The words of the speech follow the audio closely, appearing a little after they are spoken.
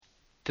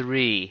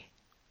3,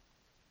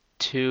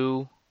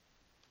 2,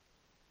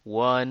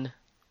 1,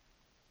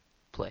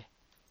 play.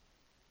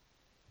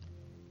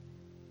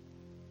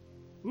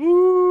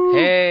 Woo.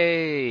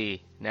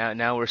 Hey!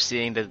 Now we're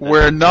seeing the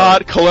We're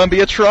not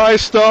Columbia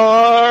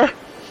TriStar!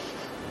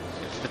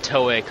 It's the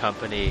Toei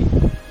Company,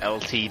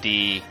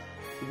 LTD.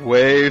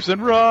 Waves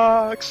and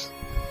rocks!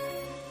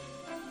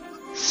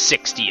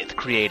 60th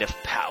creative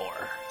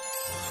power.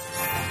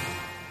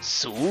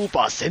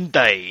 Super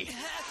Sentai.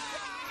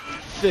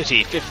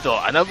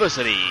 35th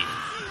anniversary.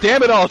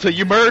 Damn it, Alta,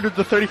 you murdered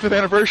the 35th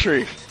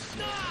anniversary!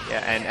 Yeah,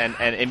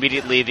 and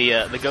immediately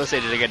the Ghost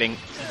Agents are getting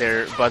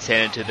their butts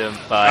handed to them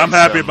by I'm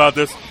happy about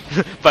this.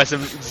 by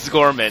some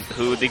Scorman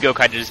who the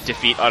Go-Kaijers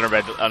defeat on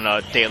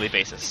a daily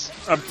basis.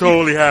 I'm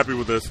totally happy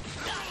with this.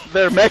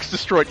 Their mech's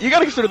destroyed. You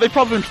gotta consider, they've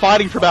probably been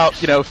fighting for about,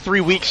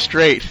 3 weeks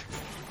straight.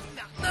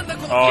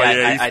 Oh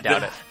yeah, I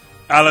doubt it.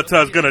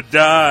 Alata's gonna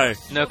die.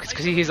 No, because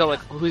he's all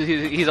like,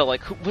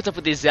 what's up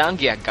with these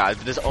Zangief guys?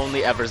 But there's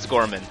only ever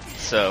Scorman,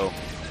 so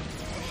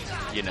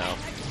Hey,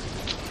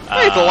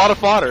 it's a lot of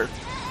fodder.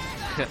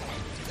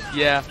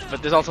 Yeah,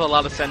 but there's also a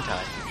lot of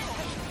Sentai.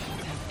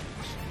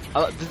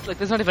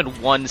 There's not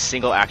even one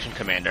single action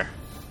commander.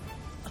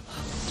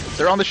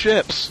 They're on the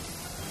ships.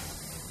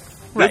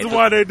 Right, This is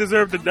why they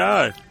deserve to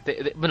die.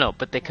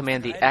 But they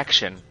command the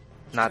action,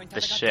 not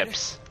the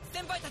ships.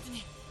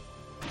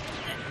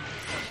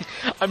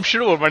 I'm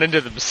sure we'll run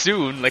into them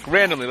soon, like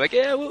randomly. Like,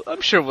 yeah,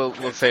 I'm sure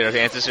we'll say our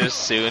ancestors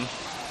soon,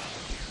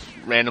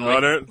 randomly.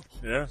 Oh,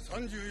 yeah.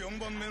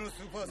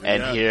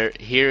 And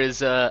here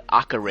is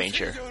Aka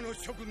Ranger.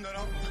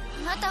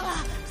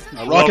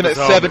 Rocking that his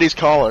helmet. 70s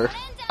collar.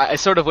 I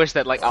sort of wish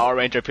that like our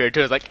Ranger appeared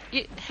too. It's like,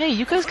 hey,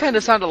 you guys kind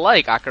of sound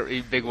alike,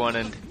 Big One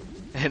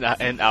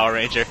and our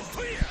Ranger.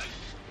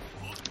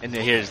 And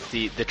then here's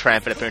the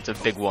triumphant appearance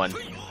of Big One.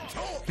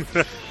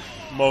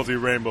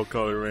 Multi-rainbow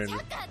color ranger.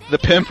 The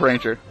Pimp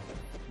Ranger.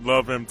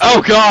 Love him.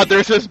 Oh god,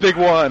 there's this Big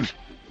One!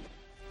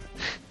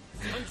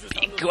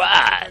 Big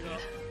One!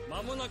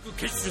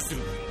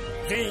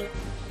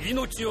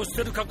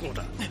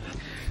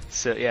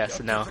 So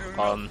now,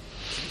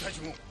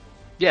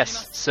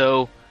 yes,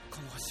 so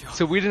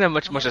we didn't have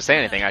much to say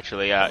anything,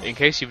 actually. In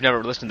case you've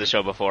never listened to the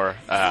show before,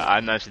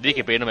 I'm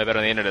Siddiqui, but you know me better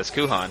on the internet as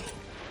Kuhan.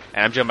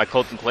 And I'm joined by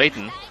Colton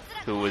Clayton,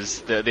 who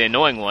was the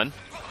annoying one.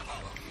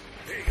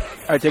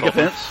 I take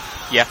offense.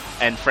 Yeah,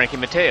 and Frankie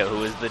Mateo,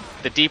 who is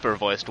the deeper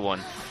voiced one.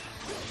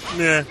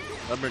 Yeah,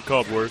 I've been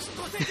called worse.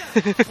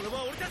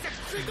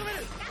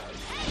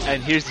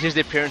 And here's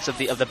the appearance of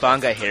the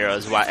Bangai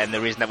heroes, and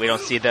the reason that we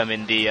don't see them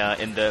in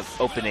the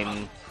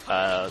opening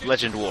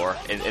Legend War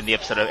in every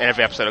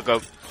episode of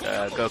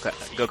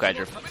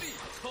Go-Kaiger.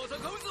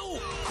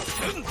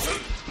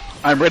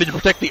 I'm ready to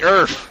protect the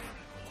Earth.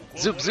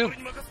 Zoop zoop.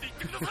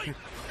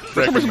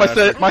 For some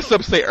reason, my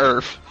subs say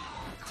Earth.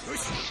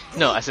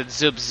 No, I said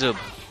zoop zoop.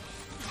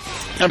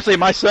 I'm saying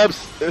my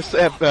subs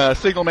have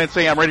Signal Man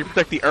saying I'm ready to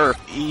protect the Earth.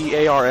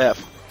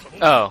 EARF.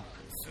 Oh.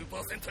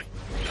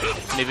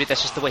 Maybe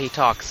that's just the way he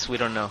talks. We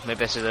don't know. Maybe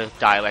that's just a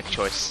dialect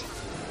choice.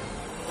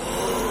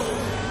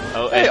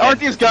 Oh, hey, aren't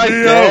these guys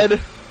dead?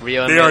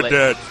 Rio and They are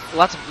dead.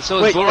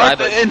 So is Burai,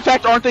 but in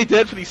fact, aren't they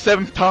dead for the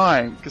 7th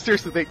time? Because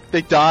seriously,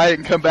 they die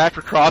and come back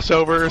for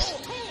crossovers.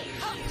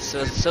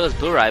 so is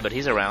Burai, but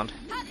he's around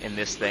in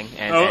this thing.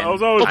 And I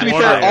was always to be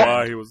wondering fair,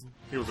 why he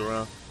was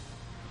around.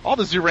 All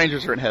the Zoo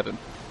Rangers are in heaven.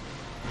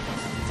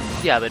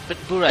 yeah, but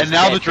Burai. And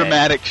now the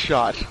dramatic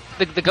shot.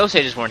 The Ghost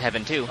Ages were in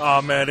heaven too.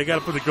 Oh man, they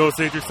gotta put the Ghost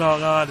Ager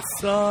song on. It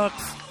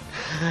sucks.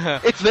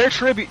 It's their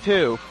tribute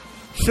too.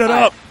 Shut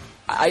up.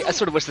 I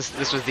sort of wish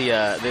this was the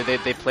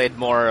they played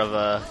more of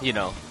a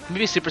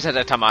maybe Super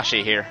Sentai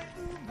Tamashi here.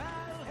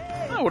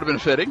 That would have been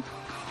fitting.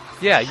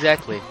 Yeah,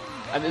 exactly.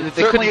 I mean,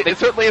 It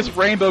certainly is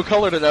rainbow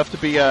colored enough to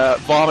be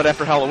vomit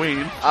after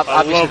Halloween.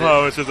 I love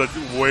how it's just a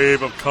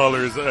wave of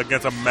colors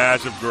against a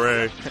match of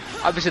gray.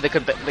 Obviously, they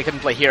couldn't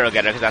play Hero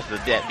Getter because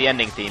that's the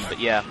ending theme. But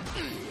yeah,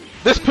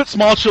 This puts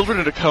small children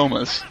into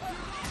comas.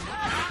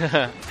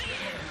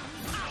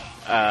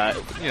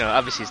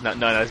 Obviously it's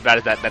not as bad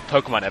as that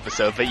Pokemon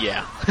episode, but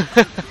yeah.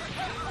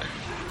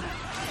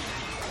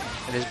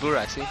 And there's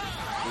Burai, see?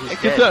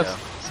 He's dead, though,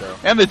 so.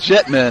 And the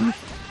Jetmen.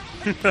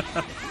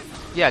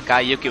 Yeah, Guy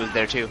Yuki was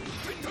there too.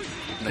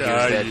 And he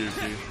was dead.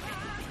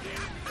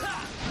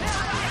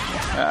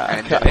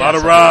 And, a lot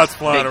of rods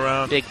flying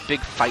around. Big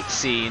fight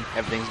scene.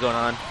 Everything's going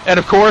on. And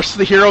of course,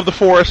 the hero of the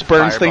forest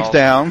burns Fireball. things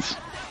down.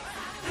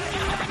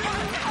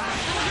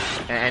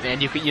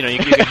 And you can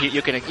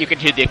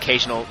hear the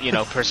occasional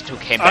person who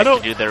came back to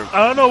do their.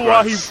 I don't know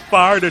why he runs.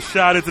 fired a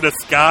shot into the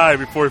sky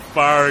before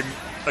firing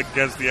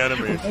against the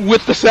enemy.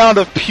 With the sound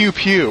of pew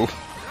pew.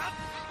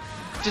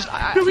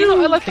 I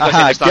like the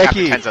Ghost stock after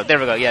Geki. Tenzo. There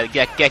we go. Yeah,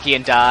 Geki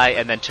and Dai,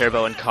 and then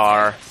Turbo and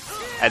Car,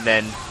 and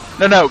then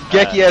No,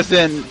 Geki as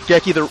in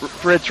Geki the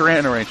Red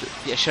Tyranno Ranger.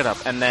 yeah, shut up.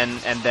 And then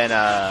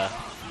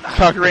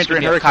Cocker Ranger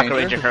and Hurricane Cocker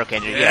Ranger and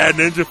Hurricane Ranger. Yeah,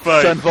 Yeah. Ninja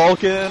Fight. Sun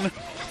Vulcan,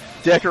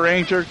 Deca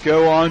Ranger,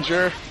 Go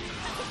Onger,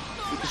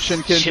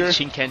 Shinkenger.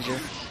 Shinkenger.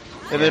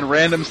 And then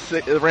random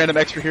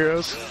extra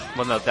heroes.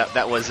 Well, no,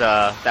 that was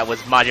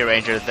Maji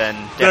Ranger, then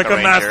Deca Deca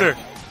Ranger, Master.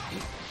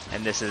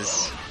 and this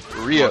is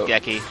Ryo.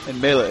 Geki,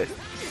 And Melee.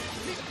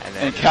 and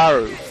And then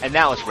Karu. and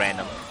now it's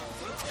random.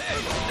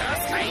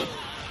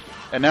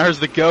 And now here's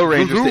the Go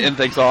Rangers to end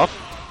things off.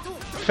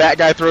 Fat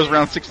guy throws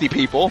around 60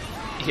 people.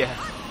 Yeah.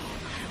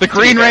 The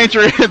Green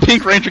Ranger and the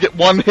Pink Ranger get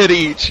 1 hit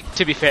each.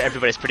 To be fair,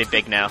 everybody's pretty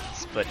big now,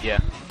 but yeah.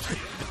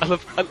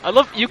 I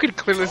love. You could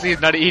clearly see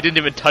he didn't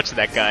even touch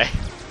that guy.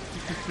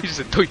 He just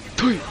said "Toy,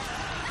 toy."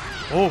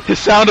 Oh, His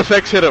sound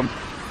effects hit him.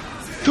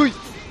 Toy.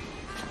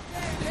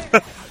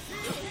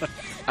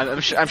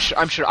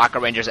 I'm sure Aqua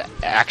Ranger's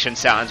action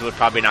sounds would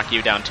probably knock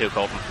you down too,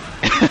 Colton.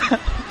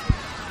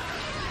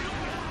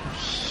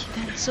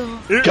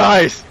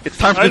 Guys, it's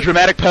time for the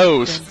dramatic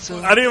pose.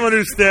 I didn't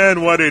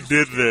understand why they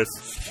did this.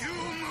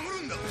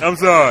 I'm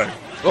sorry.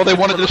 Well, they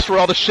wanted to destroy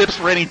all the ships,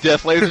 raining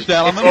death lasers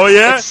down on them. Oh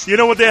yeah? You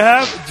know what they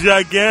have?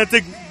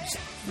 Gigantic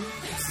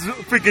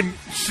freaking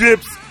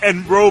ships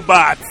and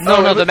robots.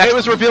 No, the mech. It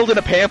was revealed in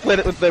a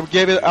pamphlet that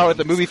gave it out at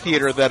the movie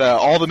theater that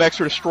all the mechs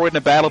were destroyed in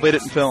a battle they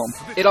didn't film.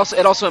 It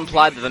also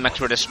implied that the mechs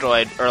were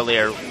destroyed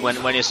earlier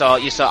when you saw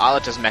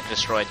Alita's mech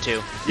destroyed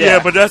too.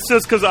 Yeah, but that's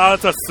just because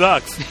Alita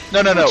sucks.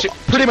 No.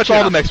 Pretty much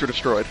all the mechs were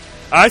destroyed.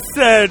 I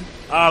said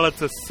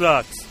Alita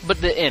sucks.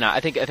 But I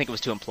think it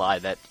was to imply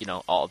that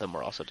all of them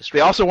were also destroyed.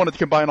 They also wanted to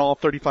combine all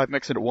 35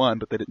 mechs into one,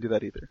 but they didn't do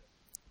that either.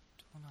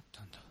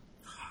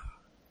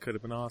 Could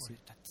have been awesome.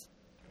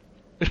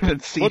 It would have been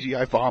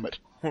CGI vomit.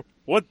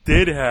 What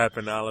did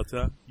happen,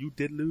 Alita? You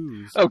did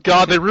lose. Oh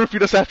god, they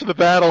roofied us after the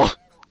battle.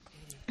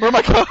 Where are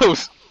my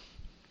clothes?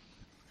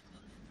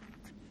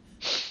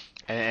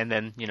 And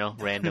then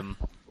random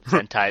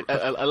Sentai.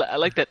 I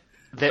like that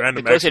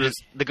Random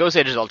the Ghost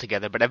Agers all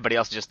together, but everybody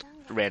else is just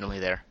randomly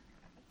there.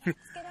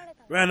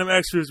 Random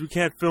extras, we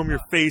can't film your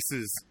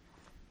faces.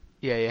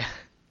 Yeah.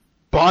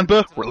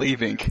 Banba, we're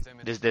leaving.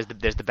 There's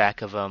the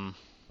back of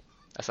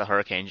that's a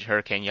Hurricane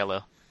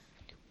Yellow.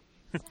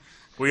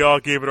 We all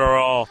gave it our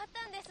all.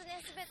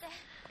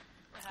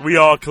 We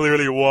all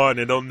clearly won,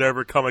 and they'll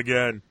never come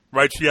again.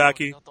 Right,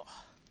 Chiaki?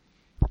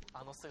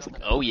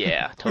 Oh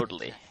yeah,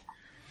 totally.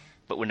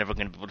 But we're never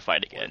going to be able to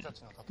fight again.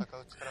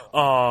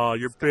 Aw,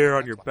 your bear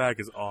on your back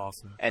is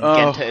awesome. And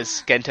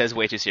Genta is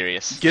way too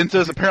serious.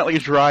 Ginta's apparently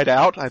dried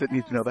out. I didn't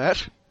need to know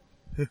that.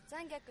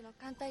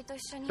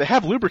 They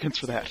have lubricants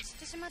for that.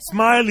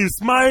 Smiley,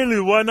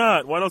 why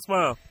not? Why not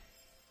smile?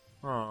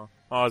 Oh,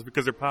 it's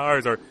because their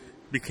powers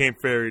became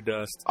fairy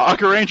dust.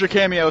 Aqua Ranger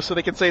cameo, so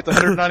they can say it's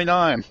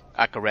 199.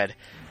 Aqua Red.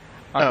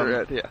 Aqua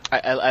Red, yeah.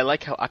 I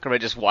like how Aqua Red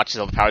just watches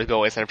all the powers go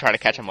away instead of trying to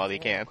catch them while he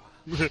can.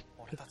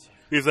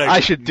 He's like, I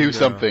should do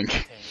something.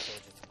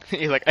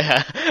 He's like,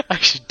 I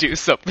should do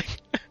something.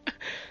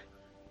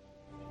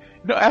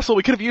 No, asshole,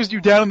 we could have used you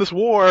down in this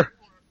war.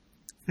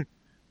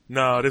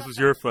 No, this was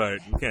your fight.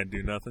 You can't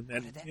do nothing.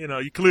 And,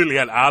 you clearly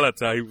had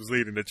Alita who was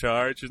leading the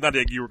charge. It's not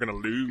like you were going to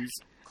lose.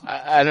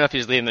 I don't know if he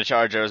was leading the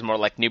charge or it was more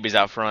like newbies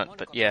out front,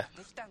 but yeah.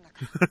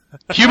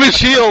 Human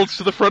shields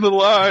to the front of the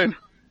line.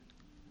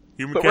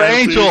 But we're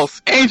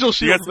angels. Angel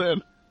shields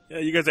then. Yeah,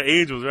 you guys are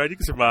angels, right? You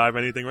can survive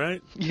anything,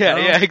 right? Yeah,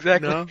 no? Yeah,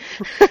 exactly. No?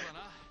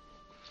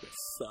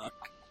 Suck.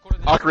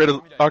 Aqua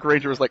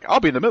Ranger was like, I'll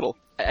be in the middle.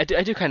 I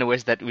do kind of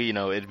wish that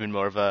it'd been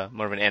more of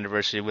an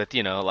anniversary with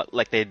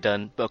like they'd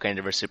done Bokai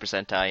vs Super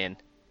Sentai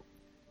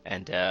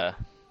and Gara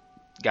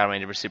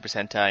Ranger vs Super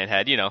Sentai and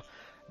had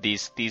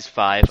these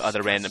 5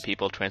 other random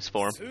people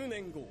transform.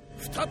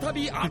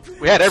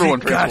 We had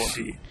everyone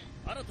transform.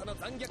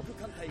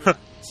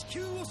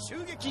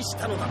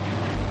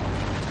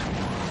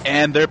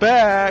 And they're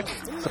back.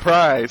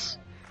 Surprise.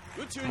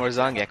 More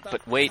Zangief,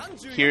 but wait,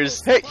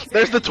 there's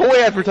the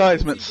toy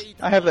advertisements.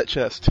 I have that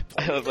chest.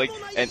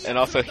 and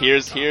also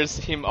here's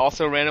him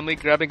also randomly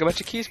grabbing a bunch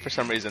of keys for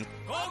some reason.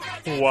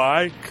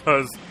 Why?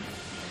 Because.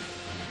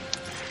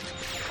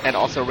 And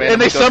also randomly.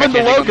 And they summoned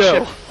the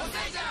logo.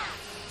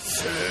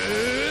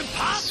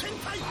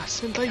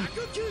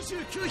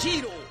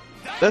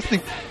 That's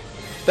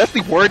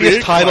the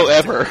wordiest title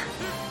ever.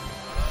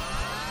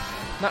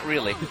 Not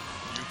really.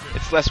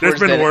 It's less words.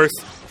 There's been worse.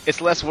 It's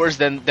less words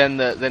than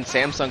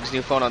Samsung's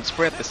new phone on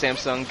Sprint, the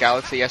Samsung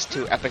Galaxy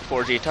S2 Epic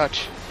 4G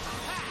Touch.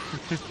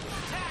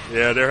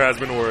 Yeah, there has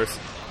been worse.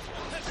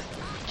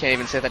 Can't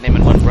even say that name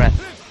in one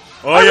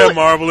breath. Oh yeah,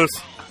 marvelous.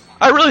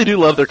 I really do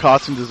love their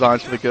costume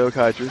designs for the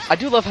Gokaijers. I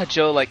do love how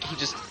Joe, he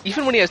just,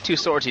 even when he has 2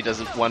 swords, he does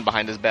one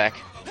behind his back.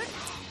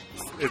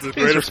 It's the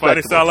greatest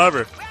fighting style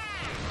ever.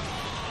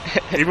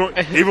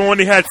 even when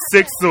he had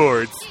 6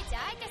 swords.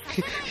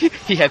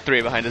 He had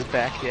 3 behind his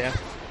back, yeah.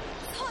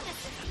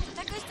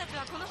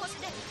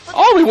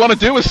 All we want to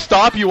do is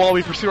stop you while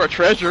we pursue our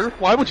treasure.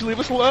 Why would you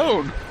leave us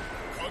alone?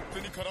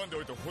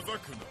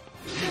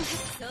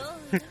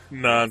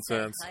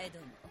 Nonsense.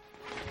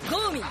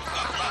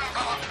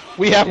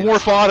 We have more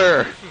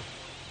fodder.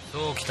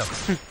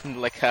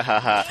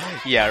 Haha.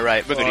 Yeah,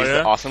 right. We're gonna use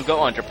the awesome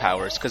Go-Under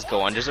powers, because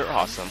Go-Unders are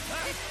awesome.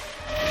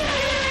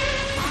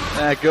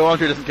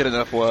 Go-Under doesn't get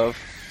enough love.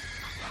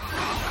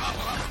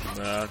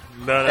 No,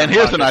 and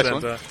here's a nice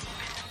one.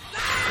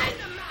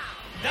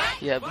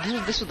 Yeah,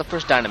 this was the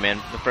first Dynaman,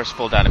 the first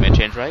full Dynaman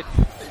change, right?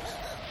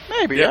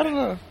 Maybe, yeah. I don't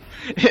know.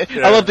 Yeah.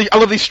 I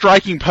love the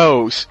striking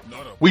pose.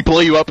 We blow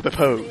you up with the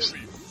pose.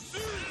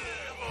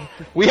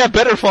 We have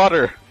better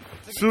fodder.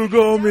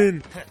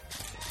 Sugomin!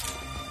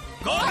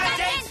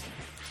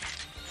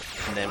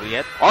 And then we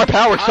get... Our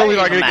power's totally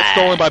not going to get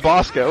stolen by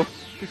Bosco.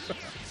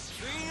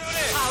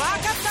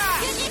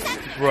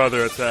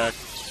 Brother attack.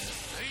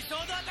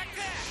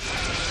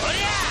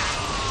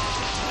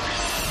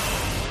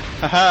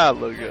 Haha,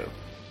 logo.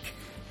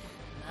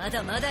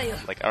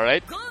 Like,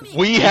 alright.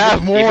 We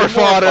have more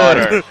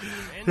fodder.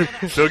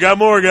 Still got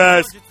more,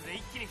 guys.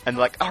 And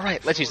like,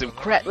 alright, let's use some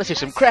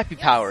crappy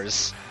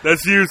powers.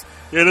 Let's use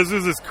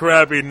this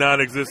crappy,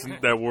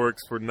 non-existent that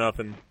works for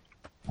nothing.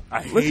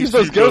 Let's use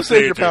those Ghost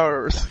Sager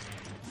powers.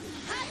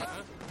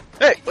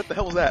 Hey, what the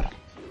hell was that?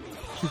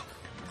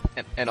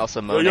 And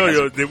also Monet.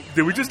 Yo,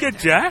 did we just get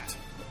jacked?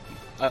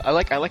 I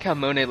like how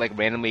Monet like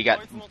randomly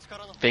got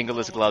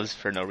fingerless gloves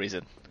for no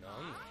reason.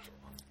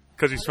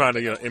 Because he's trying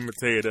to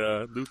imitate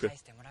Luca.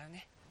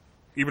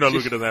 Even though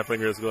Luca doesn't have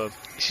fingerless gloves.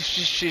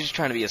 She's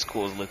trying to be as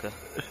cool as Luca.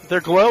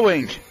 They're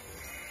glowing.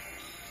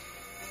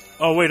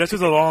 Oh wait, that's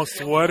just a long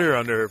sweater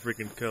under her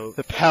freaking coat.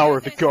 The power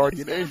of the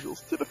Guardian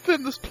Angels to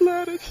defend this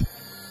planet.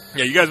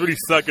 Yeah, you guys really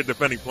suck at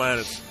defending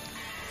planets.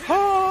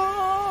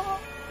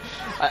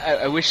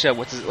 I wish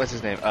what's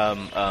his name?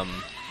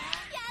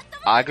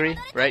 Agri,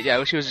 right? Yeah, I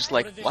wish he was just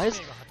like, why is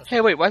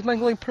mine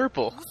glowing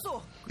purple?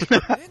 They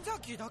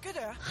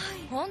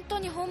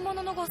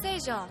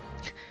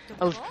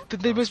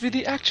must be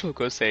the actual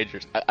Ghost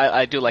Sagers.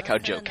 I do like how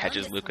Joe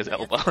catches Luca's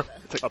elbow.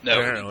 It's like,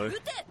 apparently.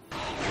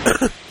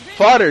 No.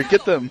 Fodder,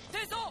 get them.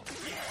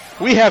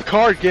 We have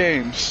card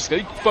games.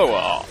 You're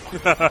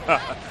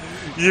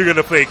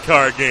gonna play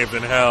card games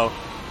in hell.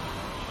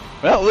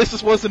 Well, at least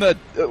this wasn't a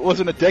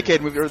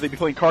decade movie where they'd be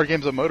playing card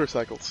games on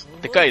motorcycles.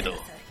 Tekaido.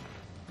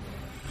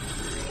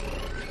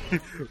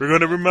 We're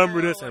gonna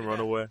remember this and run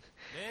away.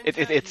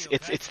 It's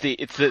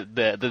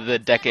the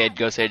decade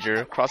Ghost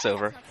Sager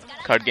crossover.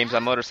 Card games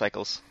on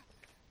motorcycles.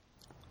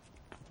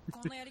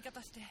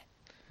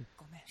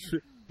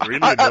 Really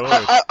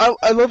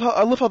I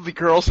love how the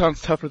girl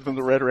sounds tougher than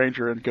the Red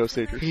Ranger and Ghost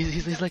Sager.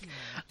 He's like,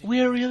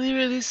 we're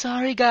really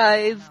sorry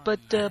guys, but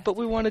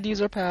we wanted to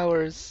use our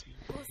powers.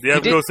 Do you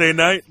have Go Say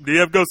Night?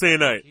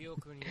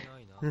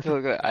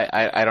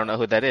 I don't know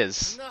who that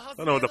is. I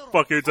don't know what the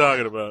fuck you're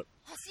talking about.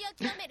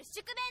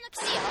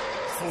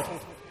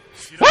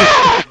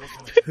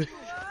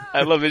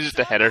 I love it, just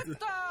a header.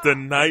 The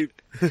night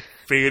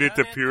faded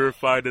to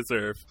purify this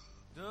earth.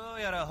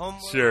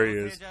 Sure he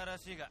is.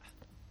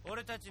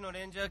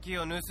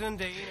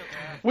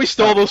 We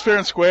stole those fair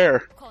and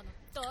square.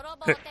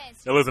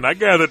 Now listen, I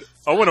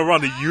want to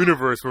run the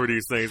universe for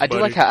these things. I do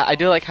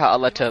like how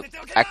Aleta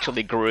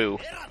actually grew,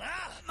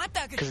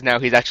 because now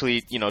he's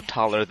actually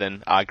taller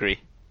than Agri.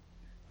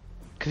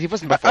 Because he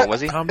wasn't before,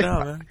 was he? Calm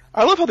down, man.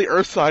 I love how the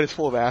Earth side is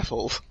full of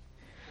assholes.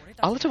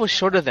 Aleta was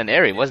shorter than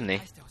Eri, wasn't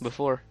he?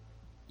 Before.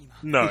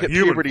 No, he hit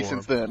human puberty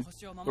form. since then.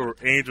 Or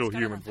angel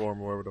human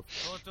form, or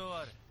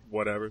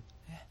whatever.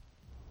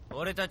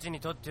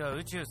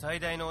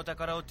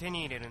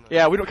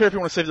 Yeah, we don't care if you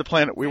want to save the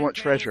planet. We want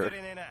treasure.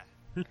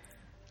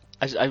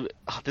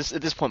 At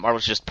this point, Marvel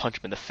should just punch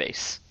him in the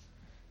face.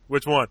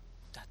 Which one?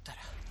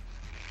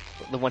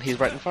 The one he's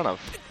right in front of.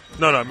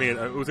 No, I mean,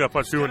 who's gonna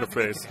punch you in the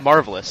face?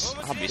 Marvelous,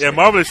 obviously. Yeah,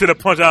 Marvelous should have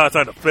punched out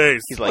outside the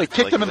face. He's he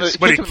kicked him in the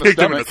But he kicked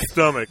him in the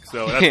stomach,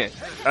 so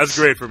that's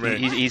great for me.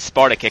 He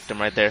Sparta kicked him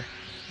right there.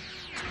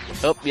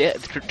 Oh, yeah,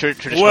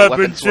 traditional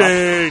weapon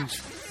change!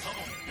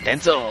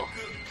 Denso!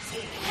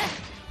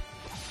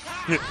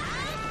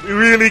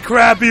 Really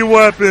crappy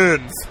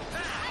weapons!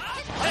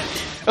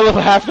 I love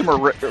how half of them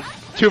are,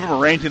 two of them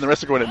are ranging, and the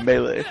rest are going in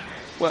melee.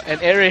 Well,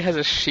 and Eri has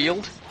a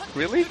shield?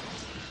 Really?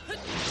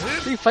 How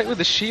do you fight with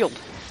a shield?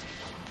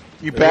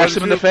 You bash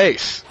him in the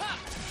face.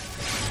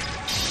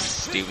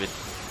 Stupid.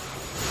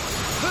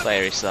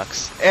 Eri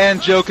sucks.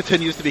 And Joe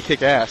continues to be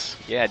kick-ass.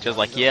 Yeah, Joe's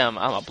like, yeah, I'm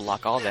gonna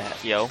block all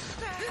that, yo.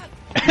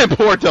 And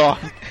poor Dog.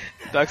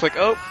 Dog's like,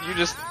 oh, you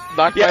just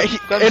knocked and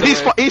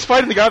he's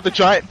fighting the guy with the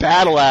giant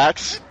battle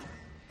axe.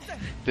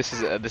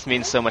 This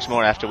means so much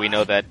more after we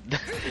know that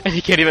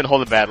he can't even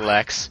hold a battle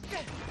axe.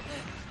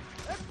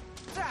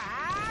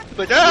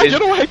 Like,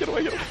 get away.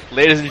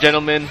 Ladies and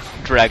gentlemen,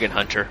 Dragon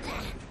Hunter.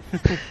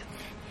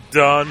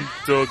 Done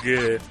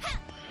Doge.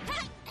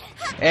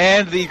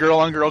 And the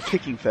girl-on-girl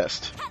kicking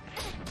fest.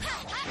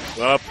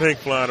 Pink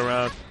flying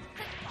around.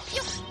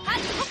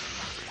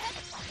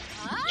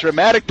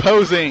 Dramatic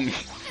posing.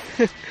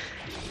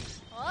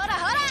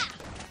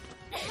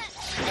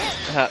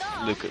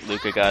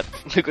 Luca got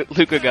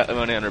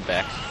Amone on her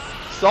back.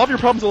 Solve your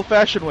problems the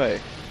old-fashioned way.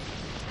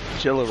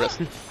 Jello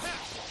wrestling.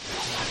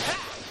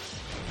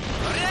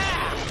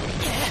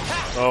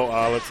 Oh,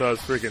 Aleta's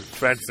freaking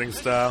fencing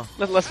style.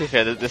 Let's be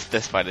fair,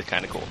 this fight is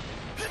kind of cool.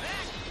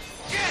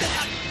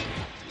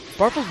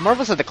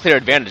 Marvel's had the clear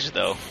advantage,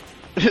 though.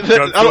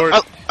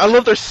 I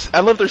love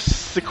their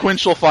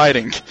sequential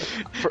fighting.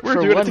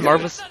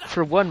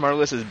 For one,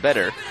 Marvelous is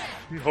better.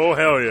 Oh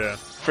hell yeah!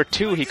 for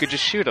 2, he could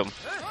just shoot him.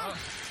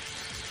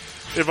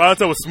 If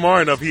Alto was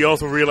smart enough, he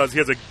also realized he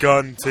has a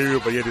gun too,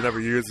 but yet he never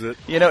used it.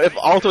 You know, if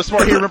Alto was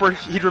smart,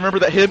 he'd remember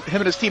that him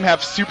and his team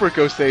have Super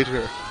Ghost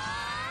Sager.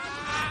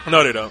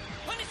 No, they don't.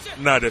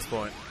 Not at this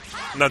point.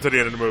 Not until the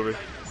end of the movie.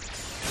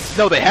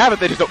 No, they have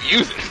it. They just don't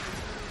use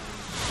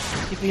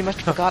it. He must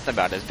have forgotten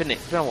about it. It's been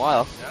a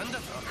while.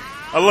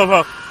 I love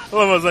how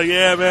it's like,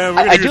 yeah, man,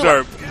 we're gonna use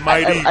our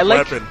mighty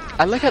weapon.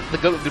 I like how the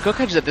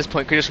Gokaijus at this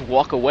point could just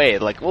walk away.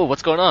 Like, oh,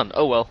 what's going on?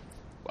 Oh well,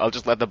 I'll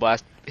just let the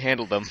blast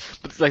handle them.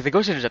 But like the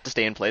Ghost Raiders have to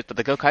stay in place, but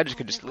the Gokaijus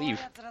could just leave.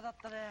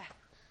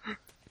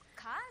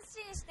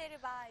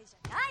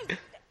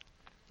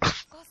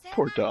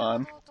 Poor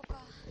Don.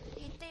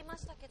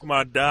 Come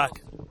on,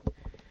 Doc.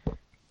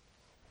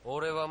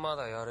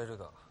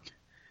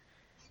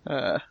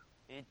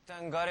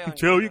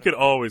 Joe, you can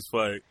always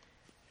fight.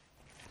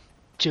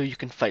 Joe, you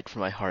can fight for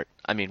my heart.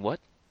 I mean, what?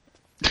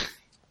 And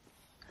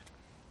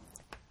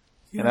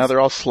now they're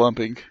all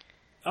slumping.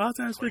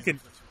 Alto has freaking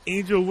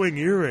angel wing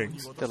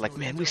earrings. They're like,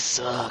 man, we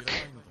suck.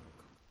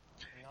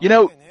 You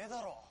know,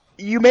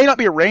 you may not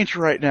be a ranger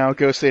right now,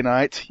 Gosei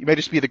Knight. You may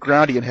just be the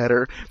Groundian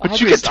header,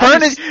 but you can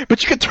turn it.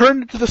 But you can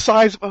turn into the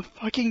size of a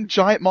fucking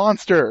giant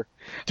monster.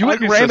 Do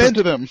it and ram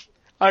into them.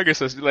 I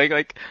guess it's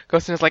like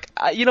Gosei is like,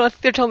 you know,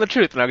 they're telling the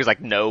truth, and I was like,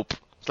 nope.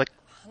 It's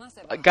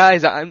like,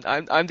 guys,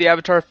 I'm the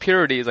Avatar of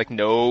Purity. He's like,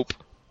 nope.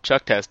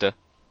 Chuck Testa.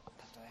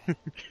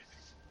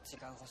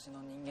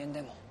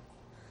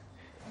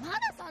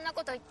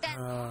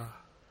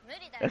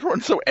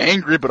 Everyone's so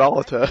angry but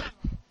Alta.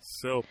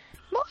 So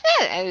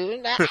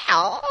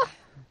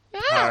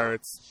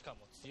pirates.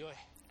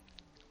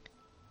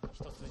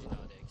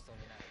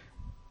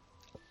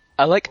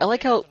 I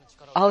like how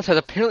Alta's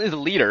apparently the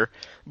leader,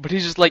 but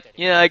he's just like,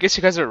 yeah, I guess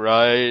you guys are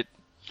right.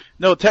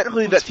 No,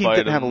 technically that team fight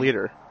didn't have a him.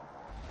 leader.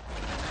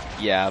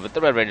 Yeah, but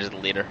the Red Ranger's the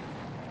leader.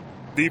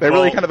 They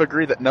really kind of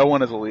agree that no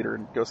one is a leader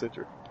in Ghost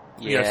Ranger.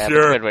 Yeah, Yeah, but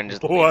sure. the Red Ranger's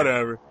the leader.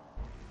 Whatever.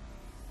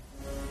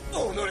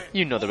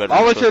 You know the Red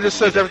Ranger. Alta just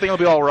says everything will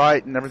be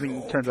alright, and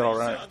everything turns out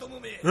alright.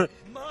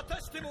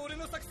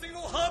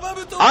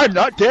 I'm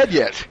not dead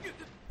yet!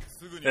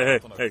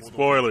 Hey,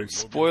 spoilers.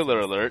 Spoiler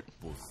alert.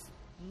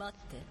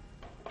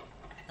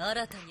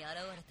 I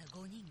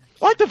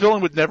like the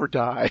villain would never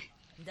die.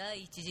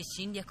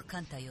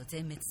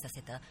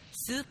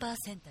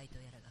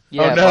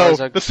 Yeah, oh no,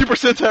 Barzarg, the Super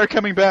Sentai are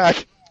coming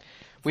back!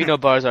 we know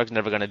Barzarg's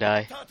never gonna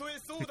die.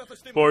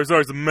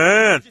 Barzarg's the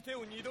man.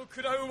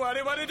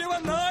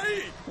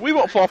 We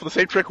won't fall for the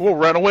same trick, we'll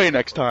run away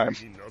next time.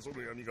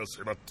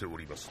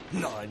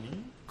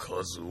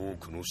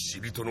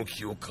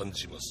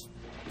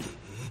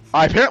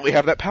 I apparently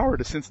have that power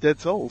to sense dead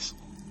souls.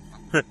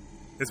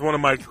 It's one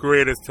of my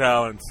greatest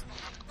talents.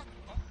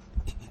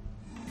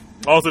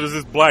 Also, there's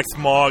this black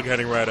smog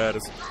heading right at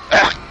us.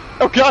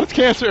 Oh god, it's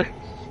cancer!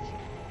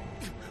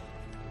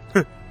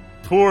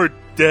 Poor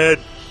dead.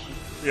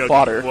 You know,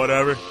 Fodder.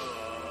 Whatever.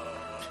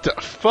 The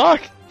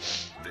fuck?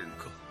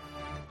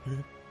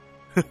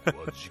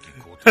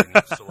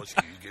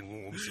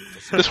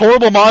 This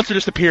horrible monster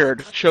just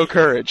appeared. Show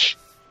courage.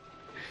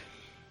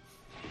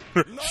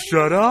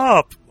 Shut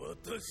up.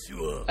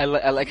 I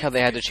like how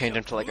they had to change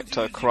him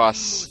to a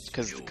cross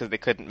because they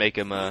couldn't make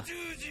him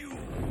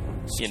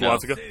you know,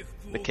 Swastika?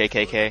 the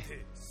KKK.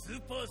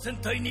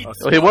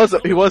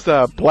 Well, he was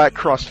a Black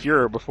Cross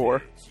Fuhrer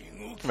before.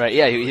 Right?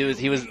 Yeah, he was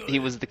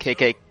the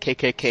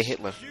KKK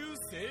Hitler.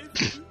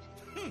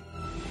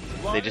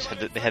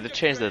 They had to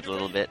change that a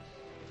little bit.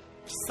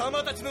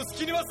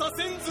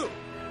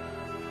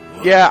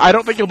 Yeah, I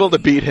don't think you'll be able to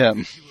beat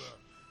him.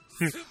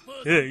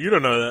 Yeah, you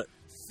don't know that.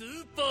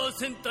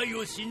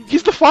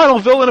 He's the final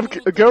villain of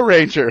Go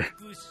Ranger.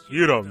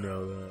 You don't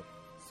know that.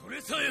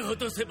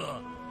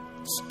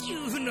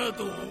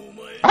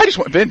 I just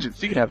want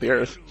vengeance. You can have the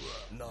Earth.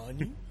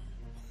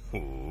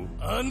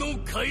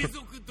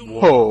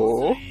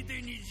 Whoa.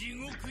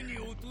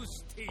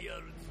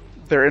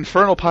 They're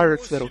infernal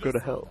pirates that'll go to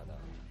hell.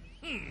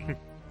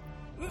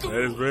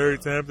 That is very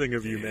tempting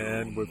of you,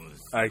 man. With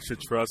I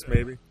should trust,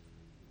 maybe.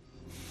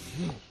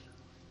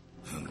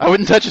 I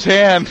wouldn't touch his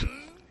hand.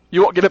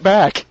 You won't get it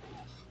back.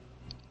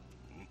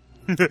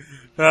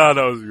 Oh,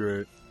 that was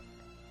great.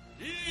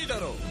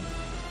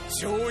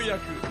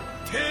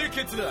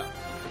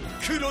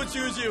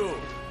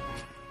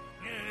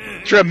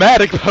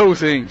 Dramatic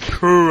posing.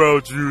 Kuro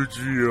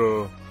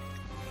Jujio.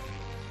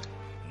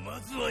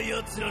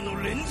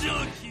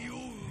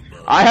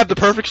 I have the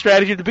perfect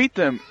strategy to beat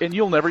them, and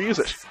you'll never use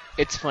it.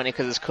 It's funny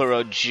because it's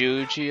Kuro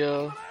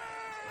Jujio,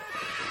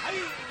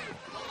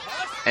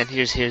 and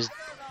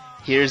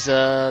here's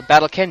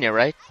Battle Kenya,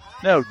 right?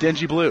 No,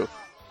 Denji Blue.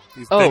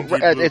 Oh,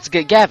 it's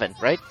Gavin,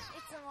 right?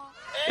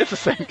 It's the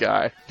same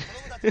guy.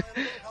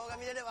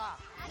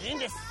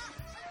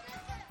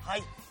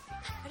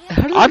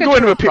 I'm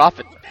going to a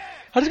profit.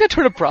 How does this guy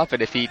turn a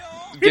profit if he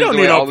He gives don't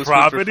away need all no this food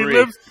profit. for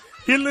free?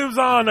 He lives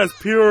on as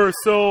pure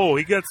soul.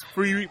 He gets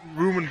free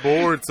room and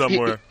board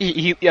somewhere.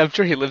 I'm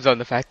sure he lives on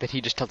the fact that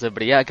he just tells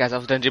everybody, yeah, guys, I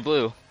was Denji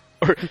Blue.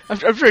 Or I'm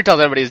sure he tells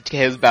everybody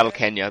his Battle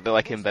Kenya. They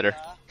like him better.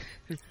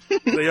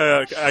 So,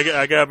 yeah,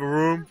 I got a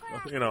room,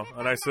 you know,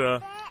 a nice,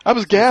 I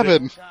was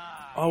Gavin.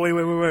 Oh,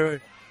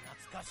 wait.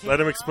 Let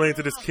him explain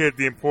to this kid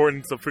the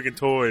importance of freaking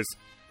toys.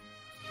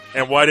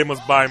 And why they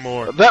must buy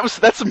more.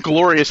 That's some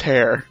glorious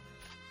hair.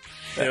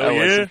 That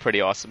was some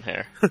pretty awesome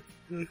hair.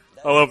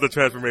 I love the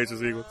transformation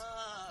sequence.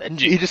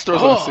 He just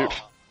throws on a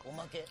suit.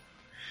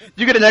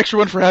 You get an extra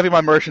one for having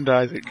my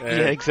merchandising.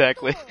 Yeah,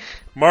 exactly.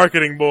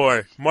 Marketing,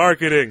 boy.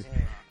 Marketing.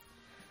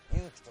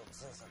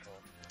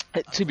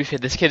 To be fair,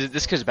 this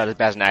kid's about as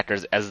bad an actor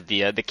as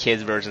the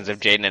kids' versions of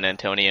Jaden and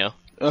Antonio.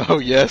 Oh,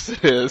 yes,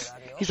 it is.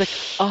 He's like,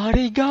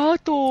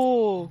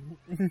 arigato!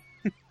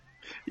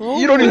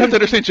 You don't even have to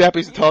understand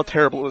Japanese to tell how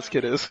terrible this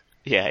kid is.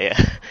 Yeah.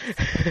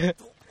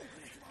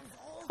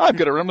 I'm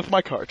gonna run with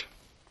my cart.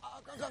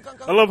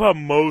 I love how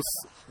most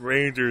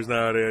Rangers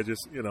nowadays are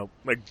just, you know,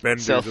 like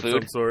benders Sell of food.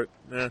 some sort.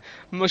 Yeah.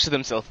 Most of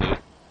them sell food.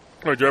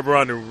 Or drive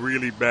around in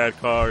really bad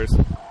cars.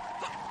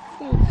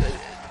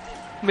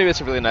 Maybe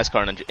it's a really nice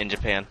car in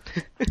Japan.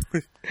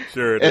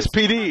 Sure it is.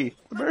 SPD!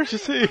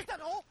 Emergency!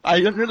 I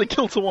nearly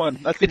killed someone.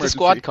 That's the It's a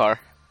squad car.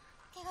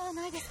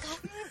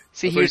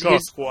 See, That's what you call a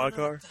here's squad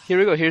car? here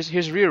we go.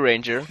 Here's Rear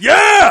Ranger.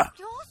 Yeah!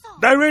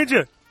 That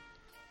Ranger!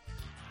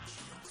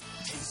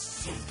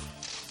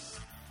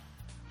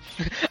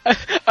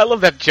 I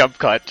love that jump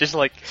cut. Just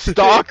like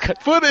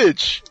Stock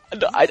footage!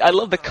 I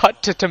love the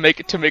cut to make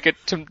it to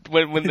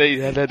when they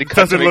had to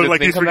cut to Doesn't make look the like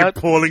thing he's come freaking out.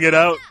 pulling it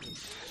out.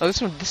 Oh,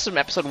 this is from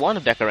episode 1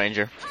 of Deca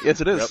Ranger.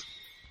 Yes, it is. Yep.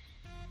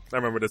 I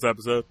remember this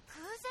episode.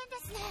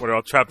 Where they're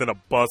all trapped in a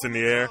bus in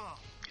the air.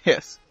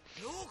 Yes.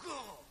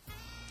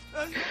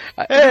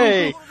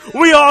 Hey!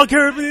 We all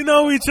currently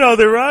know each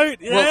other, right?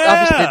 Yeah!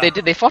 Well,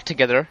 obviously they fought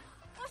together.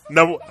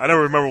 No, I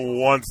don't remember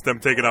once them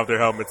taking off their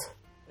helmets.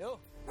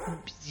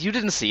 You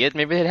didn't see it.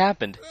 Maybe it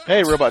happened.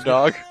 Hey, robot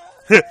dog.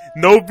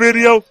 No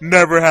video,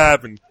 never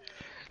happened.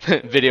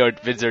 Video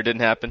didn't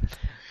happen.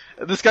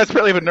 This guy's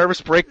apparently have a nervous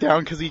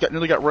breakdown because he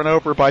nearly got run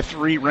over by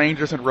 3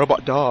 Rangers and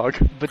robot dog.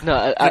 But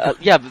no,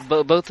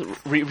 both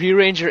Rear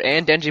Ranger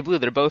and Denji Blue,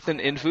 they're both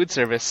in food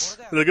service.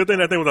 It's a good thing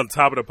that thing was on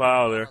top of the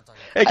pile there.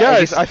 Hey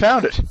guys, I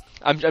found it.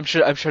 I'm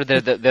sure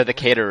they're the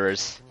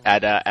caterers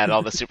at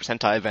all the Super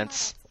Sentai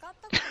events.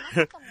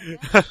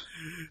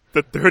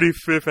 The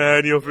 35th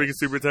annual freaking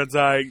Super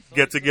Sentai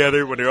get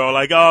together when they're all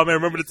like, "Oh man,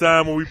 remember the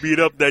time when we beat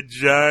up that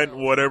giant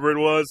whatever it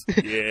was?"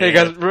 Yeah. Hey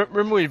guys,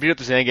 remember when we beat up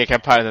the Zangief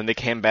Empire and then they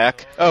came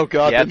back? Oh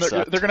god, Yeah, then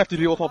they're gonna have to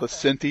deal with all the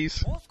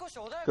Senties.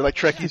 They're like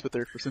Trekkies, but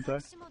they're for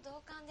Sentai.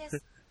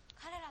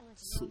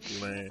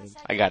 Man.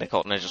 I got it,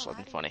 Colton. It just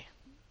wasn't funny.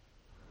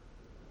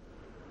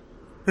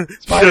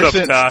 Spider up,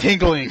 sense Todd.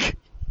 tingling.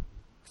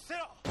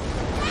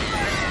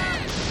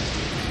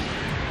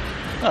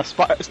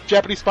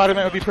 Japanese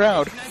Spider-Man would be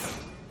proud.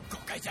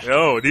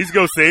 Yo, these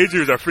Ghost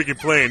Sagers are freaking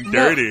playing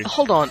dirty. No,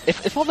 hold on.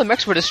 If all the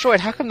mechs were destroyed,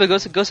 how come the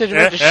Ghost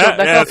Sager just showed back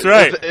up? That's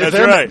right. That's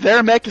right.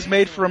 Their mech is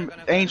made from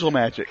angel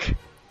magic.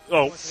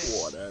 Oh,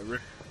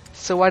 whatever.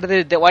 So why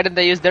didn't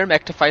they use their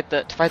mech to fight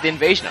the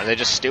invasion? Are they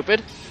just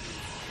stupid?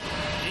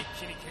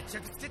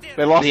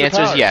 They lost The their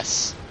answer is powers.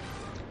 yes.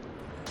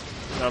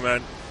 No,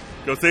 man.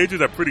 Ghost Sagers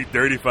are pretty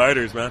dirty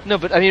fighters, man. No,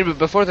 but I mean,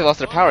 before they lost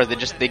their powers,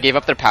 they gave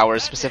up their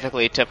powers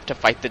specifically to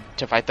fight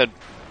the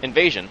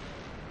invasion.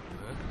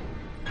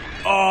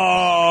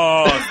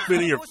 Oh,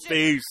 spit in your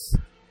face.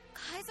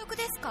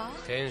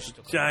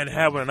 Giant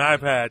hat with an eye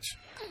patch.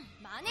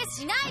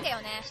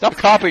 Stop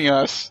copying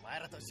us.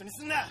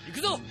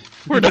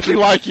 We're nothing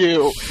like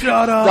you.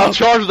 Shut I'll up.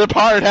 charge the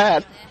pirate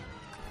hat.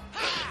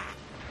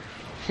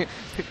 You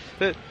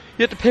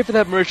have to pay for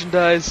that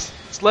merchandise.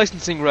 It's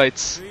licensing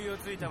rights.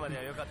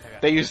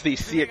 They use the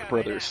Siak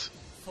brothers.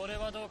 But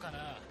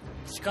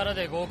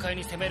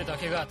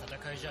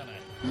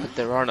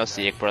there are no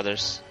Siak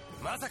brothers.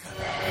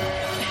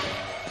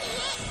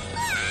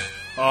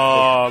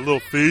 Oh, little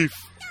thief.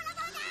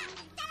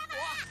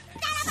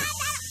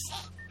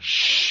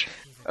 Shh.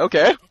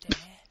 Okay.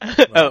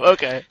 Oh,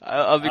 okay.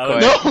 I'll be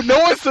quiet. No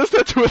one says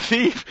that to a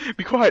thief.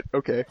 Be quiet.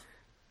 Okay.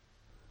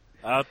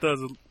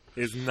 Alta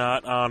is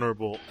not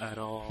honorable at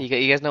all. You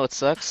guys know what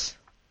sucks?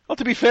 Well,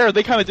 to be fair,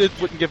 they kind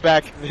of wouldn't give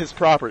back his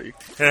property.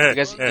 You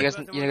guys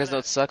know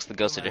what sucks? The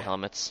Ghost Sager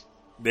helmets.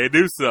 They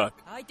do suck.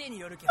 I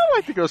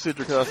like the Ghost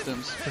Sager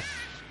costumes.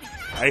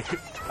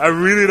 I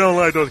really don't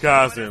like those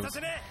costumes.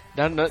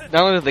 Not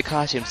only do the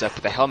costumes suck,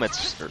 but the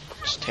helmets are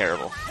just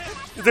terrible.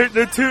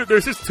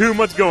 There's just too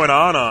much going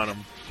on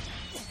them.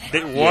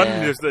 One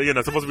Yeah. is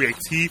supposed to be a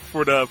teeth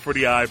for the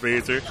eye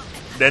phaser.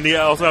 Then you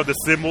also have the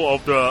symbol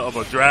of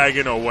a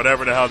dragon or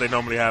whatever the hell they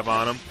normally have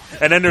on them.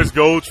 And then there's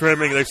gold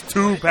trimming. There's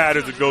 2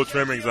 patterns of gold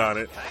trimmings on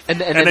it. And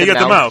then you get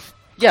the mouth.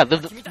 Yeah,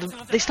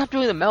 they stopped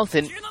doing the mouth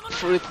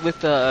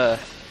with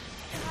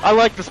I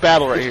like this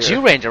battle right here.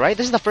 Jew Ranger, right?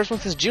 This is the first one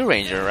since Jew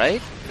Ranger,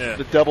 right? Yeah.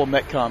 The double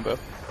mech combo.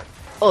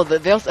 Oh, I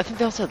think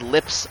they also had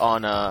lips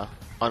on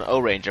O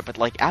Ranger, but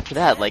like after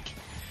that, like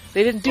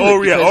they didn't do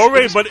Oh it. yeah, because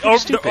O-Ranger, it but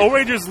was the stupid.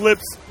 O-Ranger's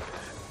lips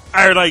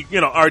are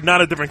are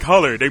not a different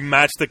color. They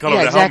match the color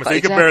Yeah, of the helmet. So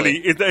you can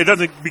exactly. barely. It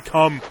doesn't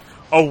become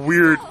a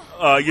weird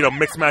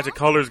mixed match of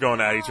colors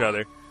going at each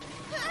other.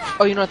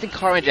 Oh, you know, I think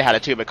Car Ranger had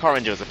it too, but Car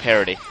Ranger was a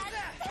parody.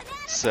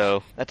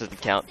 So, that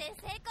doesn't count.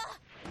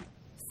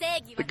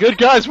 The good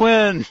guys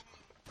win!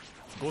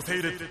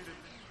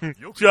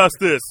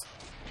 Justice.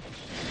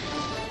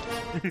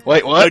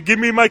 Wait, what? Give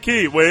me my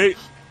key. Wait,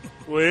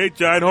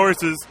 giant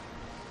horses.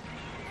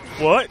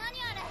 What?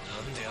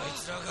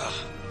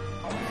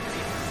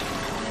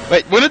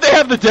 Wait, when did they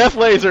have the death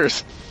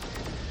lasers?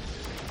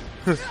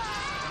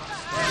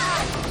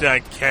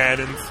 Giant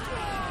cannons.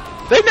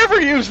 They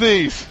never use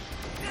these!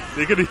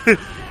 They could.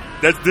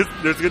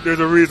 There's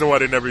a reason why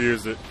they never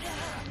used it.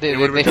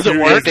 Does it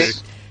work?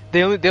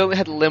 They only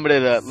had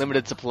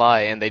limited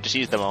supply, and they just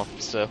used them all.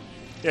 So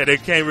yeah, they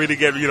can't really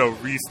get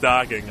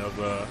restocking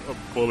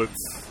of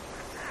bullets.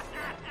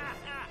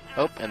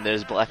 Oh, and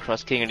there's Black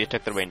Cross King, and you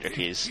took the Ranger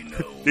keys.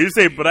 Did you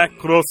say Black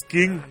Cross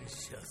King?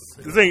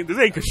 This ain't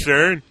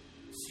Kashern.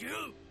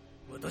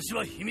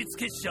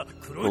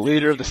 The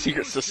leader of the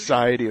secret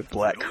society of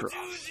Black Cross.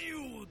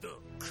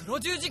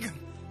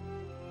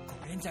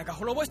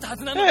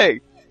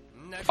 Hey!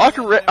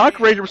 Aqua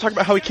Ranger was talking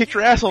about how he kicked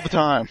your ass all the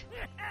time.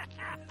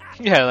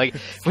 Yeah, like,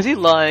 was he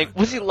lying?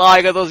 Was he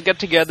lying at those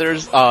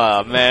get-togethers?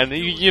 Aw, man,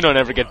 you don't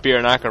ever get beer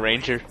in Aqua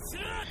Ranger.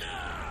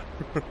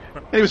 And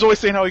he was always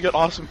saying how he got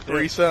awesome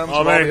threesomes with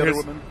all the other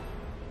women.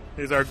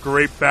 He's our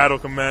great battle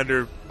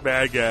commander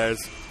bad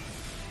guys.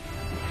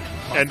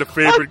 And the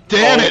favorite... God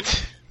damn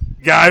it!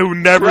 Guy who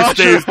never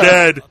stays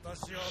dead.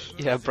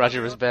 Yeah,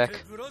 Roger was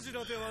back.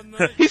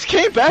 He's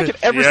came back in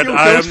every single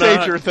Ghost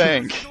Ranger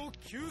thing.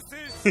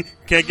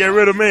 Can't get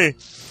rid of me.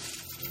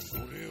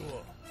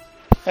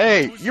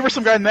 Hey, you were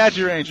some guy in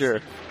Magi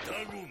Ranger.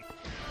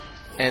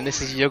 And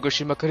this is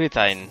Yogoshima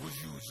Kuritain.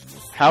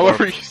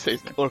 However you say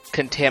that. Or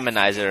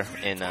Contaminizer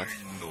in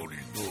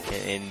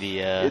the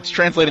it's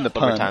translating the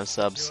pun. overtime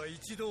subs.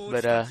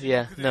 But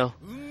yeah, no.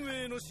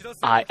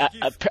 I'm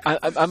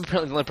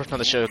apparently the only person on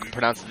the show who can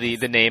pronounce the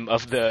name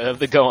of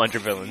the Go Under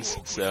villains.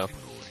 So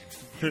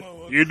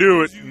you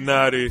do it,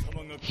 Naughty.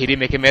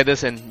 Hirime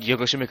Kimedes and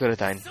Yogoshima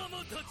Kuritain.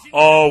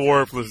 All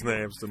worthless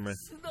names to me.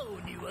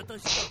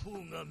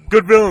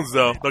 Good villains,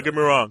 though. Don't get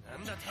me wrong.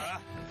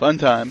 Fun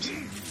times.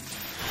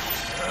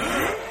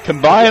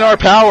 Combine our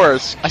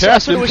powers, Captain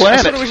Planet. I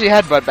sort of wish he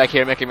had Bud back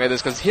here, Hirime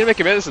Kimedes, because Hirime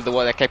Kimedes is the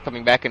one that kept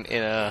coming back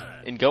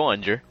in Go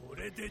Under.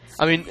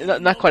 I mean,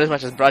 not quite as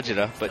much as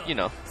Brajira, but you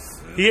know.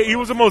 He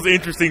was the most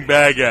interesting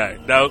bad guy.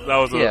 That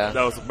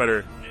was a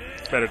better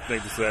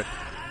thing to say.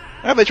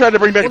 Yeah, they tried to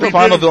bring back the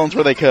final villains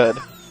where they could.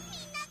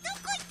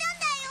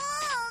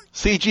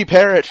 CG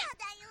Parrot.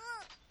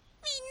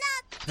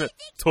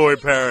 Toy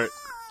Parrot.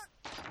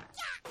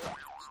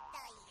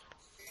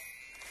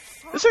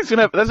 This thing's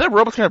gonna. That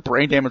robot's gonna have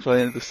brain damage by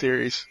the end of the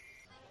series.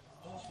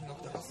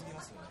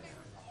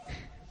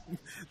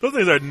 Those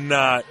things are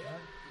not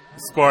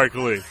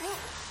sparkly.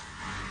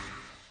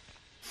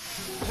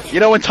 You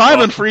know, when time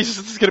unfreezes,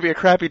 this is gonna be a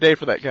crappy day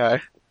for that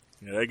guy.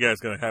 Yeah, that guy's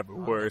gonna have it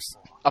worse.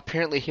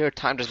 Apparently here,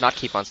 time does not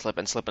keep on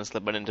slipping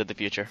into the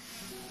future.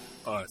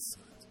 Us.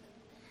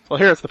 Well,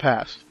 here it's the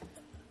past.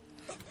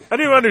 I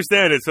didn't even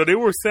understand it. So they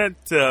were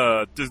sent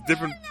to just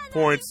different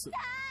points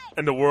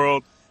in the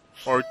world,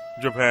 or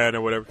Japan,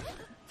 or whatever,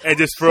 and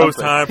just froze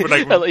time for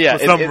like for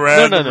some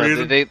random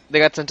reason. They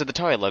got sent to the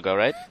toy logo,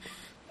 right?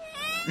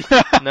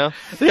 No?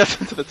 They got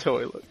sent to the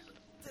toy logo.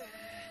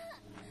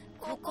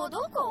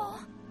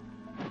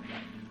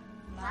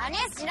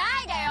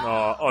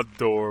 Oh,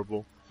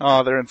 adorable.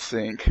 Oh, they're in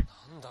sync.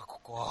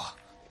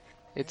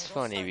 It's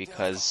funny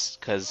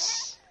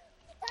because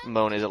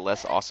Moan is a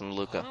less awesome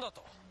Luca.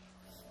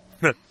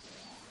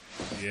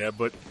 Yeah,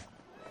 but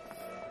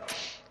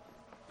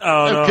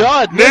oh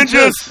God,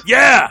 ninjas!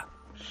 Yeah,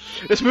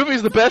 this movie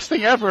is the best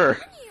thing ever.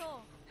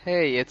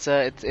 Hey, it's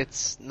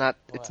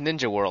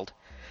Ninja World.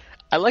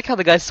 I like how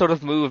the guy sort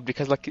of moved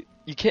because like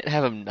you can't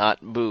have him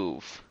not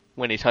move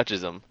when he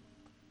touches him.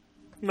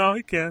 No,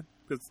 he can.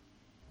 Because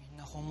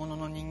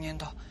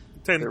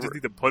just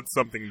need to put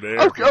something there.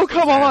 Oh,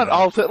 come on!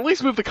 I'll at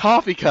least move the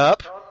coffee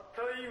cup.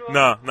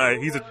 No,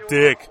 he's a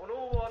dick.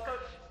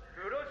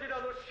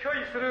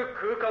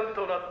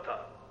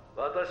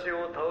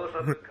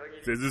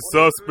 This is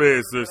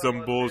subspace or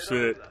some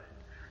bullshit.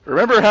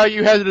 Remember how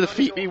you had to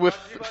defeat me with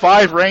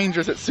 5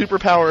 Rangers at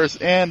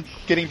superpowers and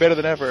getting better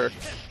than ever?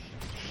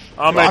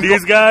 Oh man,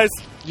 these guys?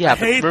 Yeah, I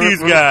hate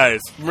these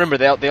guys. Remember,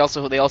 they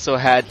also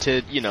had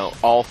to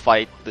all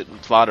fight the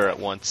Slaughter at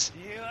once.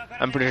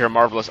 I'm pretty sure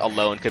Marvelous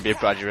alone could be a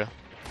Brajira.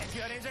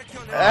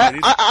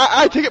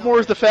 I take it more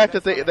as the fact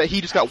that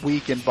he just got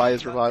weakened by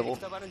his revival.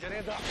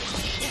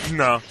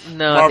 No,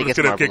 Marvelous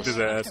could have kicked his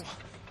ass.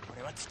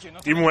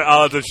 Even with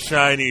all the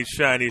shiny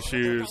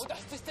shoes.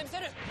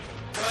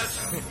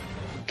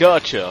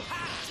 Gotcha.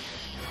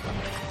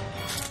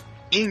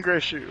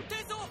 Ingreshu.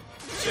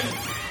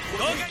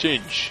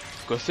 Change.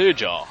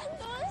 Goseja.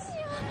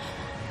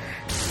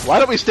 Why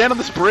don't we stand on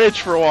this bridge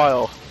for a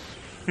while?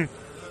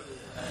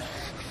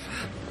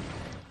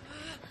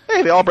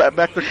 Hey, they all brought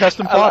back their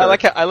custom fodder.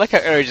 I like how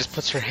Eri just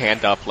puts her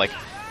hand up, like,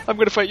 I'm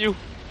gonna fight you.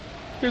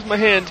 Here's my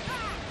hand.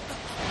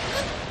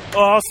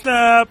 Oh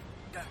snap!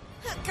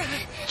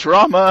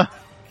 Drama.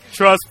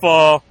 Trust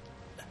fall.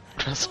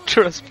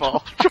 Trust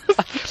fall.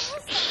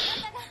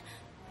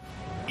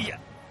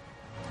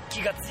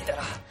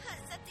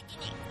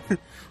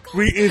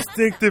 We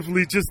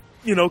instinctively just,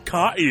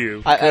 caught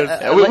you.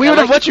 We would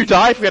have let you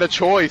die if we had a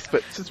choice,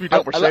 but since we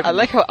don't, we're saving I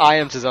like how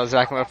Iams is on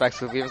Zack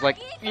effectively. He was like,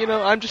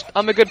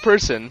 I'm a good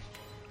person,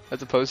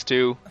 as opposed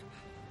to.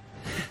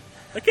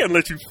 I can't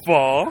let you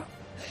fall.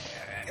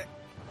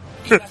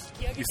 You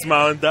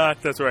smiling, Doc?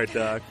 That's right,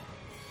 Doc.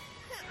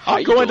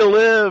 I'm going to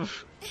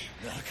live.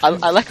 I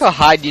like how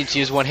Hyde needs to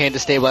use one hand to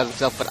stabilize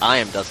himself, but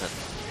Iam doesn't.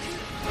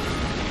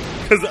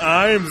 Because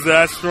Iam's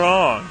that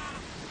strong.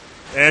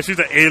 And she's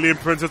an alien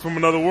princess from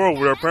another world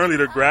where apparently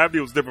their gravity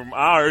was different from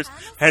ours,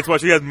 hence why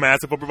she has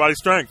massive upper body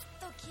strength.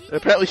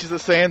 Apparently she's a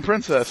Saiyan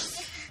princess.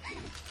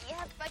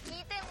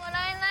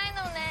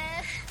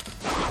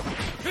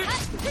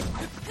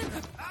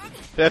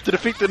 They have to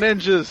defeat the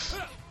ninjas.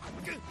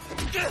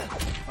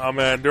 Oh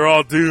man, they're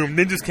all doomed.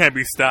 Ninjas can't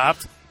be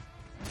stopped.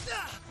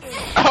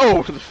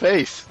 Oh, to the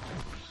face.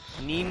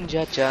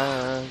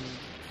 Ninja-chan.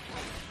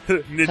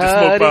 Ninja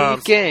smoke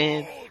bombs.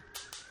 Hurricane.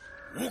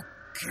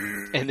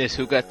 And there's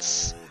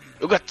Ugats.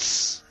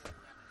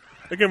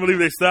 I can't believe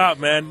they stopped,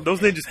 man. Those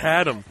ninjas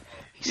had them.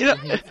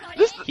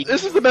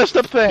 This is the messed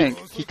up thing.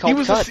 He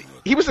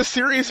was a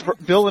serious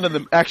villain in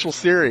the actual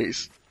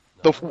series.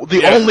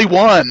 The only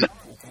one.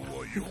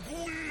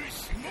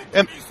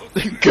 And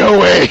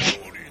Goei.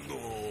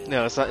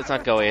 No, it's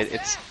not Goei.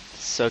 It's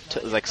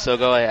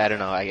Sogoe. I don't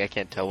know. I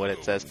can't tell what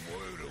it says.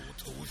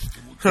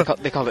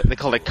 They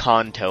call it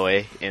Kon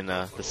Toei in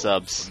the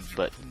subs,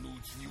 but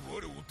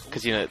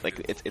because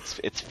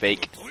it's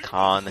fake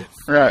Kon.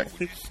 Right.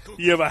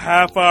 You have a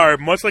half hour,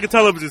 much like a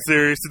television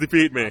series, to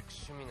defeat me.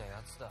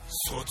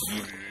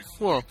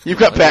 Well, you've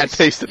got bad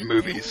taste in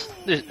movies.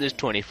 There's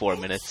 24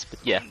 minutes, but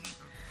yeah.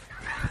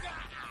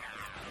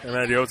 And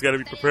man, you always got to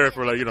be prepared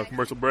for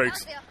commercial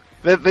breaks.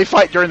 They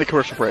fight during the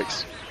commercial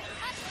breaks.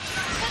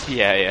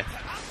 Yeah.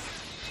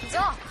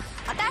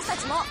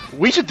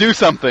 We should do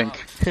something.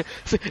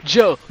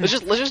 Joe, let's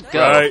just go.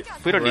 Right,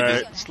 we don't need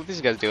this. Just let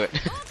these guys do it.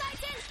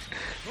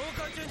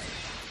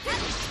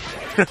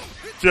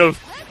 Joe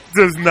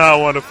does not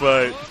want to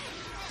fight.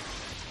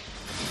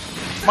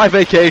 My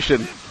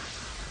vacation.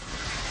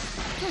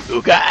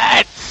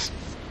 Ugats!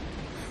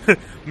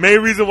 Main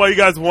reason why you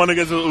guys won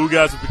against the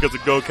Ugats is because the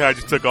Gokai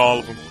just took all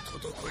of them.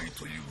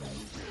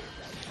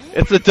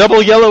 It's a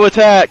double yellow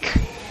attack.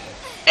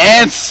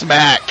 And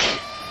smack.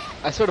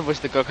 I sort of wish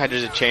the Gokai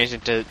had changed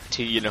into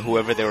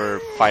whoever they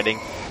were fighting.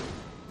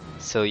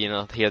 So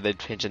here they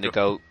change into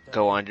Go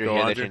Under,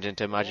 here they change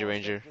into Magi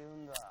Ranger.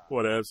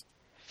 Whatevs.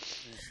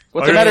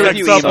 What's the matter with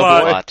you, emo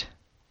boy?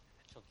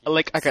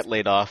 I got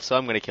laid off, so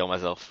I'm gonna kill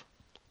myself.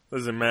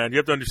 Listen, man, you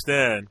have to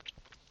understand.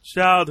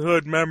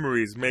 Childhood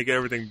memories make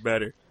everything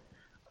better.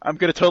 I'm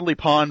gonna totally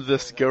pawn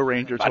this Go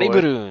Ranger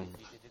toy.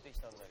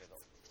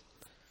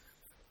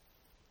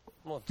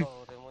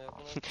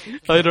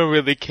 I don't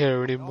really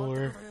care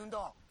anymore.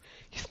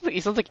 He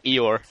sounds like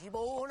Eeyore.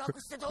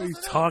 What are you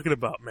talking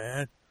about,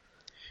 man?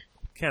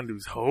 Can't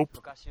lose hope.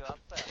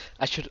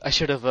 I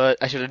should have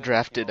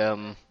drafted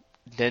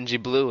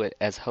Denji Blue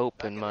as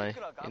Hope in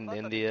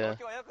the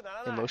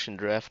emotion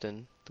draft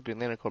and the Green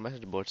Lantern Corps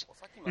message boards.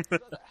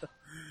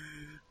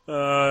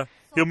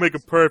 He'll make a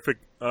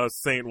perfect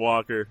Saint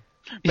Walker.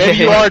 Maybe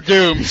you are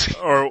doomed.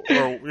 or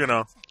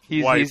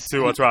white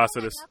to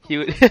Atrocitus. He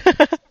would.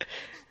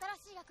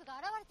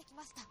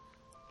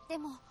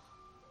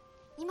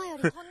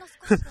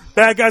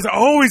 Bad guys are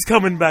always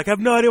coming back. I have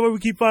no idea why we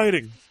keep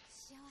fighting.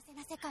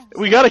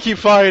 We gotta keep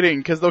fighting,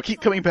 because they'll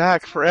keep coming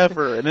back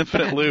forever in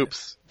infinite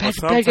loops. Bad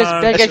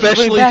guys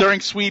especially during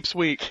sweeps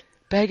week.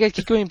 Bad guys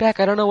keep going back.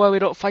 I don't know why we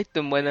don't fight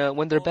them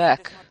when they're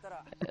back.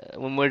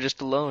 When we're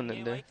just alone.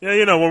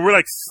 Yeah, when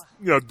we're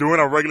doing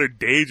our regular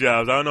day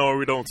jobs, I don't know why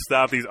we don't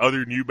stop these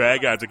other new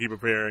bad guys that keep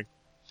appearing.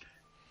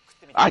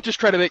 I just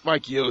try to make my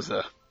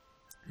gyoza.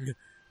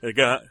 They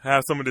gotta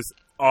have some of this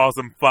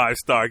awesome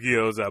 5-star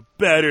gyoza,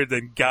 better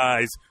than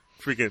guys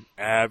freaking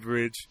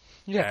average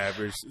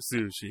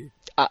sushi.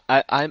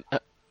 I'm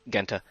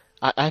Genta.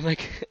 I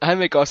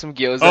make awesome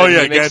gyoza. Oh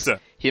yeah, Genta.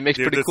 He makes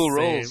pretty cool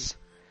rolls.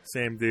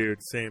 Same dude.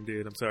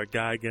 I'm sorry,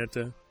 Guy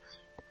Genta.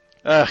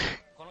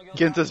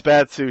 Genta's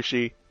bad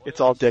sushi. It's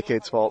all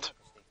Decade's fault.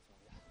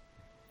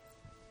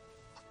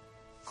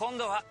 Come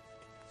to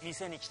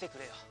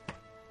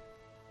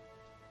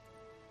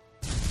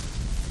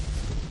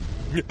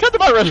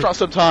my restaurant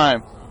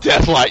sometime.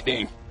 Death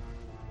Lightning.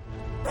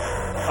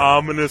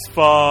 Ominous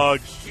fog.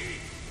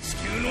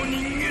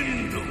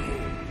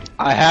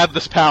 I have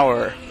this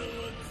power.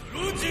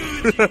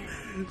 I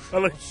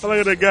like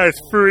how that guy's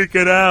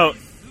freaking out.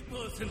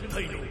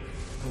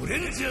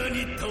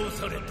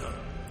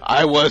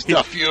 I was the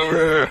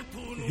Führer.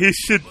 He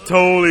should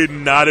totally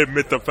not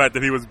admit the fact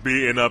that he was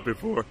beaten up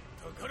before.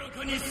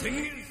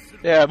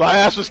 Yeah, my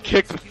ass was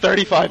kicked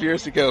 35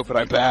 years ago, but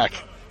I'm back.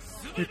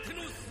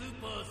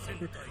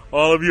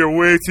 All of you are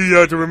way too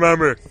young to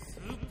remember.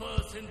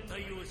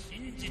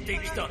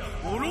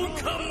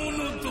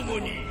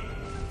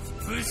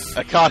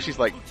 Akashi's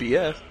like,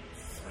 BS.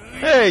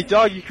 Hey,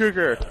 Doggy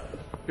Kruger.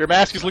 Your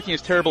mask is looking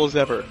as terrible as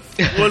ever.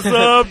 What's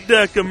up,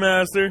 Deca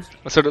Master?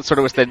 Sort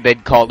of was that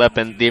they'd called up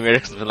and the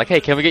Americans were like,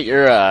 hey, can we get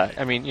your,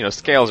 I mean, you know,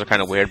 scales are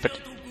kind of weird, but,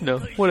 no,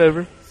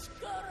 whatever.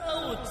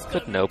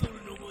 But nope.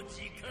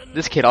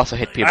 This kid also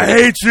hit people. I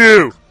hate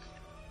you!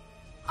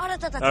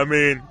 I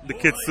mean, the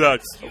kid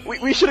sucks.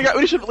 We should have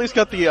at least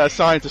got the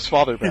scientist's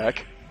father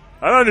back.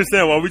 I don't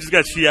understand why we just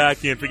got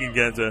Chiaki and freaking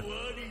Genta.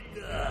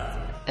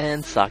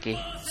 And Saki.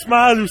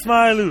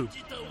 Smilu!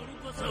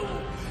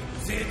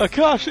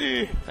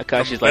 Akashi!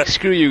 Akashi's like,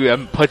 screw you,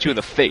 I'm punch you in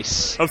the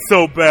face. I'm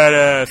so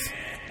badass.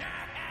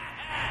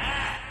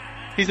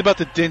 He's about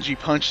to dingy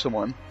punch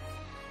someone.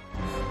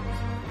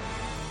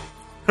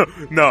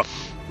 No,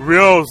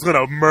 Ryo's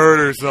gonna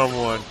murder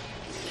someone.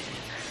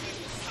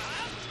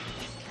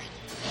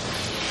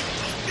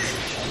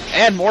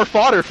 And more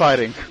fodder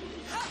fighting.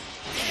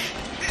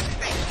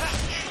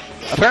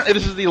 Apparently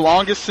this is the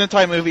longest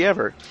Sentai movie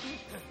ever.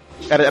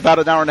 At about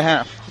an hour and a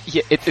half.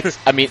 Yeah, it's.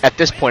 I mean, at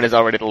this point, it's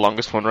already the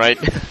longest one, right?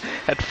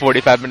 At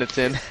 45 minutes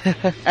in.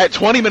 At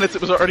 20 minutes, it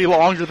was already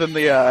longer than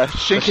the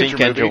Shinkenger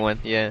movie. One,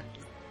 yeah.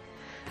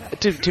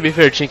 To be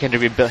fair,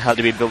 Shinkenger had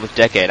to be built with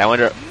Decade. I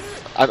wonder.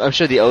 I'm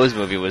sure the O's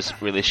movie was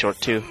really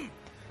short too.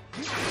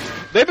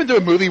 They've been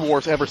doing movie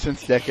wars ever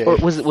since Decade. Or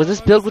was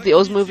this built with the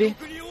O's movie?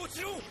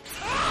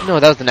 No,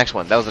 that was the next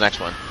one.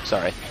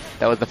 Sorry,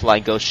 that was the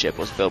Flying Ghost ship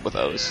was built with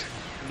O's.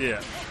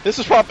 Yeah.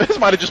 This might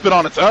have just been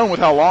on its own with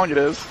how long it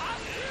is.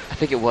 I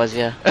think it was,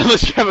 yeah.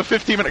 Unless you have a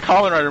 15-minute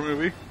Kamen Rider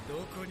movie.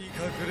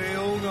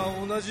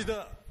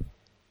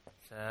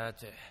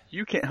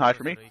 You can't hide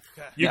from me.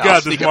 You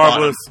got this,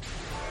 Marvelous.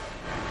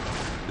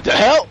 The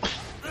hell?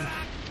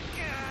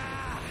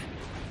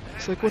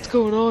 It's like, what's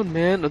going on,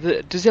 man?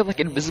 Does he have like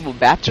invisible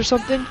bats or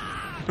something?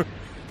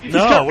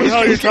 No, what the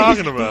hell are you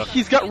talking about?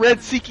 He's got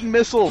red seeking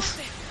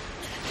missiles.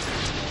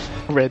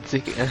 Red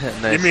seeking.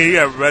 Nice. You mean he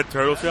got red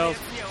turtle shells?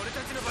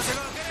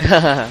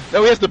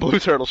 No, he has the blue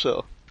turtle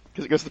shell.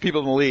 Because it goes to the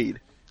people in the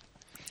lead.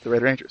 The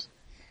Red Rangers.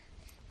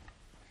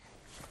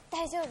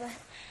 I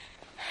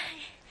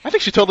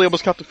think she totally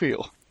almost copped the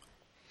feel.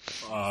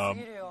 I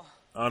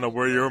don't know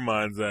where your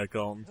mind's at,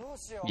 Colton.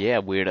 Yeah,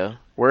 weirdo.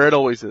 Where it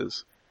always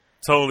is.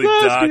 Totally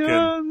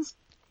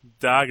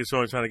Doc is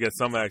trying to get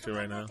some action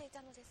right now.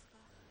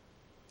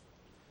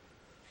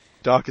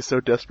 Doc is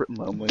so desperate and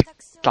lonely.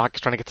 Doc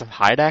is trying to get some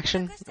hide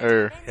action?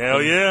 Or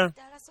hell yeah.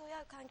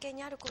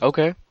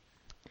 Okay.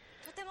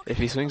 If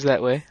he swings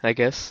that way, I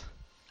guess.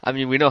 I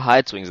mean, we know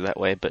Hyde swings that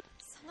way, but...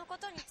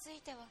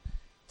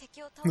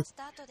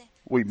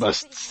 We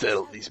must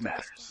settle these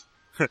matters.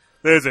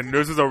 Listen,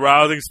 this is a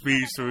rousing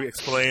speech to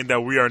explain that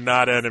we are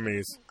not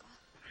enemies.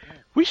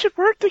 We should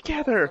work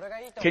together.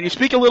 Can you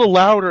speak a little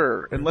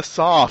louder and less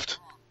soft?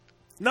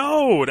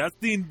 No, that's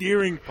the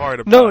endearing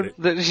part about it.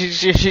 No,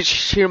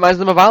 she reminds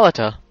them of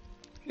Alita.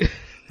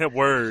 That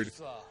word.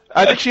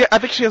 I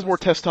think she has more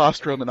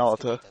testosterone than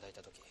Alita.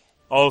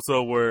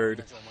 Also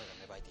word.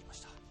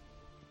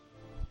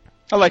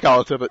 I like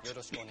Alita, but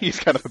he's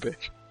kind of a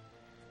bitch.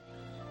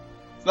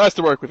 It's nice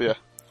to work with you.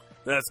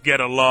 Let's get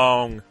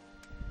along.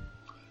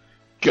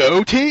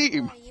 Go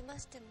team!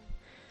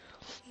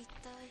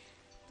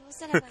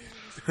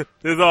 This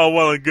is all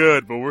well and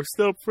good, but we're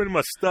still pretty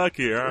much stuck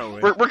here, aren't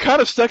we? We're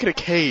kind of stuck in a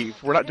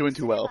cave. We're not doing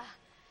too well.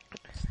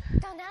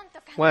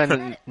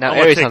 When now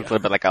Ares sounds a little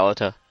bit like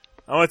Alita.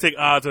 I want to take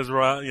Alita's,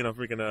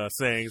 freaking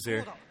sayings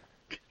here.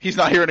 He's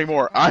not here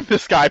anymore. I'm the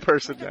sky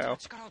person now.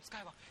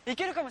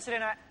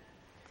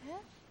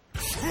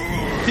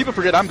 People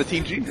forget I'm the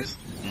team genius.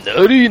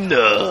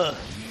 Narina.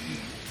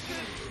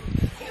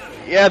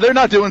 Yeah, they're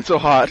not doing so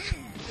hot.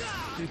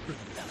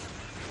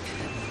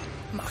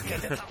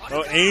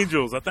 Oh,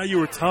 Angels. I thought you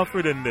were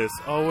tougher than this.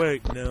 Oh,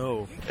 wait,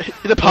 no.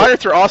 The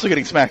Pirates are also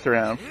getting smacked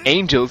around.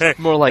 Angels,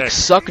 more like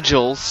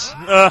Suckjuls.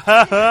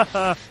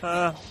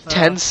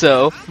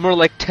 Tenso, more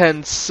like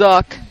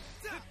Ten-Suck.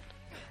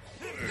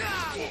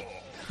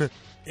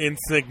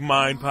 Insync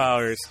mind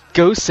powers.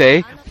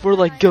 Gosei, more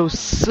like Go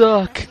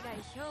Suck.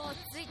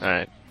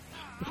 Alright.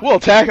 We'll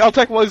attack. I'll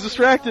attack while he's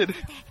distracted.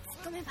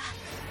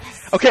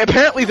 Okay,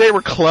 apparently they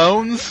were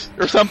clones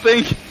or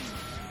something.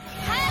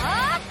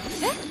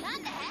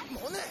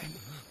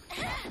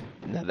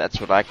 Now that's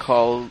what I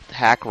call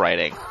hack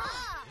writing.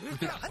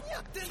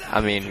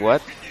 I mean,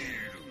 what?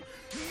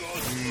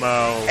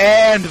 Mo.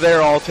 And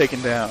they're all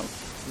taken down.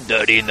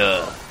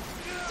 Narina.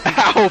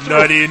 Ow!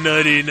 Nutty.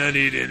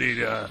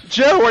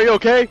 Joe, are you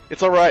okay?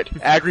 It's alright.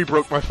 Agri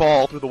broke my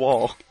fall through the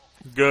wall.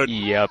 Good.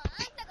 Yep.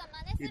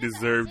 He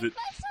deserved it.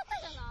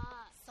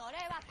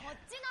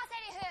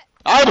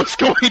 I was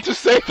going to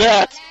say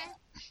that!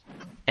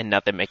 And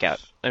now they make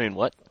out. I mean,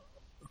 what?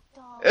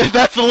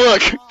 That's the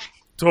look!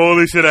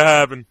 Totally should have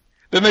happened.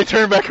 Then they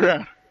turn back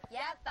around.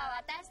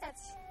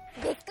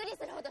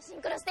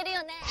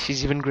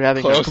 She's even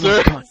grabbing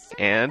Closer. her.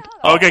 And?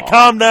 Okay,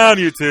 calm down,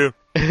 you two.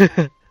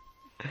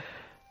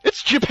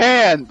 It's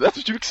Japan! That's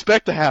what you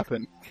expect to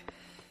happen.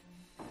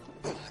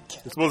 You're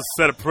supposed to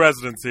set a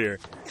precedence here.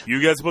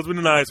 You guys are supposed to be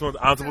the nice ones.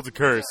 I'm supposed to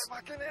curse.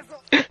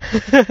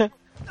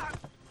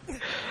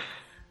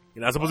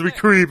 You're not supposed to be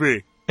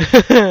creepy.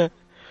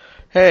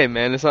 Hey,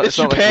 man, it's not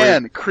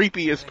Japan. like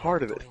creepy is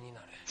part of it.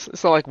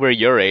 it's not like we're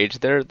your age.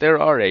 They're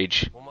our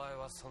age.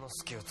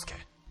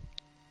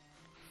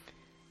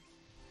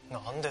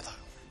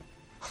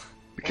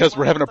 Because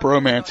we're having a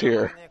bromance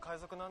here.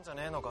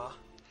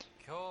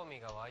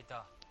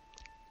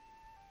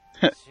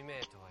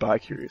 Bye,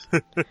 curious.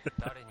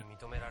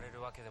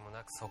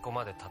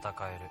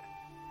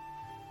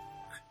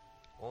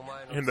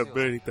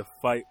 Inability to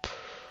fight.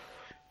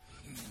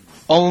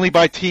 Only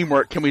by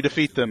teamwork can we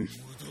defeat them.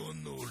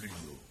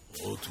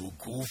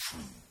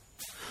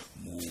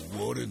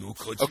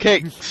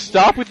 Okay,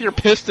 stop with your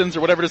pistons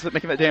or whatever it is that's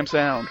making that damn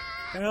sound.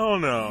 Hell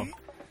no.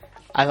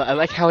 I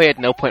like how he at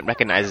no point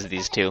recognizes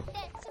these two.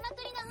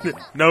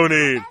 No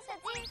need.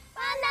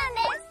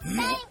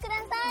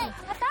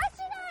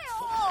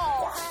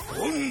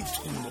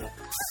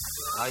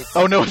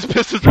 Oh no, his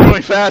pistons are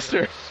going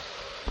faster.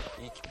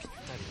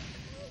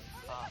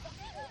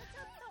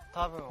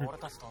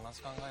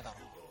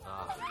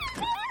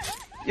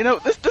 You know,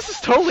 this is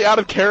totally out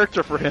of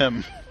character for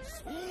him.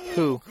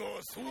 Who?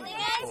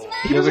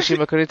 He was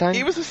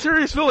a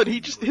serious villain.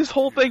 His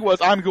whole thing was,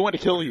 I'm going to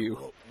kill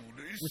you.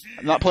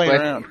 I'm not playing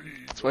around.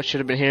 That's what should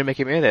have been here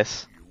making me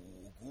this.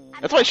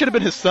 That's why it should have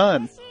been his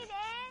son.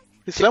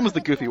 His son was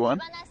the goofy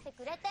one.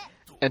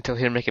 Until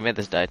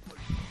Hiromeki died.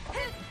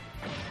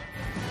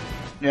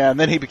 Yeah, and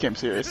then he became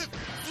serious.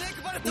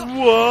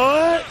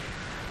 What?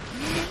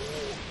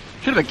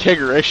 Should have been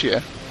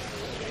Kaguracia.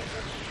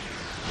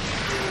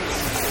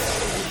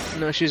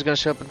 No, she was gonna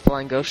show up in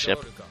Flying Ghost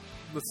Ship.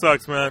 That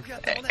sucks, man.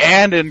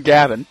 And in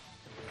Gavin.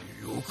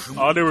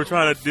 All they were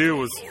trying to do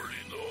was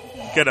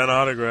get an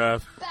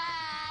autograph.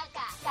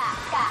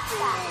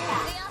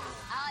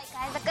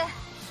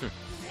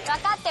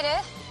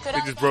 They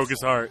just broke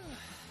his heart.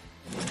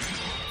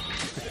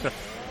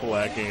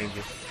 Black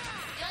Angel.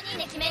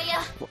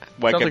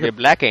 Why could be a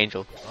Black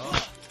Angel?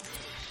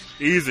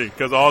 Easy,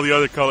 because all the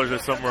other colors are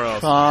somewhere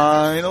else.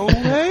 Final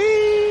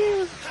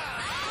wave.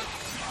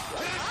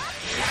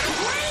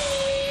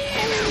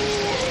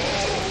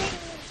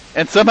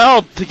 And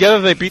somehow,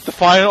 together, they beat the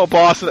final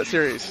boss of that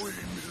series.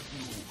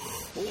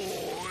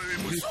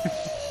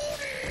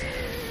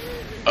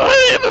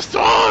 I am a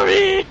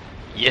story!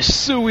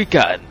 Yes, we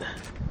can.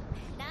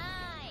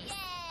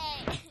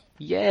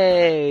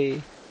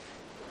 Yay!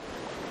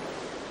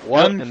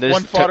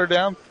 One fodder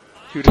down.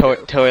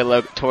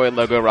 Toei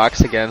logo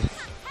rocks again.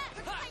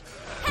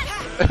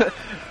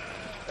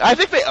 I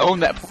think they own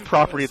that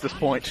property at this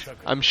point.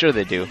 I'm sure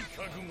they do.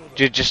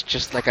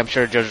 Just like I'm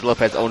sure George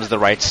Lopez owns the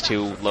rights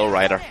to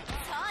Lowrider.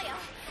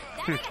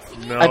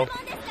 No.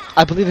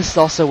 I believe this is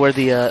also where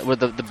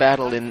the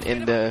battle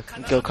in the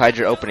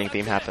Gokaiger opening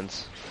theme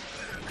happens.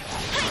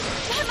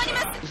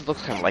 This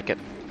looks kind of like it.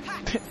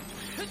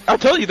 I'll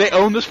tell you, they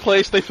own this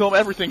place. They film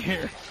everything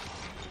here.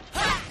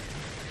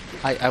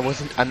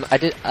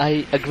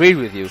 I agreed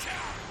with you.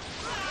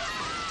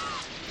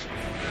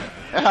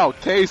 Ow,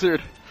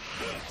 tasered.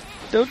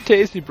 Don't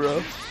tase me,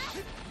 bro.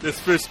 This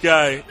fish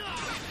guy,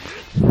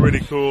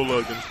 pretty cool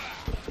looking.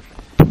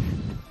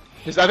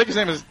 I think his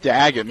name is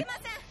Dagon.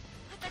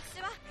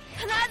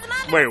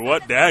 Wait,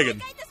 what?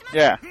 Dagon?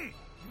 Yeah.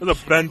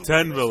 That's a Ben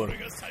 10 villain.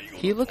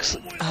 He looks,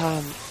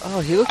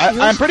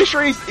 I'm pretty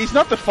sure he's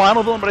not the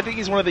final villain, but I think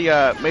he's one of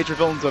the major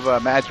villains of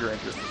Magic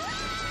Ranger.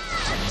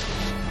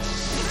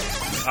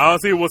 I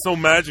don't see what's so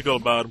magical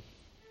about him.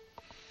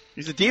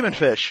 He's a demon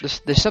fish.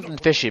 There's something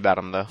fishy about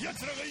him, though.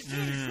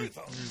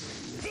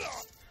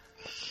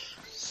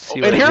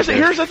 And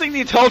here's the thing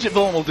the intelligent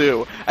villain will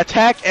do.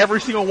 Attack every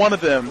single one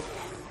of them.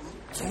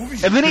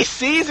 And then he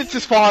sees it's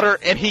his fodder,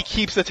 and he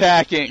keeps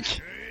attacking.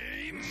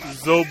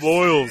 Zoe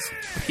Boyles.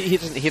 He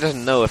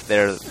doesn't know if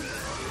they're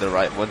the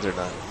right ones or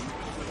not.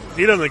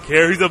 He doesn't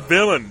care. He's a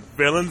villain.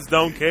 Villains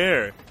don't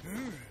care.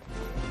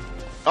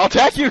 I'll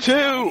attack you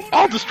too!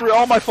 I'll destroy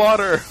all my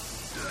fodder!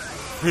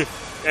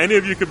 Any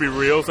of you could be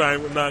real, so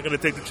I'm not going to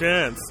take the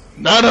chance.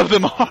 None of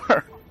them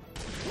are!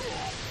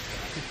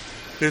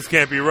 This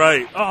can't be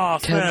right. Oh,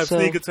 snap,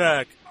 sneak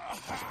attack.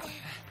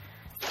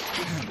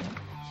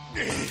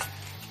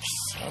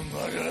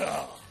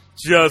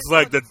 Just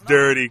like the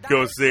dirty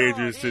Ghost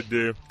Sagers should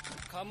do.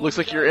 Looks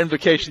like your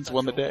invocations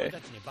won the day.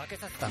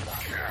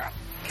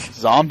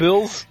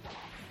 Zombills?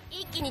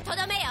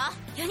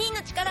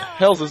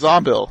 Hell's a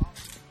zombil.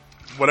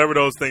 Whatever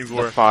those things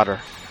were. The fodder.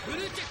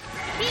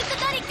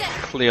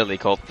 Clearly,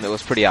 Colton, it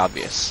was pretty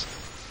obvious.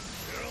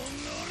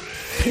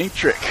 Paint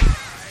trick.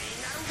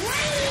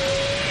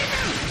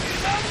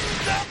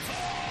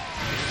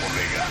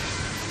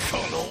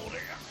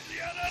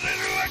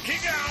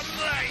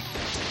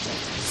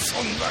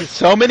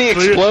 So many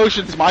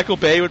explosions, Michael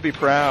Bay would be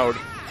proud.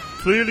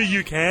 Clearly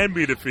you can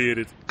be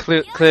defeated.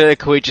 Clearly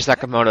Koichi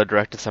Sakamoto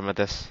directed some of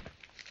this.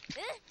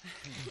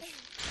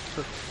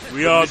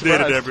 We all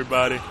did it,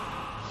 everybody.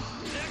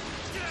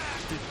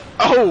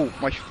 Oh,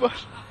 my foot.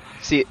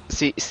 See,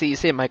 you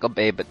say Michael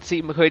Bay, but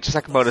see, Koichi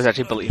Sakamoto is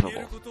actually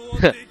believable.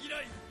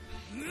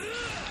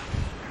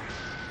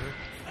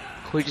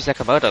 Koichi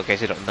Sakamoto, in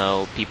case you don't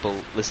know, people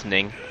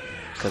listening,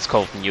 because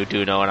Colton, you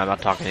do know, and I'm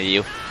not talking to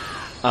you.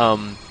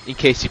 In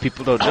case you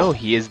people don't know,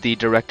 he is the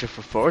director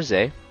for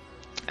Forza,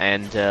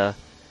 and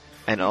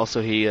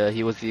also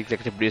he was the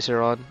executive producer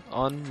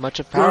on much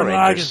of Power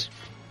Rangers.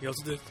 He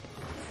also did.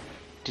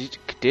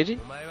 Did he?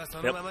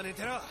 Yep.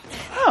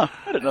 Huh,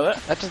 I didn't know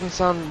that. That doesn't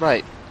sound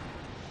right.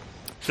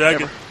 Check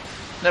it.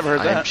 Never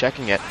heard I am that.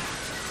 checking it.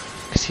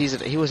 Because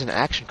he was an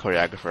action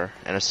choreographer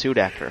and a suit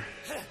actor.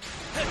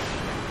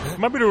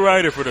 Might be the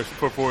writer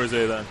for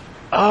Forza then.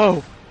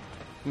 Oh,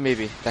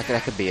 Maybe. That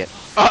could be it.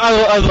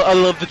 I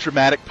love the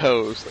dramatic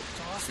pose.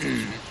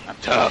 I'm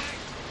tough.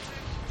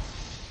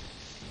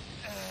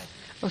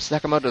 Oh,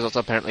 Sakamoto is also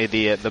apparently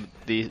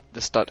the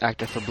stunt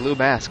actor for Blue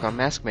Mask on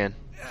Mask Man.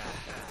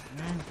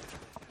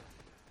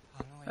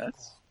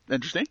 That's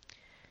interesting.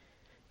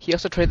 He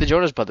also trained the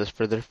Jonas Brothers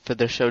for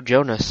their show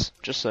Jonas,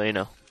 just so you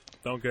know.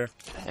 Don't care.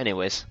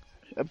 Anyways.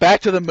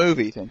 Back to the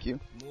movie, thank you.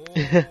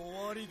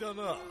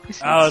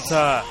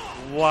 Alta,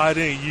 why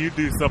didn't you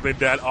do something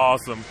that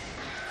awesome?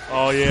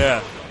 Oh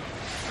yeah.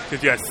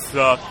 Cause you guys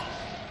suck.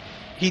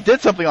 He did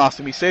something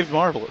awesome. He saved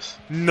Marvelous.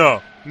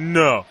 No,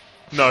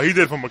 he did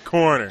it from a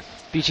corner.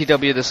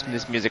 BGW,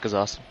 this music is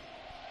awesome.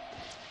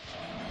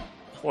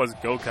 Was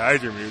Go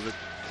Kaiser music?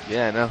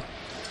 Yeah, I know.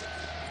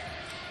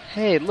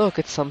 Hey, look,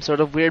 it's some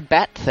sort of weird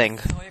bat thing.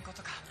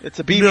 It's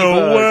a BB No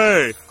bug.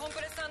 way.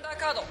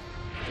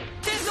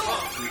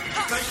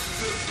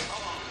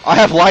 I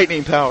have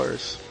lightning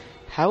powers.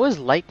 How is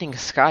lightning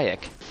Skyak?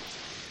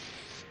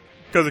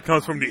 Because it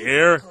comes from the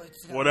air,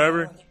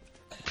 whatever.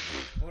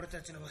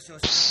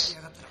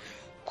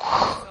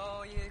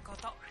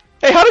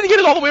 Hey, how did he get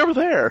it all the way over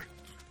there?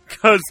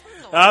 Because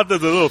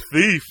Alta's a little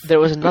thief. There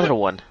was another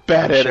one.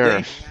 Bad I'm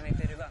editing.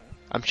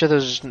 I'm sure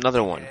there's just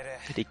another one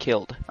that he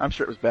killed. I'm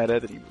sure it was bad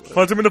editing.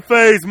 Punch him in the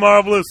face,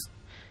 Marvelous.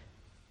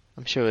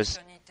 I'm sure it was.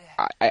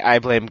 I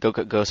blame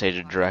Ghost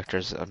Agent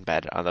directors on the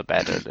bad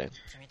editing.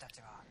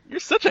 You're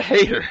such a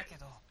hater.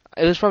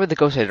 It was probably the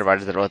Ghost Agent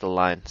writers that wrote the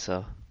line,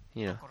 so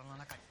you know.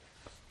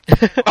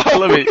 Oh,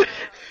 let me.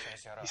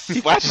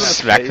 Smacked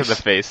in the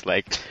face,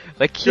 like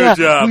Good yeah,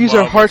 job, we use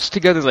our Marvelous. hearts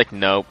together. It's like,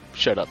 nope,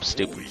 shut up,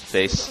 stupid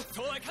face.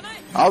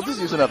 I'll just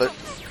use another.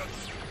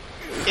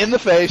 In the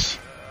face.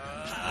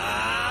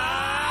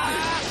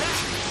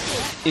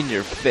 In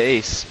your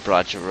face,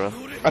 Brajiro.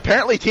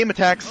 Apparently, team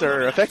attacks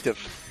are effective.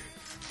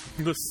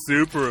 The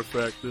super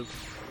effective.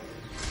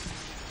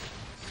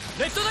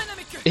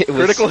 It was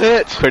Critical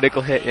hit.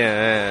 Critical hit,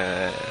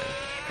 yeah.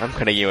 I'm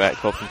cutting you out,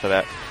 Colton, for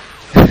that.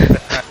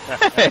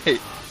 Hey.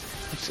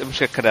 I'm just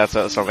gonna cut out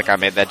so it sounds like I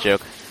made that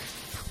joke.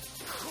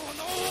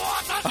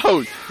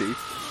 Oh, Steve.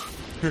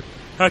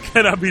 How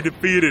can I be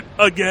defeated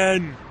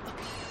again?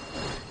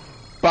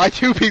 By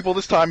 2 people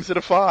this time instead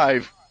of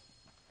 5.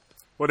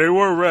 Well, they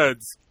were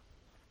Reds.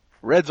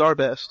 Reds are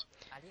best.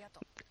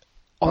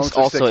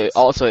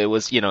 Also, it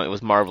was, it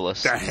was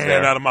Marvelous. That It was hand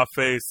there. out of my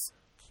face.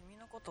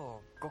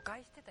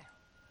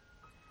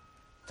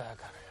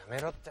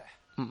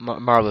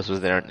 Marvelous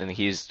was there, and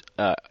he's,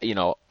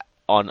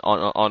 on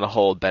a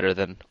whole better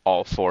than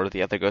all 4 of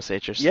the other Ghost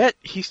Agers. Yet,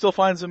 he still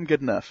finds them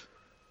good enough.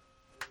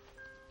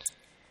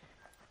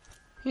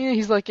 Yeah,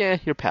 he's like,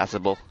 you're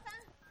passable.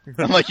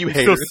 I'm like, you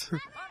haters.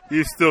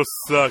 You still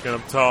suck, and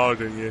I'm taller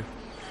than you.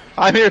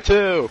 I'm here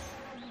too.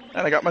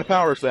 And I got my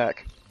powers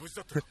back.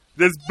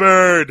 This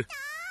bird.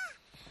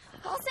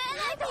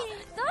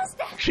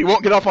 She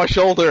won't get off my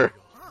shoulder.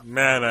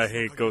 Man, I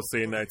hate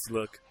Gosei Knight's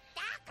look.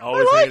 I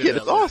like it.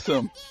 It's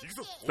awesome.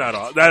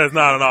 That is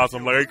not an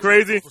awesome look. Are you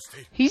crazy?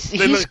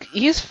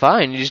 He's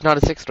fine. He's just not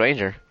a 6th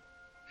Ranger.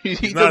 He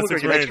not does look a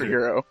like an Ranger. extra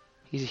hero.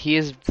 He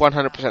is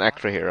 100%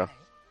 extra hero.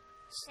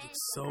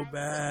 It's so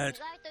bad.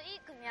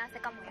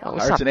 Oh,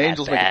 it's Pirates not and that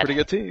Angels make a bad. pretty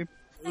good team.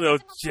 Little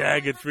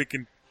jagged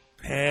freaking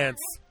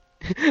pants.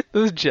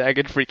 Those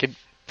jagged freaking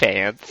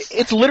pants.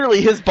 It's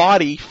literally his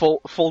body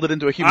folded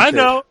into a human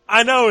shape.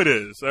 I know it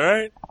is,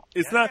 alright?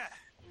 It's not...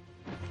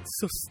 It's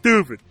so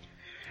stupid.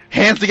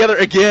 Hands together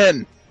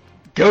again.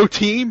 Go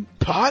team,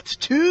 pot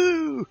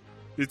 2.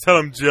 You tell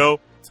him, Joe.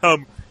 Tell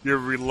him your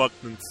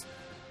reluctance.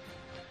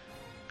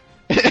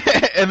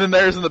 And then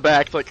there's in the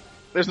back, it's like,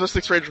 there's no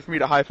 6th Ranger for me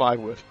to high five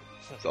with.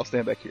 So I'll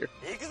stand back here.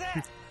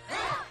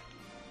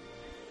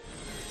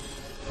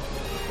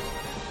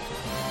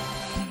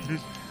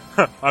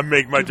 I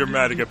make my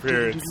dramatic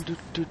appearance.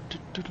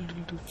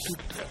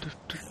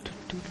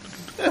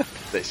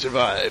 They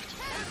survived.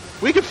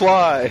 We can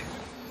fly.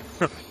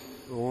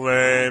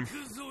 Lame.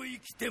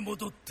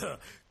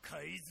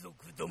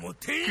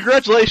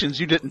 Congratulations,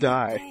 you didn't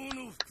die.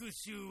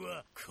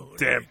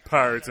 Damn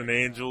pirates and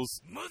angels.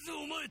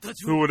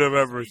 Who would have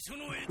ever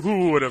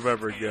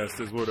guessed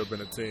this would have been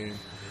a team?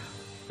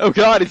 Oh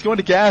god, he's going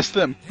to gas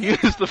them. He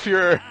is the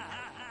Fuhrer.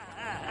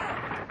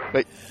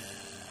 Wait.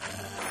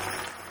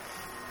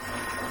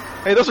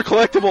 Hey, those are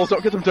collectibles.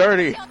 Don't get them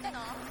dirty.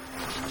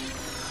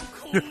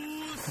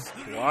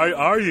 Why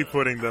are you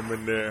putting them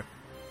in there?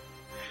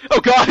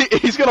 Oh god,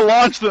 he's going to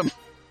launch them.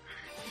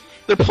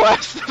 They're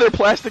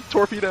plastic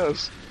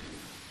torpedoes.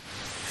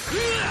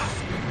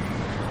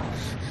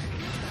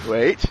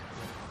 Wait.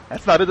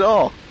 That's not it at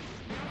all.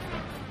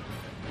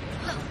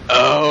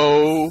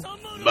 Oh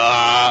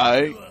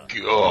my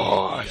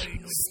god.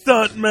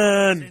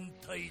 Stuntman!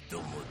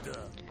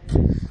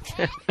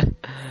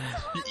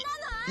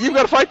 You've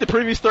got to fight the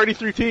previous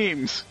 33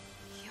 teams.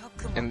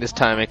 And this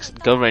time,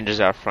 Go Rangers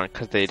are out front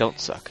because they don't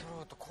suck.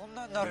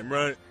 Damn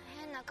right.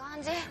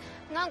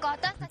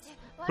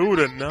 Who would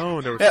have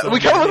known there was so We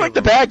kind of look many like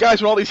the bad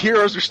guys when all these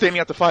heroes are standing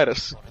out to fight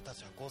us.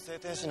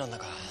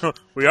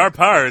 We are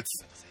pirates.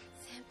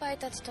 I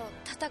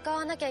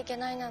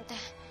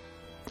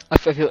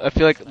feel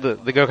like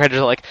the Go Rangers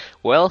are like,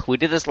 well, we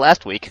did this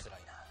last week.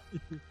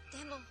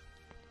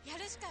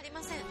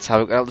 That's how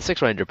we got all the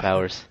Six Ranger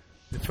powers.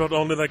 It felt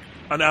only like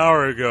an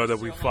hour ago that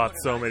we fought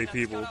so many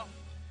people.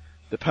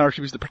 The power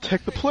should be to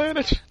protect the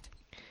planet.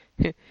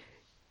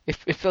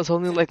 It feels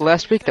only like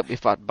last week that we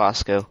fought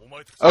Bosco.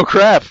 Oh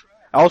crap!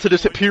 I also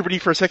just hit puberty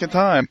for a second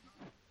time.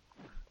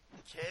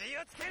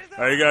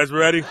 Are you guys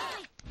ready?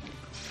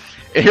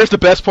 And here's the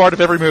best part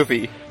of every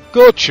movie.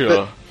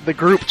 Gotcha! The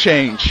group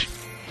change.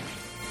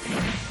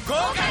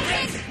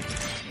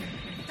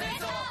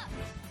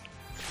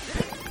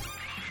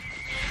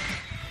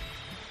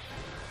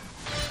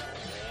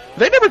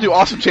 They never do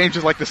awesome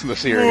changes like this in the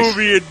series.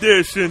 Movie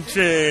edition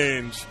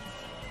change.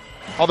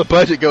 All the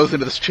budget goes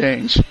into this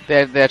change.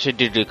 They actually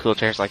do cool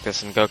changes like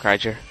this in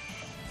Gokaiger.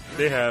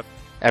 They have.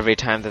 Every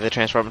time that they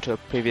transform into a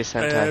previous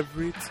Sentai.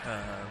 Every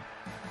time.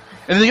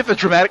 And then you get the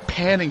dramatic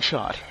panning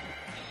shot.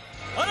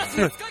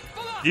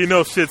 You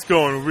know shit's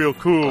going real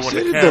cool when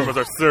the cameras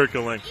are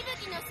circling.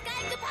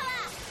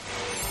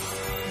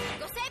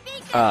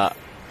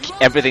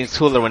 Everything's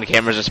cooler when the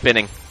cameras are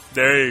spinning.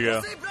 There you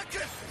go.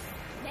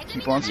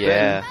 Keep on spinning.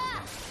 Yeah.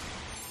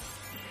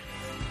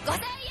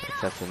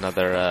 That's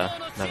another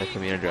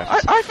community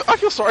reference. I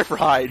feel sorry for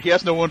Hyde. He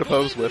has no one to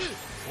pose with.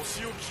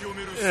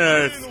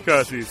 Yeah, it's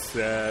because he's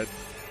sad.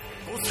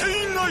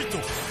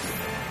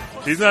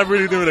 He's not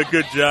really doing a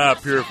good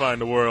job purifying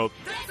the world.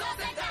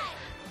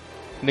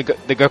 The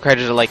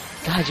Gokaigers are like,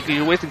 God,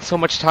 you're wasting so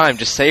much time.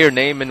 Just say your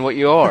name and what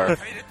you are.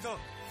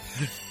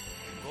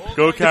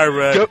 Gokai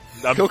Red.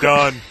 I'm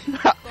done.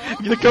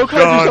 The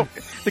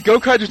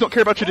Gokaigers don't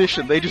care about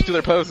tradition. They just do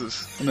their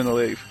poses and then they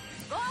leave.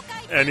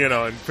 And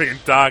and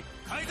freaking Doc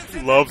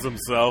loves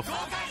himself.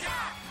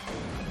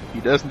 He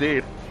does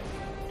indeed.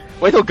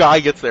 Wait till Guy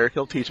gets there.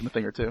 He'll teach him a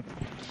thing or two.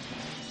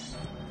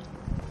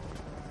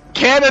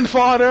 Cannon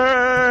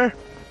fodder!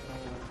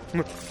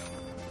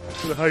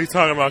 How are you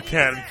talking about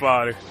cannon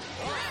fodder?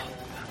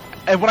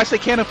 And when I say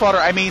cannon fodder,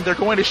 I mean they're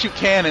going to shoot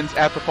cannons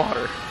at the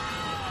fodder.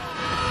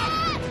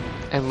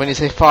 And when you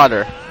say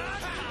fodder,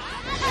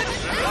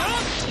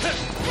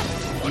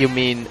 you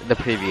mean the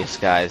previous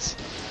guys.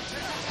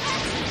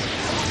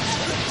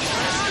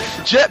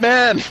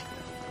 Jetman!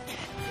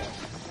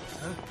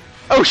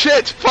 Oh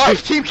shit!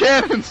 5 team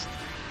cannons!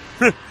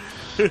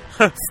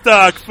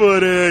 Stock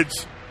footage!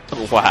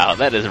 Wow,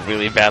 that is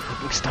really bad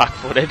looking stock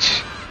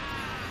footage.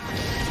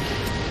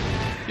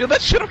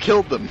 That should have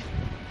killed them.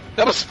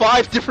 That was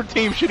 5 different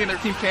teams shooting their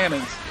team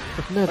cannons.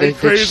 No, they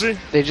crazy?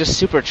 They just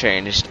super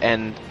changed,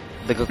 and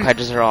the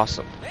Gokaigers are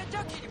awesome.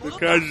 The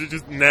Gokaigers are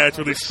just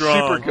naturally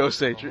strong. Super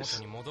Ghost Agers.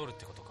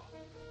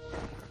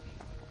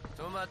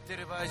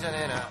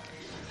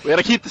 We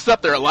gotta keep this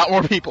up. There are a lot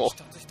more people.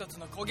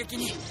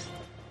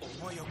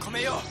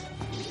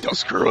 Don't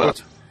screw up.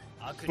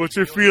 Put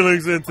your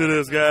feelings into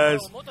this, guys.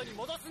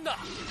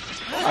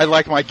 I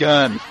like my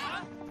gun.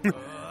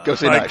 Go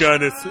say my nice.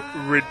 gun is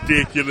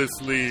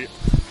ridiculously...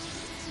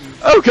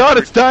 Oh god,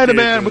 it's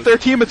Dynaman with their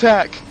team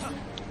attack.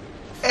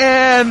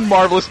 And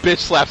Marvelous Bitch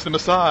slaps them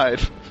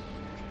aside.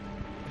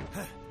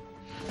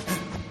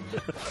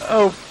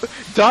 Oh,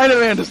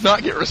 Dynaman does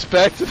not get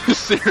respect in this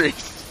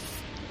series.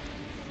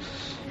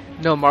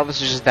 No,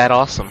 Marvelous is just that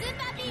awesome.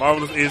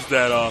 Marvelous is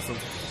that awesome.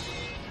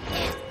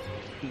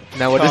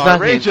 Now, what Car is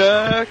not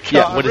Ranger,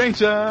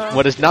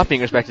 what is not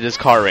being respected is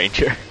Car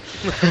Ranger.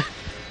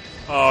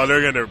 Oh, they're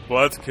getting their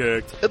butts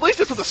kicked. At least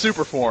it's with the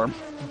super form.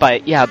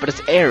 But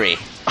it's airy.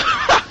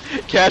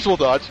 Casual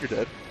dodge, you're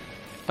dead.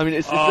 I mean,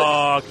 it's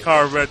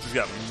Car Red just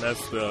got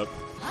messed up.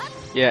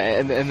 Yeah,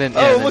 and then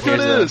look who it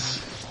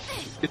is!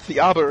 It's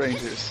the Abba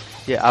Rangers.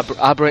 Yeah,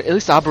 Abba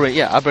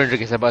Ranger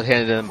gets about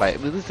handed to them by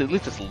at least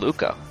it's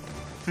Luca.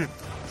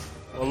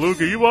 Well,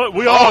 Luca,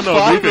 we all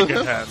know Luca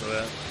can handle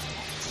that.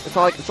 It's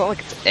not like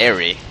it's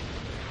airy.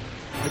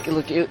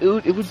 Look, it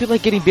would be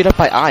like getting beat up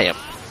by I Am.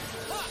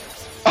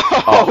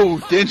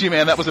 Oh, Dingy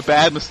Man, that was a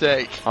bad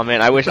mistake. Oh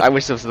man, I wish I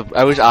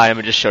Am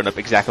had just shown up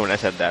exactly when I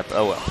said that. But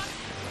oh well.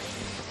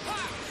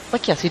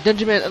 Like yeah, see,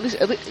 Dingy Man, at least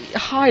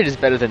Hyde is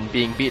better than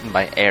being beaten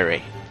by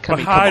Airy. But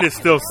Hyde is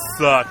still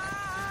suck.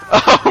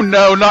 Oh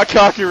no, not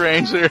Cocky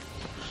Ranger.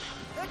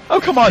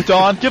 Oh come on,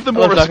 Dawn, give them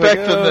more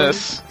respect than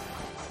this.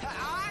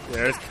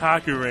 Yeah, it's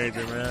Cocky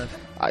Ranger, man.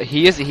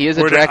 He is a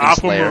Dragon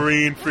Slayer.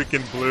 Aquamarine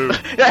freaking blue.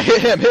 Yeah,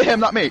 hit him,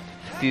 not me.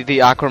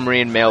 The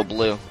Aquamarine male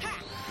blue.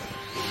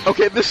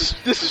 Okay, this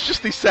is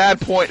just the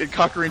sad point in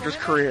Cocky Ranger's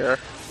career.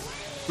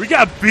 We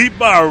got beat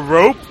by a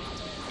rope.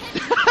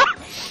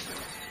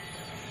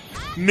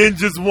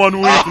 Ninja's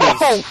one weakness.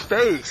 Oh,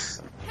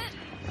 face.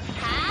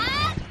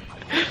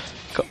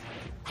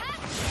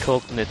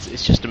 Colton,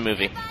 it's just a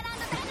movie.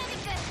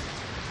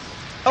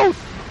 Oh,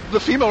 the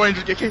female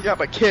rangers get kicked out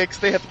by kicks.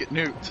 They have to get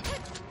nuked.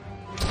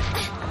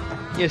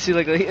 Yeah, see,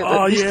 like,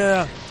 Oh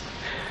yeah,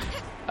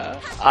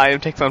 I am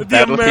takes on the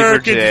Battle Fever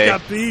Americans J.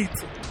 got beat.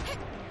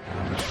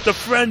 The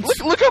French.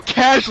 Look how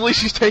casually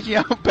she's taking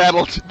out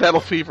Battle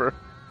Fever.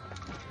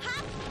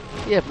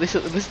 Yeah, but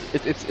at least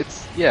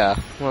it's yeah.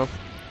 Well,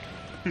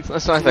 it's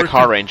not like the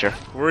Car Ranger.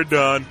 We're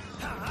done.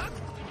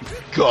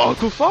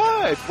 Goggle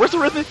 5! Where's the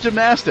rhythmic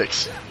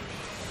gymnastics?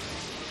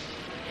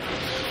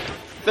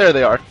 There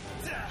they are.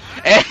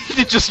 And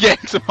it just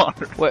yanks him on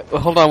her. Wait,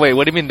 hold on, wait.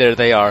 What do you mean there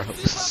they are?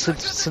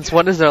 Since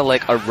when is there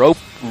like a rope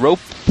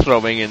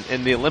throwing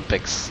in the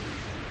Olympics?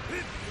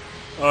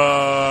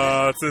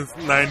 Since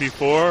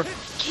 '94.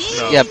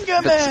 No. Yeah,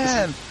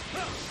 Man!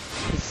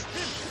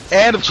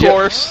 And of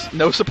course,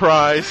 no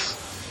surprise,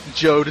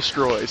 Joe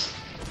destroys.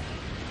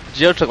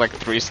 Joe took like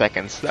 3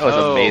 seconds. That was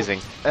amazing.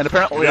 And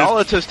apparently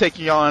Alita's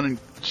taking on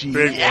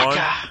Big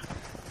Giaka.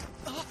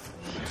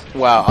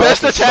 Wow.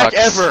 Best Alita attack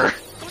sucks. ever!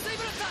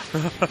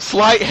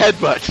 Slight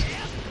headbutt.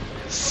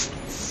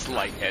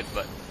 Slight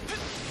headbutt.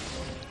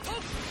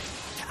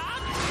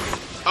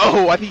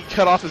 Oh, I think he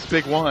cut off his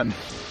big one.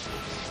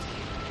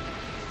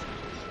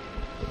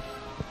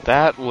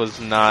 That was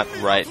not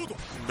right.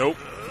 Nope.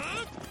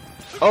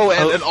 Oh,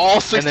 and an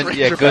all 6 and then,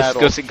 Ranger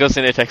battle. Ghost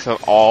in takes on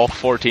all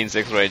 14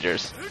 Six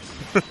Rangers.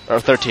 Or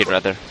 13,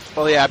 rather.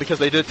 Well, yeah, because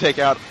they did take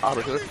out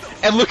Arbiter.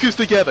 And look who's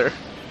together.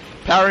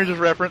 Power Rangers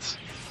reference.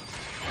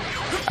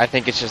 I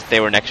think it's just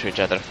they were next to each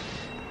other.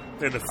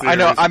 In the series. I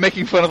know, I'm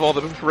making fun of all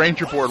the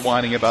Ranger board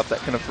whining about that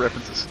kind of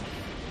references.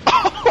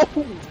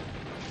 Oh!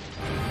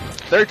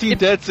 13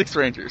 dead, 6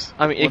 Rangers.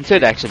 I mean, it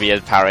could actually be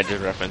a Power Rangers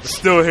reference.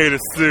 Still hate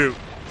his suit.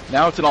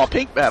 Now it's an all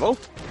pink battle.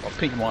 All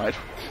pink and white.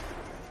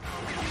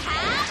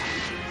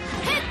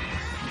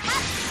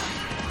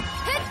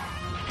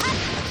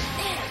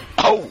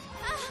 Oh!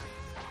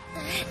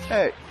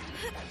 Hey.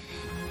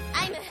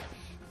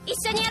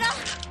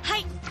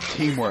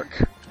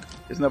 Teamwork.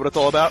 Isn't that what it's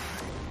all about?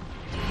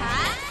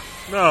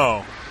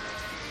 No.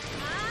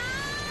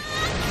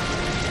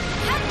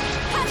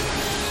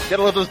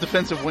 Gotta love those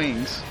defensive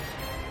wings.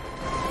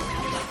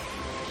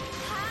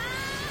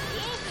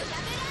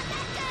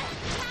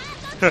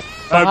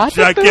 I have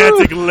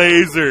gigantic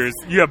lasers.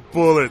 You have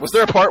bullets. Was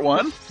there a part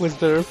 1? Was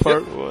there a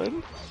part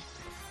 1?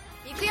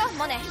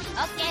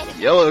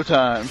 Yellow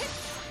time.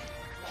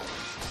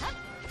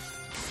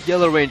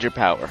 Yellow Ranger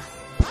power.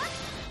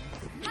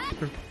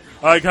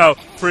 I like how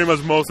pretty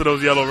much most of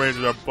those Yellow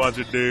Rangers are a bunch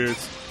of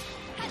dudes.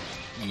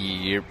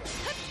 Yep.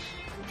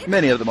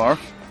 Many of them are.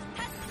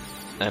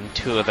 And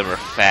 2 of them are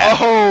fat.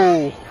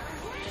 Oh!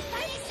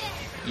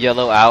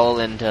 Yellow Owl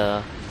and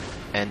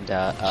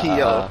Key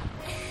Yellow.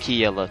 Key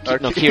Yellow. Or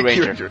Key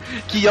Ranger.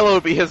 Key Yellow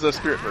would be his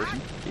spirit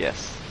version.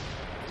 Yes.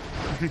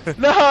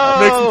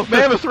 No!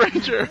 Mammoth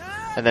Ranger!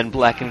 And then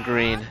black and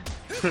green.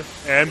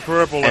 And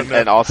purple.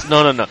 And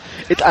also no.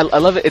 It's I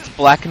love it. It's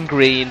black and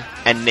green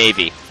and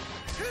navy.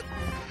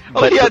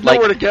 Oh, he had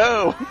nowhere to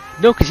go.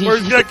 No, because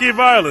Where's Geki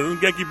Violet? Isn't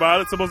Geki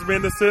Violet supposed to be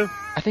in this too?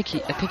 I think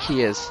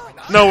he is.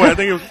 No way. I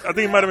think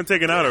he might have been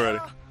taken out already.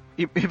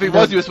 If he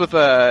was with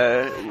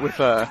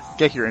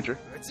Geki Ranger.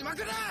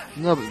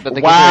 No, but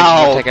the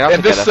wow! Taken out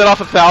and together. this set off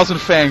 1,000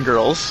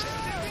 fangirls.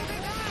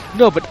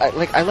 No, but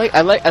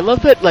I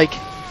love that like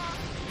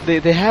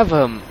they have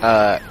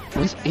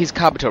he's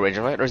Kabuto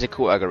Ranger, right? Or is it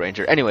Kuwaga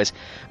Ranger? Anyways,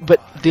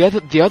 but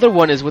the other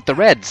one is with the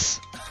Reds.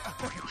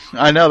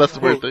 I know, that's the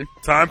weird thing.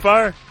 Time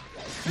Fire?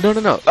 No.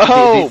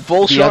 Oh,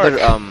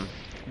 Volshark.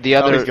 The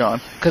other he's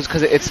gone.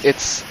 Because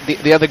it's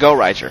the other Go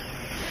Ranger.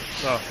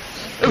 Oh.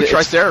 Ooh,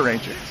 Tricera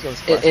Ranger.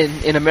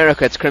 In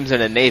America, it's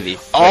Crimson and Navy.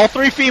 All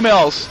 3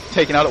 females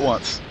taken out at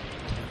once.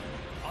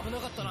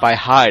 By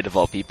Hyde, of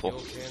all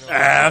people.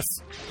 Ass.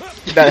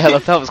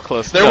 that was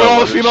close. There were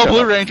all the female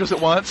Blue Rangers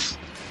at once.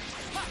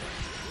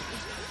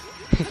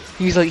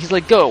 He's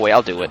like, go away,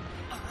 I'll do it.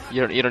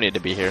 You don't need to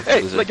be here.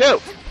 Hey, let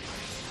go.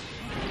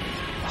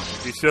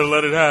 You should have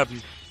let it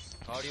happen.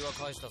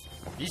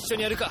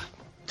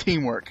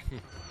 Teamwork.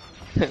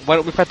 Why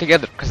don't we fight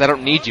together? Because I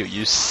don't need you.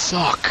 You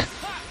suck.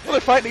 Well,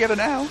 they're fighting together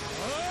now.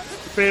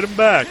 He paid him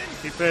back.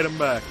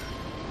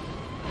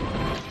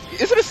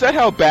 Isn't it sad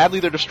how badly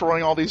they're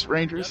destroying all these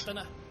Rangers?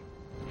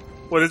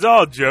 What is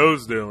all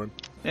Joe's doing?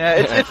 Yeah,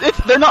 it's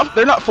they're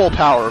not full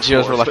power.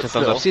 Joe's reluctant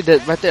thumbs up. See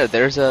that right there?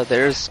 There's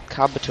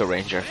Kabuto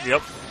Ranger.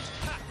 Yep.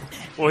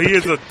 Well, he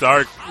is a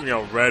dark,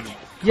 red.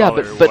 Yeah,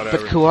 color but or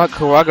whatever.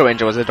 Kuwaga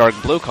Ranger was a dark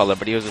blue color,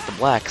 but he was with the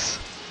blacks.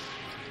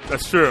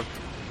 That's true.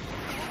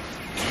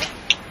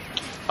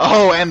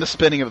 Oh, and the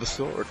spinning of the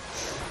sword.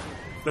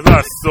 That's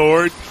not a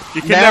sword.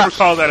 You can never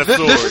call that a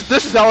sword.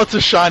 This is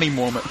Alita's shining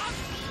moment.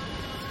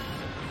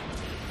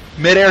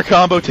 Mid-air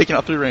combo taking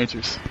out 3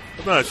 Rangers.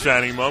 It's not a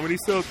shining moment. He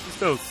still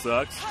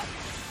sucks.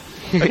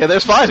 Okay,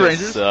 there's 5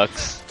 Rangers.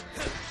 Sucks.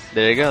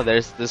 There you go.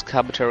 There's this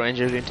Kabuto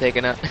Ranger being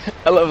taken out.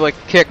 I love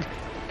kick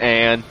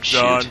and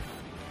shoot. Done.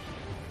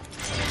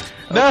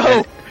 No!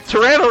 Okay.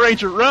 Tyranno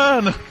Ranger,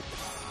 run!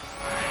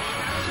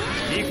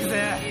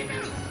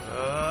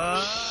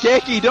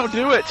 Geki, don't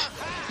do it.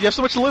 You have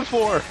so much to live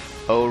for.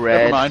 O Never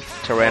Red, mind.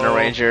 Tyranno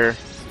Ranger,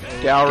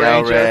 Gal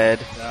Gal Ranger, Red,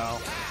 Now,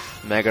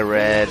 Mega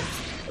Red,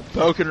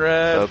 Pokken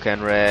Red.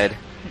 Pokken Red,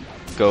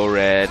 Go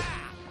Red,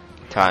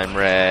 Time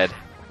Red.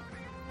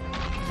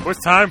 where's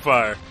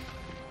Timefire?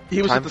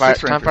 He was Time with the Fire,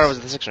 Six Time Fire Rangers.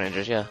 was the Six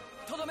Rangers, yeah.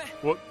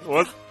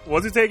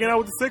 Was he taken out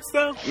with the 6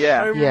 though?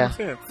 Yeah. I didn't Yeah.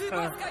 remember seeing.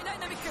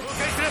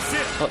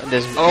 Oh, and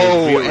there's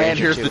Oh, Ryu and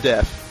Ranger here's too. the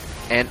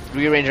death. And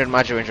Ryu Ranger and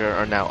Magi Ranger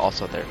are now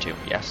also there too.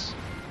 Yes.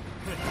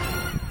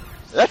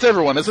 That's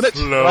everyone, isn't it?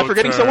 Slow Am I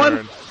forgetting turn.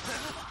 someone?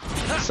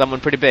 Someone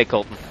pretty big,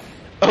 Colton.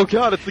 Oh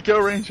god, it's the Go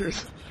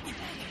Rangers.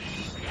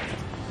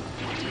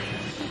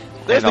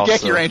 There's And the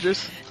also- Geki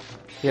Rangers.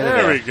 Yeah,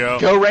 There we go.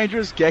 Go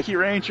Rangers, Geki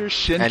Rangers,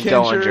 Shin And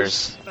Go Kingers.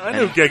 Rangers. I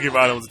knew Geki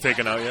Bottom was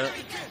taken out yet.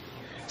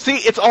 See,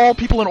 it's all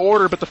people in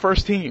order but the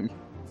first team.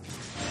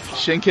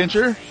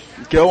 Shinkenger,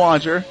 Go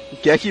Onger,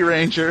 Geki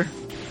Ranger.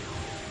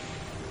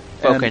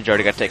 and- Pokken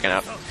already got taken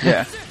out.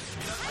 Yeah.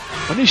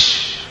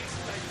 Onish.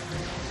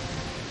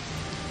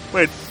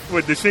 Wait,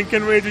 did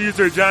Shinken Ranger use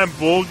their giant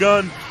bull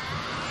gun?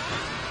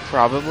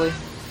 Probably.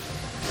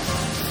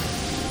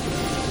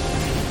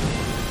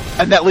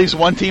 And that leaves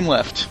one team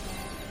left.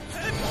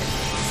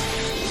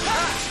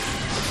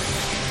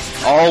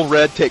 All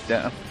red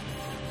takedown.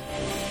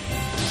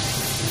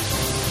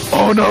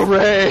 Oh no,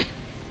 Ray!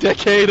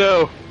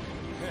 Decado!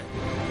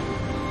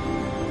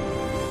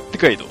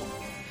 Decado.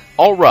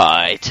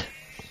 Alright.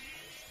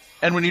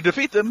 And when you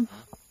defeat them,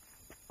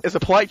 as a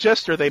polite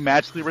gesture, they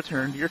magically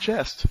return to your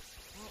chest.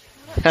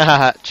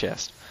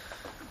 Chest.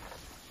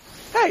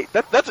 Hey,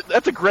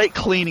 that's a great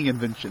cleaning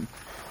invention.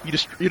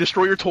 You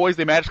destroy your toys,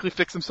 they magically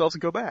fix themselves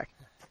and go back.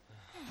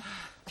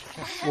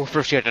 Well,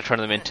 first you have to turn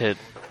them into,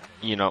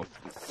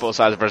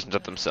 full-size versions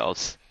of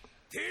themselves.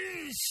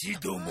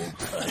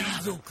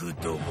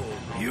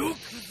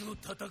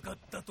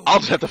 I'll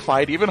just have to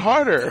fight even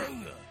harder.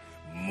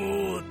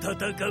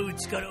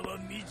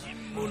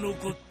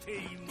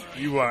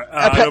 You are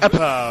out of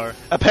power.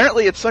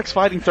 Apparently it sucks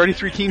fighting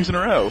 33 teams in a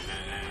row.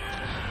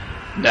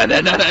 Nah.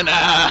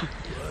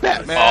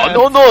 Batman.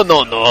 Oh,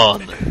 no.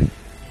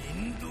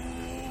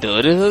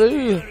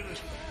 Do-do-do-do.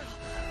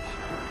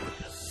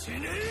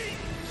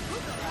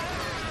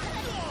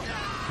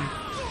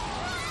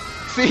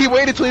 See, he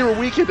waited till you were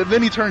weakened and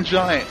then he turned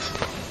giant.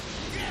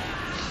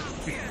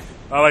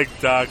 I like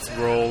Doc's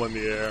roll in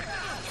the air.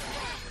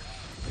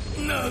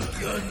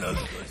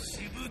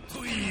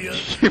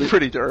 You're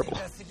pretty durable.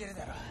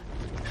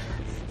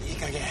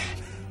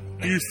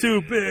 He's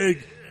too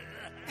big.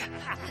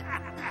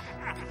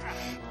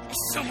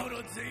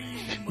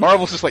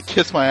 Marvel's just like,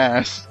 kiss my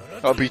ass.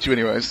 I'll beat you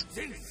anyways.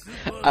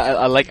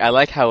 I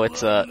like how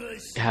it's Doc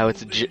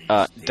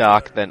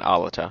then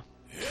Alita,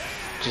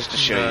 just to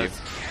show you.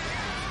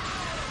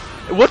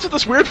 What's with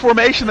this weird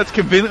formation that's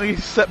conveniently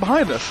set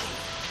behind us?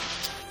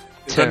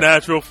 It's a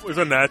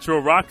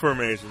natural rock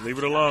formation. Leave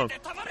it alone.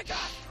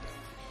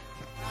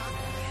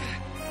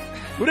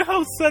 Who the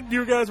hell said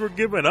you guys were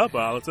giving up,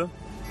 Alita?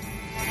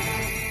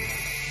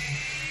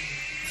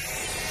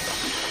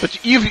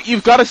 But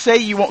you've got to say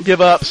you won't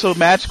give up, so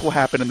magic will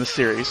happen in this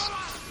series.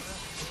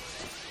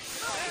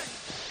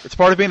 It's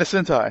part of being a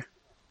Sentai.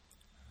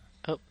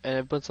 Oh, and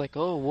everyone's like,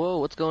 "Oh, whoa,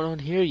 what's going on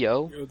here,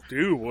 yo?"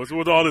 Dude, what's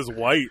with all this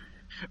white?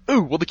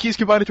 Ooh, will the keys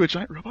combine into a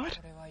giant robot?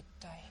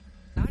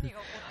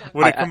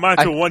 When they combine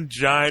to one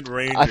giant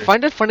ranger. I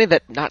find it funny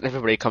that not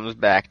everybody comes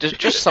back.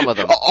 Just some of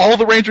them. All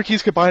the Ranger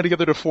keys combine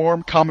together to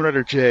form Kamen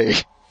Rider J.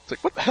 It's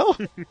like, what the hell?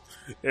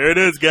 There it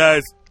is,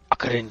 guys.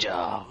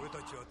 Akarinja.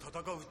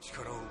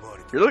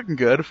 You're looking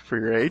good for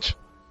your age.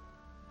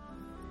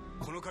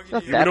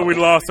 Not Even that though we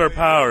bad. lost our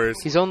powers.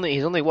 He's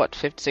only what,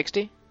 50,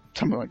 60?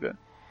 Something like that.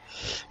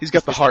 He's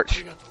got the heart.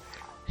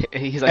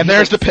 He's like, And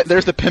there's the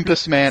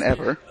pimpest man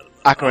ever.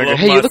 Akarinder. love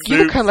Hey, my you look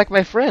suit. kind of like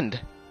my friend.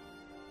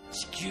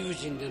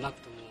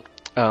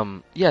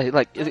 Yeah,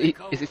 like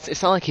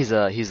it's not like he's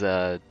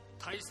a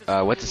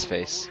what's his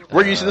face?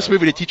 We're using this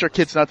movie to teach our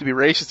kids not to be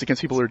racist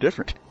against people who are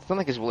different. It's not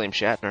like it's William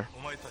Shatner.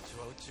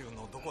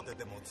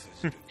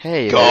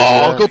 Hey,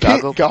 Goggle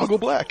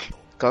Black.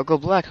 Goggle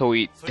Black, who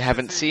we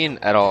haven't seen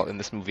at all in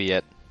this movie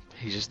yet.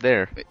 He's just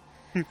there.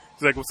 He's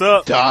like, what's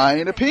up?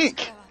 Dinah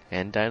Pink.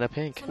 And Dinah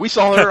Pink. We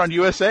saw her on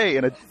USA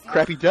in a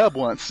crappy dub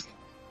once.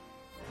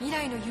 Well,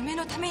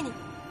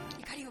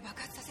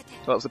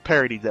 it was a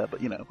parody dub,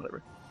 but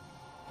whatever.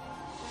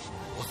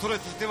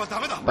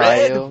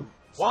 Bio.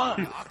 Look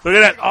at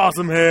that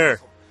awesome hair.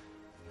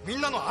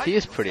 He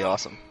is pretty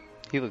awesome.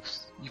 He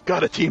looks You've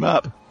got to team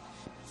up.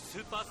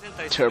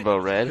 Turbo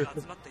Red.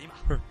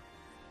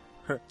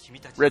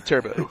 Red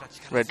Turbo.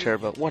 Red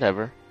Turbo.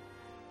 Whatever.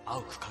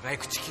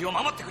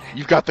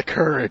 You've got the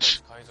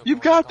courage.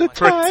 You've got the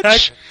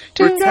touch.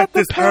 Protect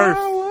this earth.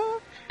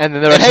 And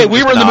then there And are hey, some we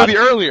just were in the not. movie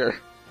earlier.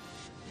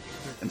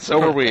 And so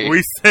were we.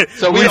 We say,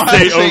 So we we don't have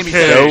say to say anything.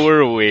 okay. So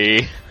were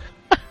we.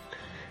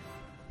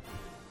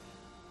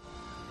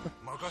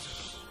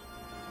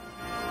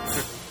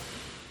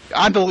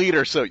 I'm the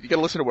leader, so you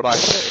gotta listen to what I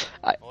say.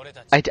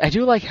 I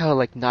do like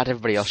how not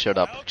everybody else showed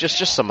up.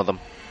 Just some of them.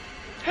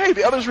 Hey,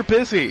 the others were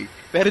busy.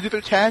 They had to do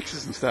their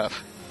taxes and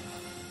stuff.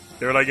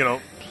 They were like,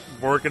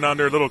 working on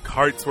their little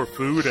carts with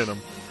food in them.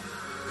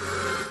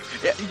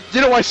 Yeah,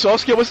 you know why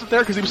Sasuke wasn't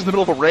there? Because he was in the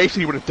middle of a race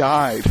and he would have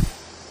died.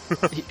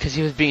 Because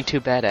he was being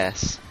too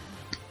badass.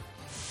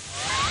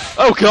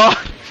 Oh god!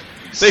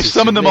 They've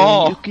summoned them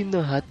all!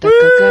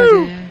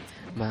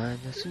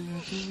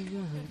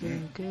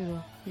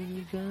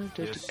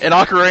 And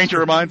Aqua Ranger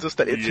reminds us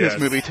that it's Yes.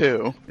 his movie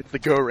too. It's the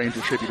Go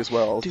Ranger tribute as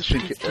well. It's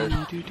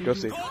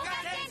Gosei.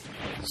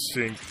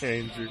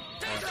 Shinkanger.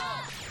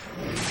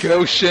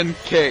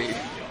 Goshin-Kei.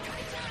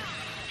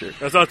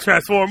 Let's all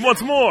transform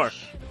once more!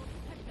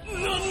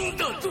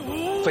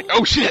 It's like,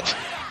 oh shit!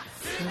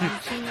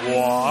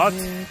 What?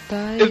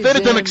 If they'd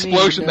have done an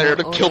explosion there, it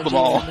would have killed them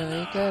all.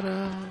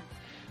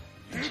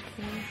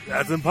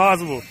 That's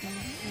impossible.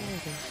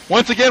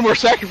 Once again, we're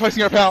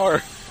sacrificing our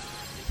power.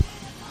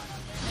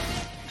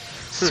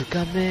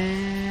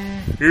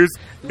 Here's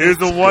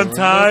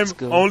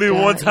the only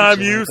one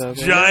time use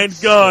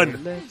giant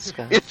gun.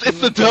 It's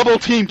the double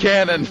team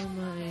cannon.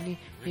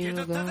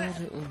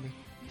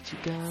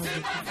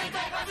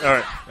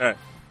 Alright.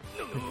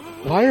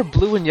 Why are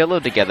blue and yellow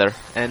together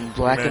and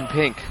black and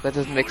pink? That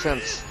doesn't make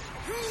sense.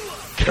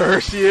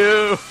 Curse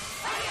you!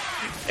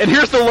 And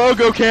here's the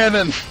logo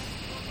cannon.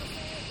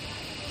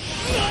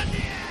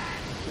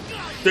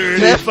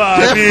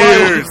 35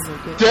 years!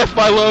 Death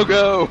by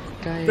logo.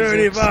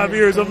 35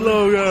 years of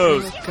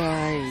logos!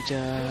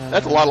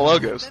 That's a lot of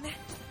logos.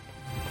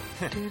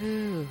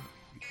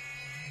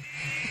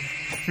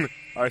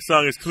 Our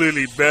song is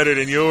clearly better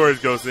than yours,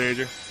 Ghost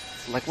Ranger.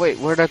 Like, wait,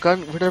 where'd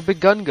our big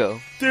gun go?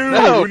 Dude,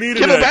 No, we needed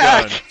give it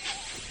that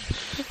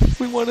back. gun.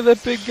 We wanted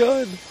that big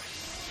gun.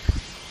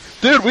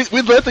 Dude,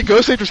 we'd let the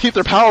Ghost Rangers keep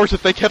their powers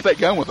if they kept that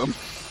gun with them.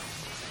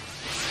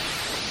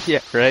 Yeah,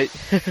 right?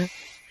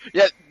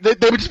 Yeah,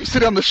 they would just be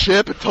sitting on the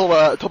ship until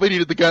they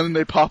needed the gun and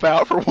they'd pop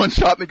out for one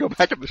shot and they go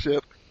back in the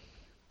ship.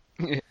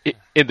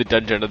 In the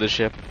dungeon of the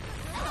ship.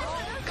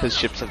 Because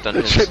ships have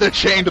dungeons. They're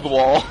chained to the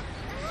wall.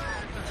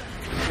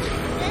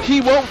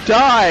 He won't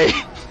die!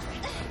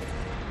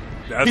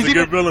 That's He's a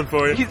even- good villain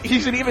for you.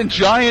 He's an even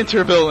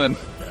gianter villain.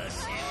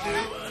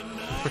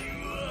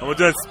 I'm a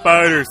giant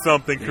spider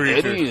something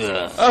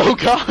creature. Oh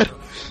god!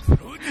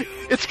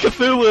 It's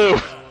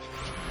Cthulhu!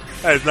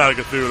 That is not a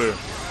Cthulhu.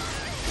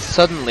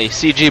 Suddenly,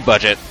 CG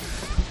budget.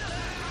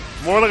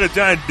 More like a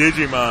giant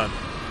Digimon.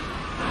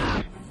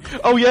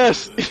 Oh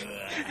yes!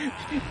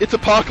 It's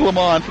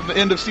Apocalypse from the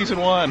end of Season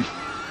 1.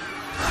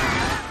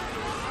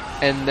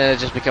 And then it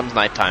just becomes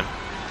nighttime.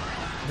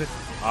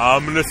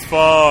 Ominous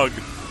fog.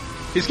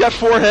 He's got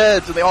 4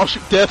 heads and they all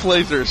shoot death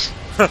lasers.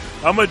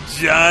 I'm a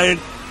giant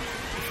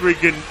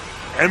freaking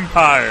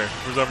empire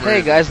for some reason.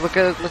 Hey guys, look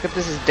at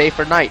this is day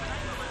for night.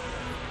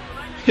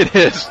 It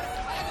is.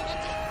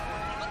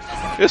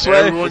 This way.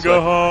 Everyone This go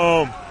way.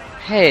 home.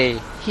 Hey,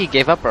 he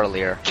gave up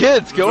earlier.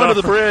 Kids, go under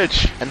the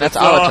bridge. And that's Let's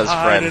all Alita's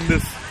hide friend. in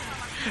this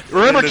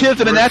Remember, in this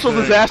kids, in a natural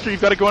bridge disaster,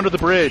 you've got to go under the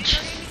bridge.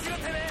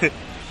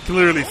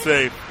 clearly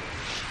safe.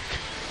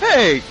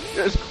 Hey,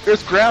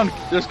 there's ground.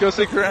 There's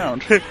Gosei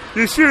ground.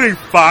 You're shooting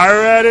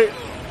fire at it?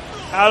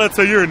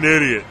 Alita, you're an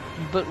idiot.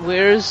 But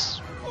where's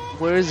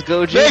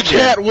Goju? They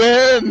can't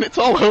win. It's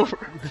all over.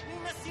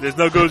 There's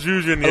no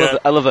Gojujin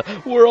yet. I love it.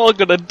 We're all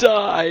gonna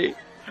die.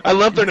 I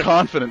love their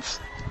confidence.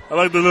 I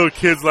like the little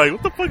kids like,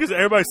 what the fuck is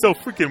everybody so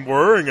freaking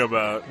worrying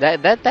about?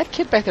 That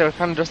kid back there was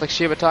kind of just like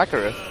Shiba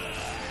Takara.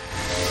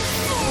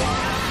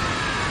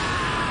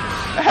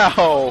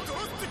 Ow.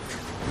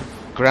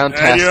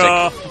 Groundtastic. Hey,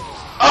 y'all.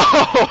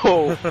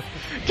 Oh!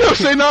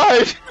 Gosei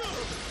Knight!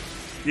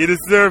 You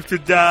deserve to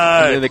And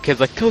die. then the kid's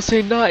like,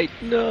 Gosei Knight,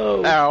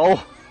 no.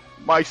 Ow.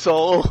 My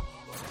soul.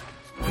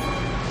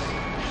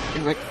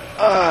 You're like,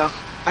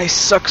 I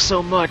suck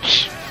so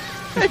much.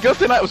 Hey,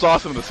 Gosei Knight was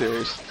awesome in the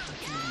series.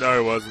 No,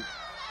 it wasn't.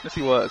 Yes,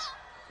 he was.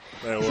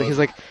 No, it He's wasn't.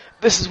 like,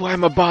 this is why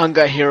I'm a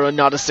Banga hero,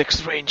 not a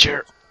Sixth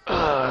Ranger.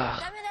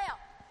 Ugh.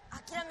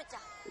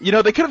 You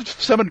know, they could have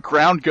summoned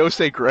Ground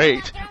Gosei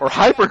Great, or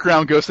Hyper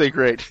Ground Gosei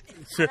Great.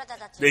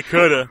 They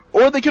coulda.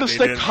 Or they could have They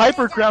stuck didn't.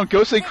 Hyper Ground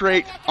Gosei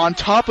Great on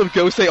top of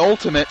Gosei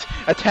Ultimate,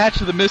 attached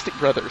to the Mystic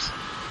Brothers.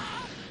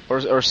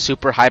 Or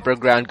Super Hyper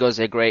Ground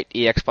Gosei Great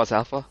EX plus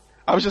Alpha.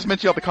 I was just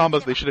mentioning all the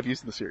combos they should have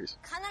used in the series.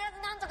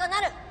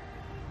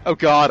 Oh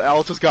god,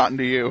 Alice has gotten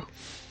to you.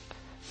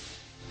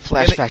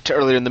 Flashback to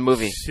earlier in the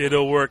movie.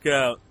 Shit'll work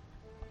out.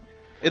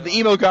 And the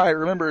emo guy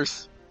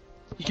remembers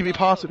he can be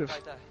positive.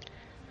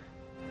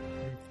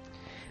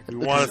 We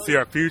want to see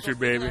our future,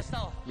 baby.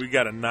 We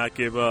gotta not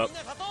give up.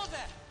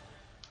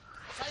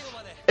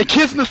 And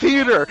kids in the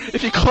theater,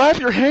 if you clap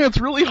your hands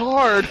really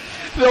hard,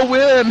 they'll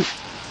win.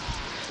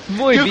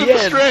 Muy Give them the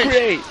bien, strength.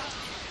 great.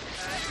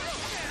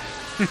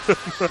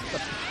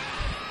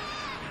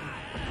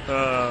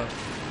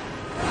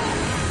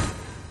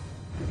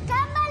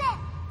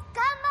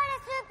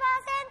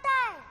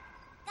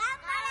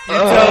 You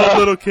tell a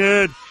little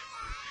kid.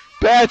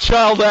 Bad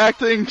child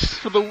acting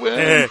for the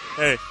win.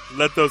 Hey,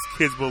 let those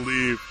kids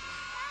believe.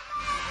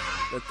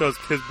 Let those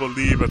kids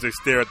believe as they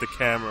stare at the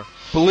camera.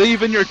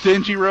 Believe in your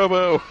dingy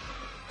robo.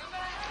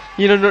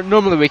 You know,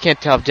 normally we can't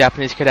tell if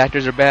Japanese kid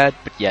actors are bad,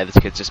 but yeah, this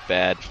kid's just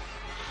bad.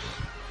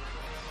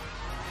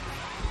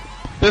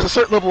 There's a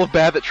certain level of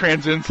bad that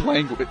transcends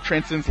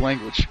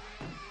language.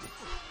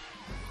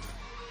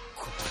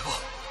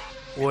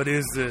 What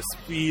is this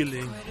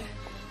feeling?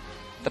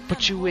 That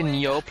puts you in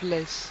your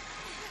place.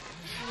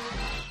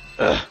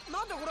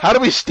 How do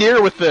we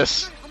steer with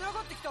this?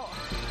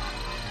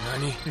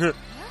 Yeah,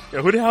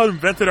 who the hell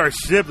invented our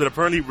ship that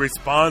apparently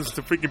responds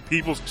to freaking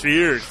people's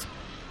cheers?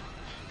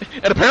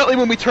 And apparently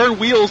when we turn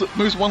wheels, it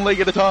moves one leg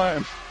at a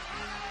time.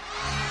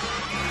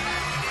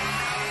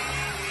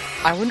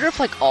 I wonder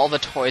if like all the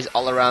toys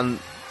all around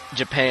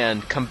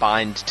Japan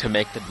combined to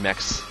make the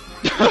mechs.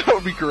 That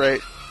would be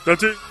great.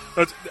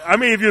 I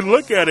mean, if you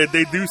look at it,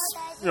 they do,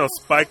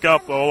 spike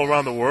up all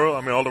around the world.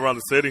 I mean, all around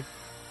the city.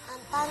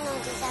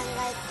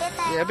 Yeah,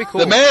 that'd be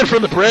cool. The man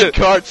from the bread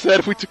cart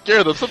said if we took care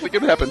of them, something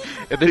could happen.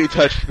 And then he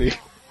touched me.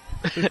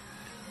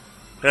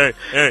 Hey.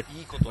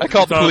 I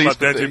called the police,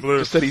 but they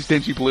just said he's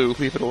Dingy Blue.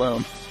 Leave it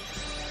alone.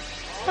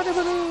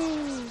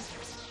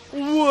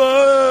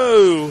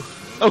 Whoa!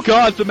 Oh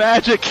God, the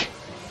magic!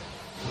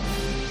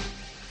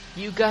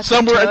 You got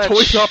somewhere the a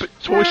toy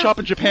shop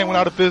in Japan went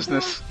out of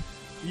business.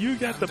 You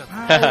got the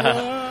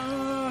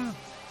power.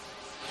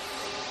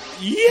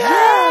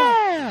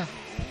 Yeah!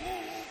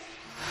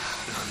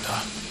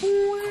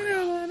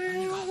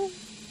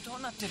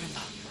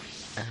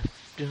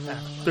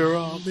 After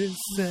all is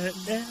said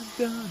and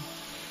done,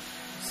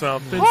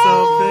 something,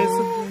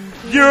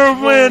 you're a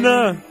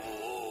winner.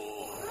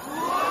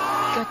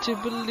 Got to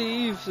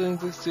believe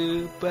something's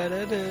too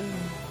better.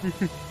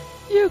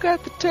 You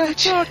got the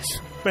touch.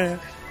 Bang,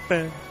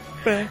 bang,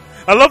 bang.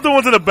 I love the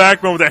ones in the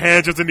background with their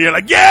hands just in the air,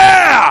 like,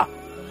 yeah!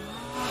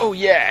 Oh,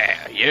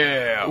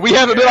 yeah. We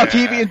haven't been on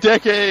TV in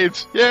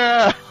decades.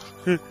 Yeah.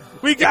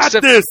 We got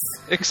this!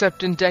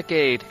 Except in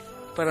decade.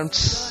 But I'm...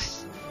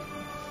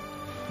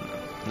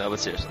 No,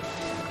 but seriously.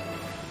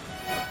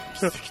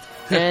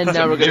 And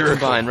now we're going to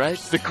combine, right?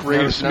 The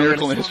greatest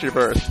miracle in the history of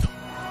Earth.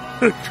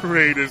 The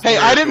greatest Hey,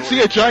 miracle. I didn't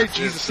see a giant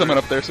Jesus summon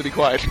up there, so be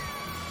quiet.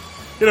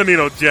 You don't need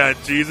no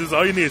giant Jesus.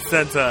 All you need is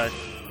Sentai.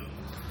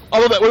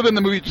 Although that would have been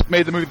the movie, just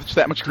made the movie just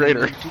that much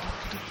greater.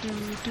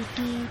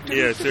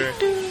 Yeah, sure.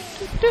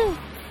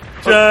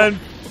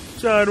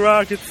 Giant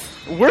rockets.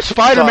 Where's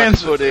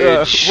Spider-Man's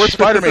footage? Where's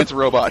Spider-Man's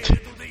robot?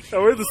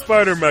 Oh, where's the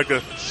Spider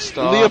Mecha?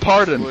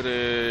 Leopardon.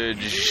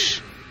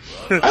 Footage.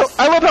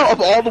 I love how of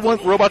all the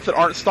robots that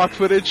aren't stock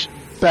footage,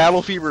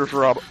 Battle Fever's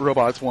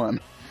robots won.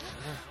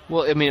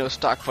 Well, I mean, it was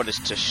stock footage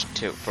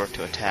for it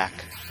to attack.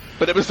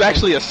 But it was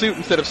actually a suit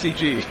instead of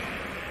CG.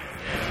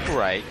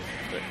 Right.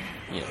 But,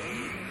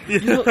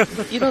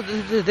 you know,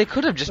 they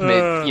could have just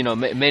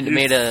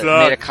made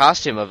a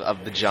costume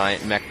of the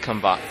giant mech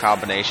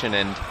combination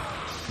and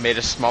made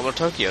a smaller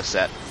Tokyo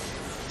set.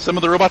 Some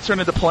of the robots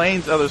turn into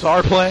planes, others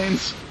are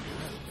planes.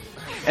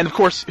 And of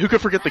course, who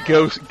could forget the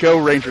Go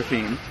Ranger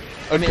theme?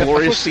 A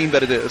glorious theme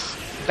that it is.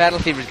 Battle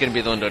Fever is going to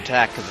be the one to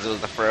attack because it was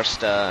the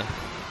first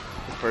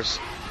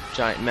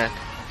giant mech.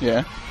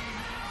 Yeah.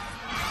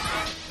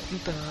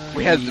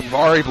 We had the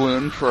Vari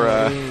Balloon for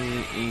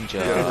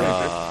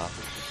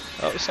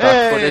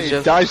stock footage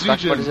of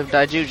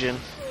Daijujin.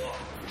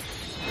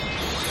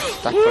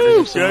 Stock footage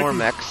of some more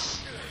mechs.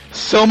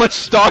 So much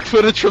stock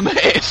footage from the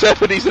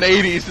 70s and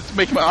 80s, it's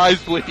making my eyes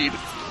bleed.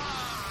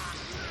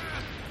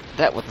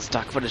 That was the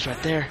stock footage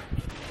right there.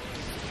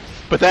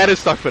 But that is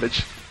stock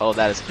footage. Oh,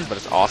 but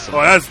it's awesome.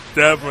 Oh, that's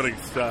definitely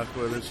stock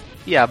footage.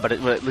 Yeah, but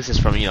at least it's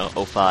from,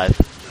 05.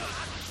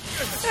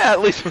 Yeah,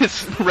 at least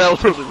it's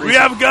relatively recent. We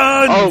have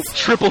guns! Oh,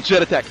 triple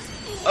jet attack.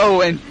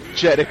 Oh, and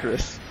Jet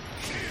Icarus.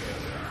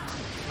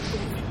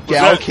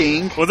 Gal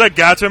King. Was that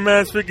Gotcha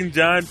Man's freaking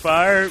giant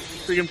fire?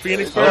 Freaking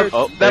Phoenix bird?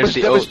 That was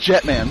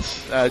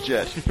Jetman's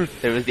jet.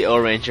 There was the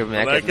O-Ranger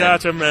mech. Well,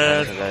 Gotcha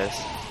Man.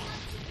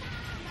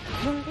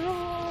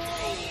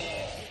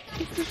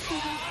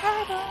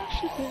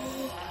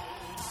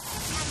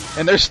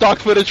 And there's stock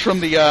footage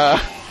from the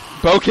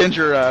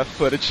Bokenger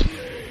footage.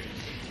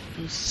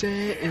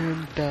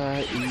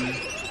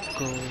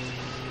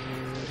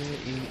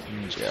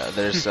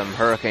 There's some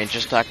Hurricane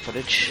stock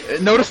footage.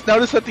 Notice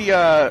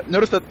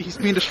that he's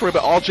being destroyed by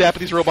all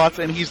Japanese robots,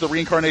 and he's the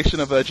reincarnation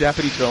of a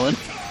Japanese villain.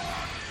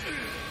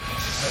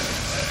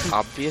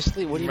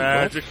 Obviously, what do you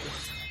Magic.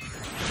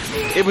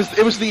 It was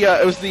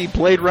the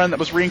Blade Run that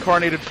was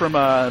reincarnated from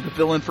the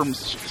villain from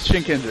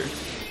Shinkenger.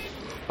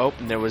 Oh,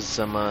 and there was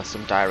some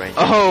Die Ranger.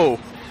 Oh,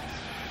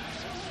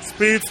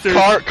 Speedster.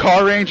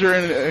 Car Ranger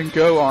and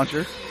Go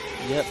Ranger.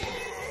 Yep.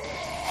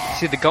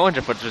 See, the Go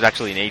Ranger footage was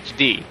actually in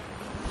HD.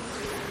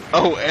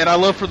 Oh, and I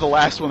love for the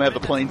last one they have the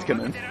planes come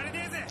in.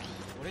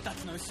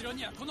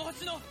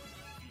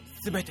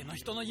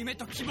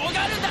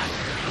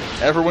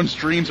 Everyone's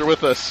dreams are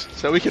with us,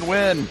 so we can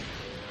win.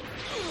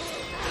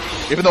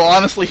 Even though,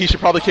 honestly, he should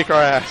probably kick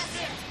our ass.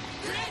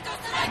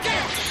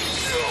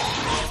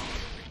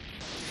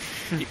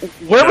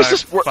 Where was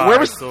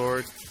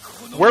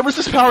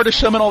this power to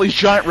summon all these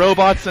giant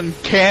robots and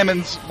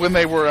cannons when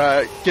they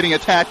were getting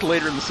attacked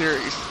later in the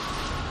series?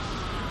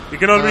 You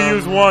can only be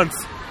used once.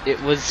 It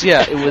was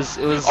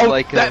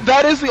like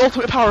that is the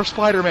ultimate power of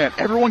Spider-Man.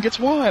 Everyone gets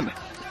one.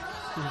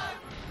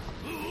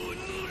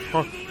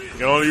 Huh. You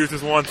can only use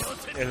this once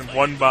in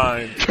one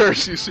bind.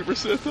 Curse you, Super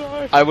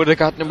Sentai. I would have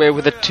gotten away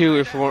with it too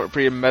if it weren't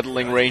for your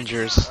meddling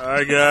Rangers.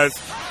 Alright, guys.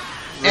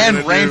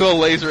 And Rainbow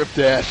Laser of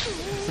Death.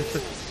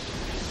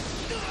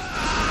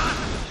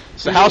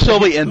 So how shall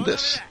we end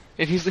this?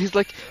 And he's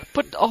like,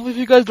 but all of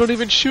you guys don't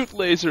even shoot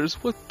lasers.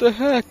 What the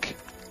heck?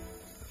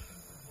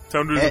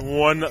 Tell him to use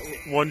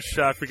one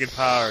shot freaking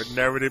power,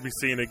 never to be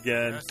seen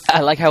again.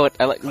 I like how it.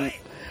 I like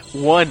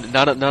one.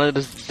 None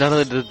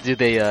of do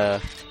they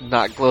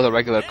not glow the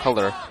regular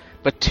color,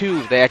 but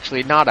two, they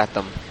actually nod at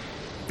them.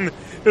 It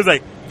was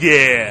like,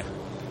 yeah.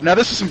 Now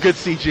this is some good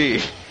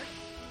CG.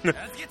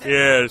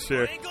 Yeah,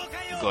 sure.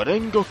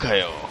 Gorengo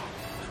Kayo.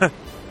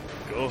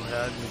 Go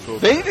ahead and go.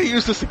 They need to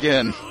use this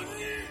again.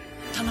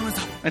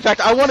 In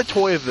fact, I want a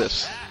toy of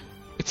this.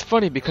 It's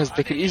funny because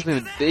they could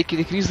easily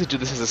do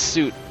this as a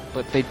suit,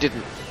 but they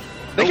didn't.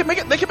 They can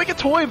make a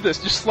toy of this.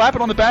 Just slap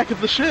it on the back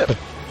of the ship.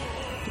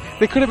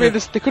 They could have made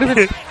this. They could have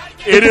been.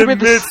 It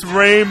emits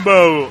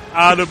rainbow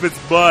out of its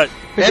butt.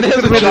 And it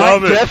has a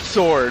giant death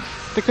sword.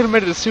 They could have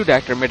made it a suit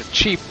actor, made it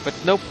cheap, but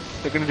nope.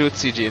 They're gonna do it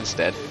CG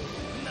instead.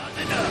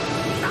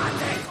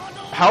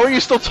 How are you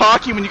still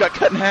talking when you got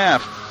cut in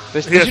half?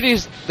 They should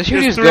use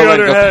three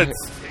other heads.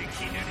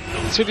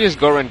 They should use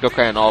Goren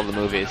Gokai in all of the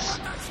movies.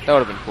 That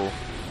would have been cool.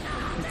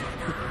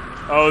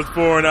 I was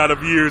born out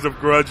of years of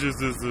grudges.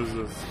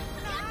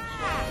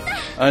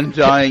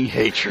 Undying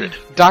hatred.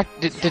 Doc,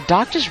 did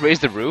Doc just raise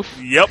the roof?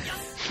 Yep.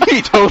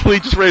 He totally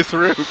just raised the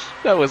roof.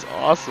 That was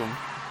awesome.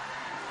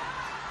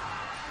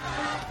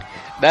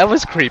 That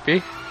was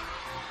creepy.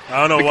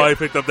 I don't know why he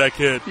picked up that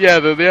kid. Yeah,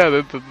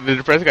 the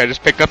depressed guy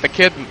just picked up the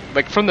kid,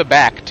 like from the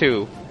back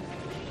too.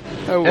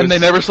 And they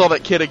never saw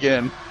that kid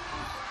again.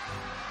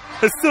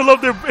 I still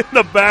love their in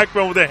the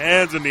background with their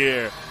hands in the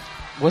air.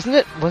 Wasn't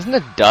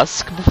it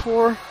dusk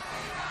before?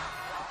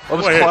 It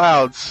was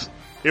clouds.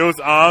 It was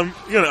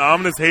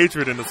ominous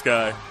hatred in the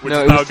sky, which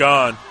is now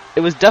gone.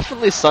 It was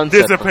definitely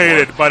sunset.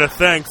 Dissipated by the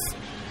thanks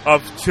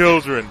of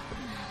children.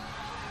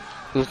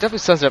 It was definitely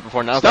sunset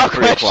before. Now Stop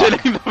it's like 3 o'clock.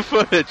 questioning the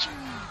footage.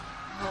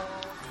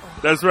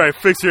 That's right.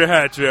 Fix your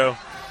hat, Joe.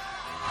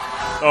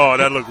 Oh,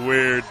 that looked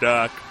weird,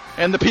 Doc.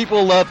 And the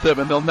people love them,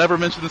 and they'll never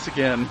mention this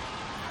again.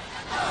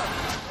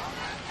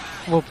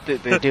 Well,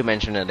 they do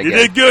mention it again. You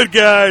did good,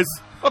 guys.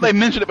 Well, they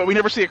mentioned it, but we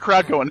never see a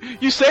crowd going,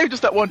 "You saved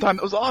us that one time.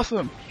 That was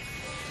awesome."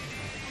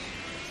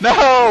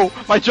 No,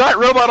 my giant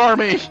robot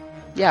army.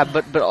 Yeah,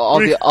 but all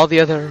the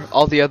other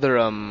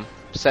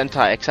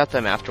Sentai accept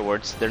them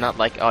afterwards. They're not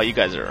like, oh, you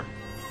guys are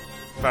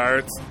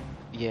pirates.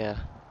 Yeah.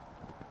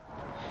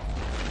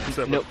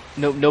 Except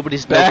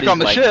nobody's back on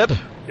the like, ship.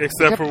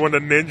 Except for when the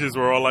ninjas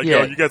were all like,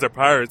 yo, you guys are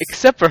pirates.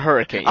 Except for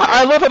Hurricane.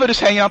 I love how they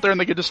just hang out there and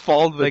they could just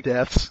fall to the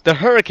deaths. The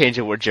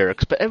Hurricanes were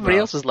jerks, but everybody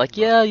else is like,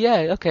 yeah,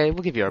 okay,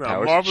 we'll give you our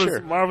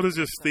powers. Marvel is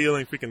just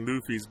stealing freaking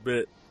Luffy's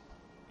bit.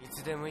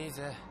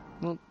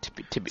 Well,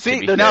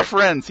 they're now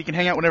friends. He can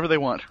hang out whenever they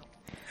want.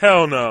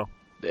 Hell no.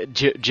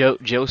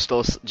 Joe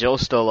stole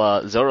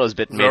Zoro's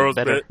bit. Zoro's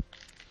made better. bit.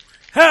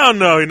 Hell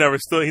no, he never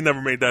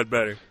made that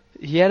better.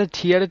 He added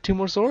 2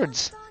 more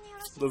swords.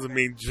 Doesn't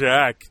mean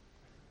jack.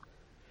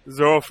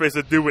 Zoro faced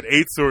a dude with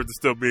 8 swords and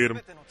still beat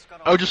him.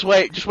 Oh, just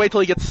wait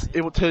till he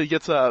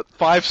gets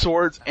 5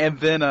 swords and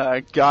then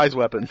a guy's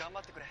weapon.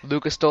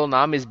 Lucas stole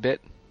Nami's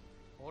bit.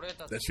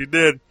 That she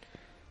did.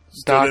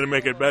 Still didn't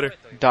make it better.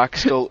 Doc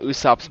stole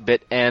Usopp's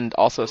bit and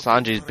also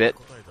Sanji's bit.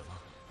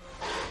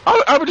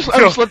 I just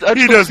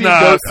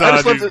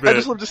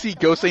love to see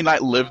Gosei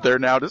Knight live there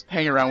now, just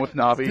hang around with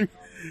Navi.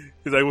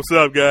 He's like, "What's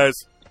up, guys?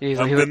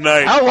 I'm the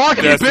Knight. How long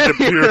have you been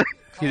here?"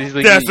 He's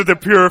like, destined to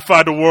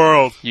purify the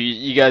world.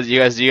 You guys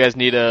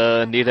need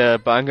a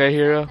Bangai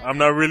hero? I'm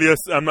not really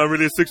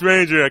a 6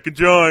 Ranger. I can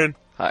join.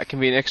 I can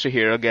be an extra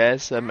hero,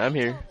 guys. I'm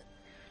here.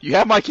 You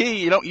have my key.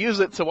 You don't use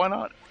it, so why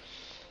not?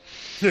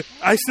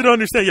 I still don't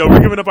understand. Yo, we're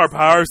giving up our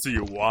powers to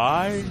you.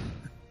 Why?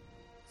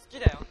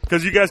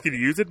 Because you guys can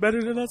use it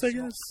better than us, I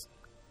guess.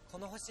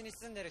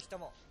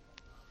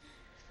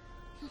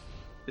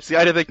 It's the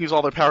idea they can use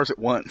all their powers at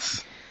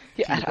once.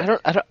 Yeah,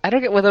 I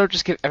don't get why they don't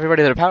just give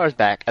everybody their powers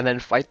back and then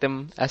fight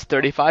them as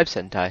 35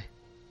 Sentai.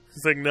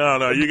 It's like,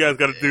 no, you guys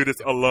got to do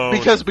this alone.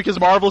 Because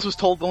Marvelous was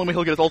told the only way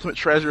he'll get his ultimate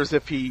treasure is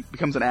if he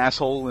becomes an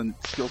asshole and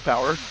steals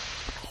power.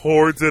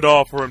 Hoards it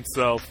all for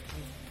himself.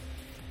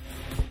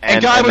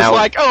 And Guy was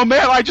like, "Oh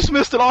man, I just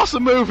missed an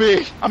awesome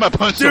movie. I'm gonna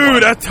punch him."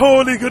 Dude, I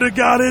totally could have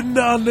got in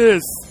on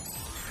this.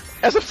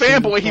 As a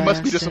fanboy, he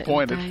must be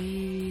disappointed.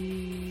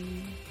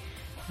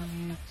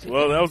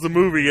 Well, that was the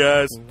movie,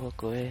 guys.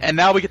 And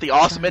now we get the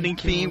awesome ending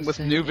theme with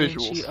new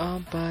visuals.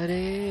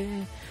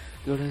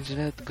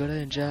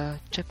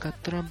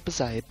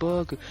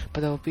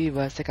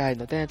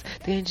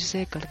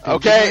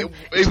 Okay,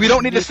 we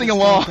don't need to sing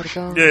along.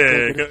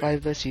 Yeah.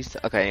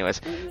 Okay,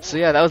 anyways. So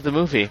yeah, that was the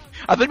movie.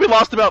 I think we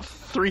lost about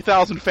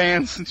 3,000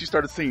 fans since you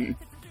started singing.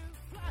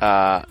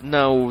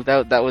 No,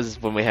 that was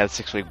when we had a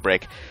 6-week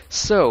break.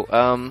 So,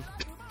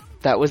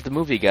 that was the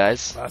movie,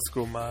 guys. That's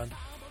cool, man.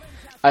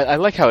 I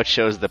like how it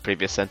shows the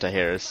previous Sentai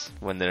heroes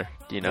when they're,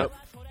 Yep.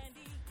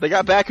 They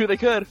got back who they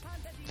could.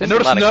 There's And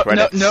notice a lot of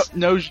credits.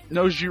 no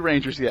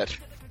Zyurangers yet.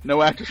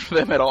 No actors for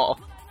them at all.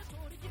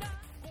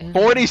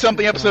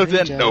 40-something episodes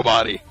in,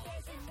 nobody.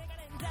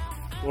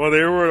 Well,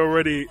 they were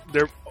already,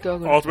 their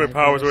ultimate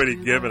power was already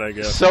given, I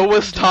guess. So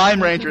was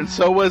Time Ranger, and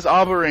so was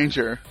Aba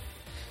Ranger.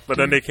 But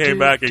then they came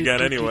back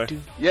again anyway.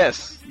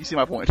 Yes, you see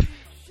my point.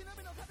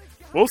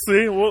 We'll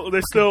see.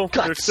 They're still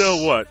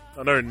what?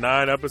 Another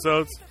 9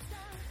 episodes?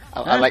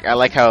 I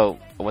like how,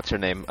 what's her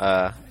name?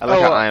 I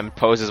like how I am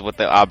poses with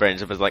the Aba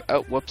Ranger. It was like,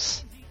 oh,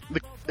 whoops.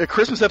 The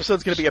Christmas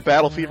episode's going to be a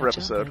Battle Fever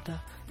episode.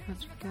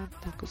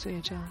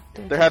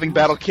 They're having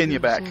Battle Kenya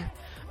back.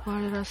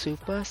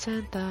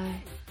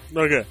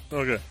 Okay.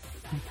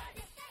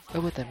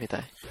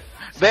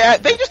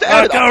 They just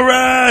added Aqua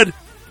Red!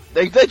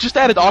 They just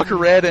added Aqua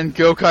Red and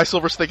Gokai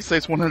Silver so they can say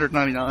it's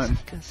 199.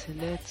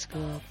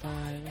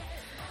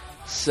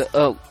 So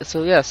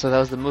that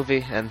was the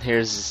movie, and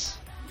here's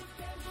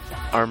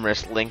arm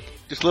wrestling.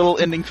 Just little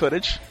ending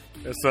footage.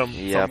 There's some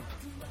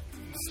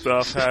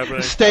stuff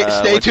happening.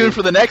 Stay tuned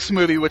for the next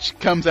movie, which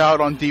comes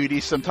out on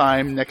DVD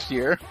sometime next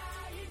year.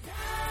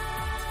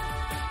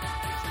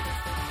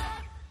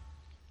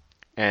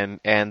 And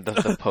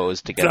the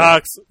pose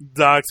together.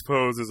 Doc's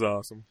pose is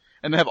awesome.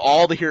 And they have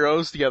all the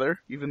heroes together,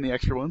 even the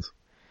extra ones.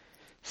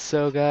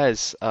 So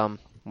guys,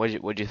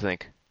 what'd you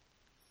think?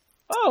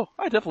 Oh,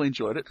 I definitely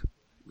enjoyed it.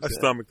 I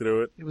stomached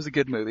through it. It was a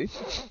good movie.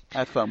 I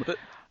had fun with it.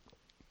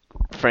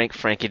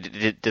 Frankie,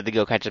 did the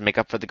Gokaijers make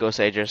up for the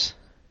Gosaigers?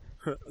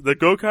 The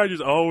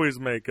Gokaijers always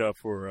make up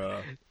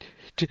for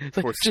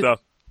stuff.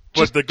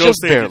 But the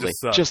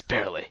Gosaigers just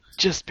barely.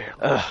 Just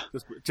barely.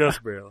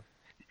 Just barely.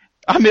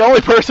 I'm the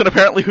only person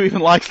apparently who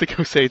even likes the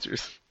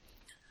Gosaigers.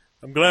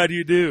 I'm glad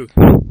you do,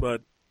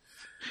 but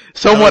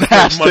someone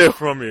has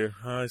to.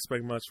 I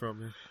expect much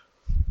from you.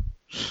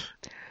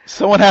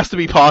 Someone has to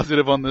be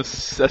positive on this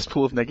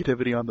cesspool of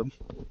negativity on them.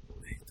 I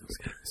hate those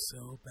guys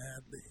so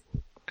badly.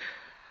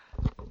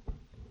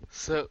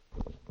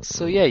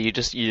 So yeah, you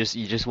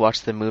just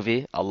watched the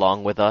movie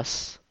along with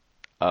us.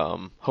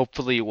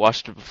 Hopefully you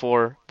watched it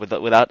before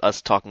without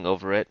us talking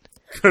over it.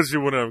 Because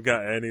you wouldn't have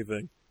got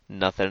anything.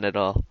 Nothing at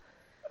all.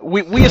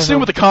 We assume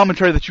with the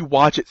commentary that you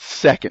watch it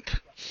second.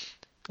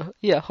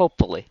 Yeah,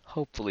 hopefully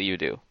you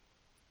do.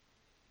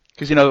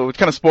 Because, it would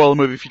kind of spoil the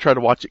movie if you try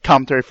to watch it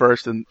commentary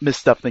first and miss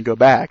stuff, then go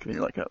back, and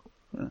you're like, oh.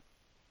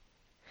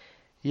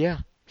 Yeah.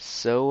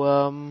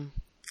 So,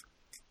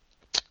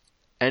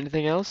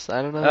 anything else?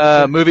 I don't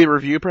know. Movie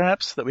review,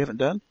 perhaps, that we haven't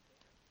done.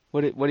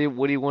 What do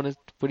you want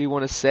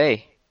to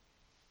say?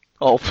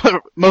 Oh,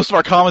 most of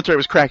our commentary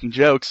was cracking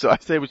jokes, so I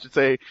say we should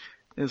say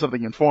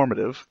something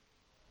informative.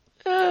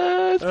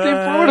 It's pretty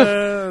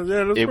informative.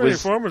 Yeah, that's pretty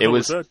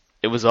informative.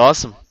 It was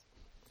awesome.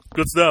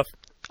 Good stuff.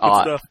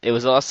 It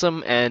was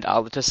awesome, and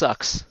Alita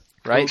sucks.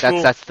 Right?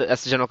 Cool. That's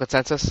the general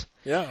consensus.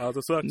 Yeah,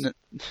 Alita sucks.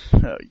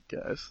 Oh, you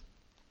guys.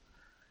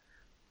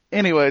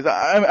 Anyways,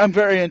 I'm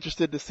very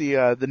interested to see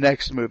the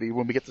next movie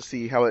when we get to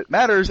see how it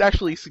matters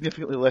actually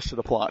significantly less to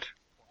the plot.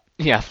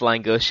 Yeah,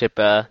 Flying Ghost Ship.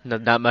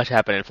 Not much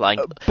happened in Flying.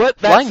 But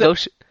Flying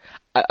Ghost.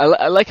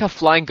 I like how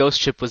Flying Ghost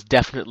Ship was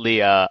definitely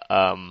like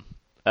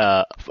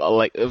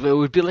it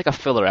would be like a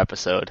filler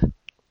episode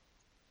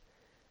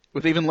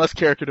with even less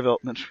character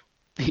development.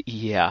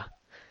 Yeah.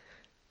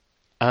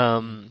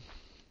 And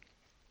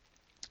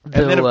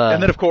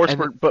then of course,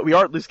 we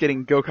are at least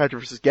getting Gokaiger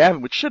versus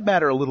Gavin, which should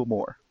matter a little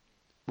more.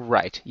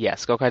 Right.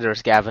 Yes. Gokaiger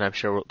versus Gavin. I'm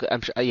sure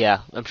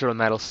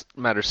it'll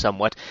matter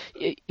somewhat.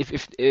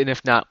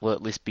 If not, will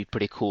at least be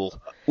pretty cool.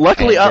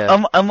 Luckily,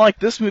 unlike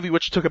this movie,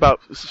 which took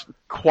about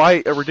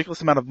quite a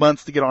ridiculous amount of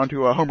months to get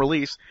onto a home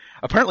release,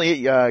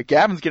 apparently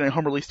Gavin's getting a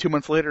home release 2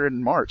 months later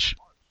in March.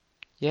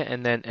 Yeah,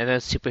 and then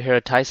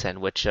Superhero Taisen,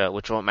 which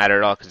won't matter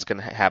at all because it's going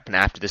to happen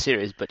after the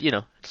series, but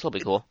it'll still be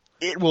cool.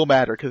 It will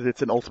matter because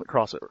it's an ultimate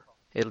crossover.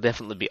 It'll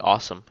definitely be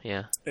awesome.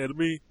 Yeah. It'll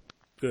be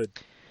good.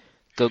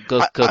 Go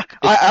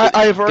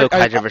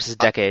Gokaiger versus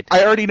Decade.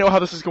 I already know how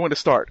this is going to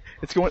start.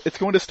 It's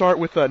going to start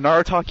with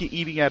Narataki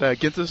eating at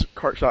Ginza's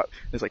cart shop.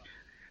 It's like,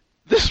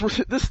 this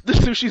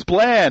sushi's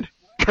bland.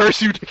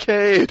 Curse you,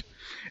 Decade.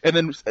 And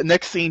then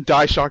next scene,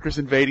 Dai Shockers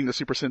invading the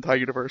Super Sentai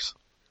universe.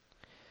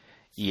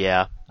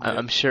 Yeah,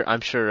 I'm sure.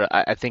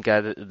 I think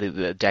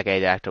the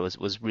Decade actor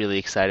was really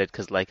excited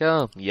because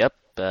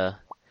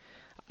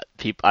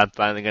I'm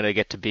finally gonna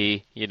get to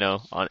be in a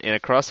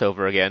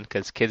crossover again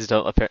because kids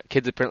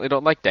apparently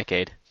don't like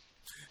Decade.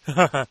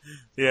 Yeah,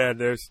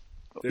 there's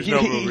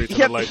no real reason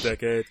to like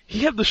Decade.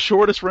 He had one of the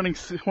shortest running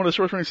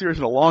series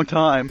in a long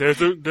time.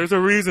 There's a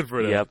reason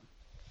for that. Yep.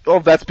 Oh,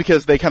 that's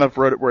because they kind of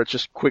wrote it where it's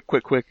just quick.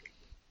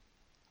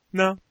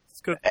 No,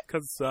 it's because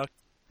it sucked.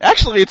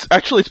 Actually, it's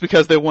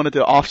because they wanted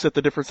to offset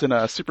the difference in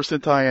Super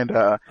Sentai and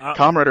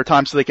Kamen Rider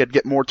time so they could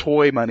get more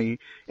toy money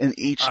in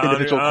each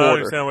individual quarter. I don't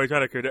understand why you're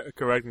trying to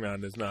correct me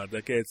on this. No,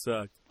 Decade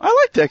sucked. I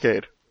like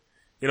Decade.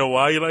 You know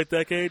why you like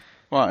Decade?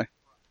 Why?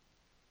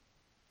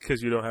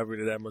 Because you don't have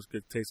really that much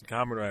good taste in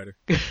Kamen Rider.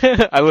 You're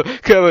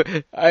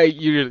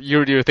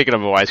thinking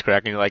of a wisecrack,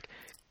 and you're like,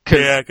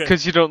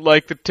 Because you don't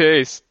like the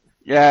taste.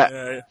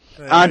 Yeah.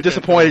 I'm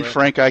disappointed,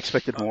 Frank. I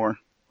expected more.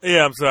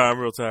 Yeah, I'm sorry. I'm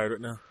real tired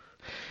right now.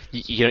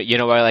 You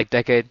know why I like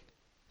Decade?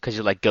 Because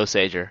you like Ghost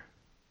Ager.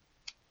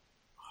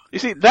 You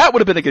see, that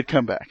would have been a good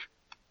comeback.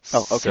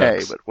 Oh, okay,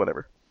 Sucks. but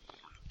whatever.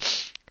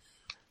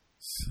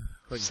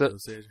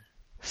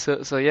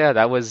 So yeah,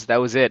 that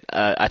was it.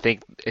 I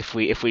think if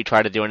we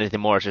try to do anything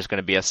more, it's just going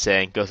to be us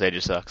saying Ghost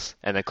Ager sucks,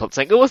 and then Colt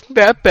saying it wasn't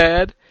that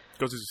bad.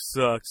 Ghost Ager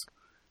sucks.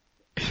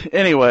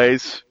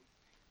 Anyways,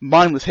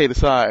 mindless hate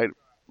aside,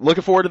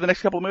 looking forward to the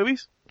next couple of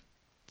movies?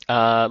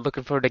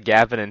 Looking forward to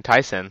Gavin and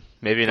Tyson.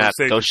 Maybe not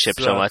Ghost Ship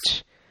so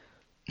much.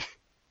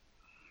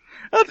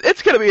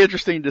 It's going to be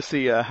interesting to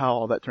see how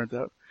all that turns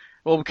out.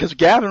 Well, because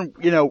Gavin,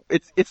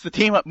 it's the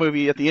team-up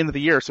movie at the end of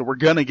the year, so we're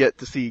going to get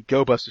to see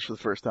Go Busters for the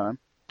first time.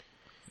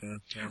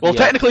 Well,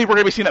 technically, we're going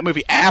to be seeing that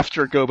movie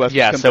after Go Busters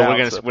comes out.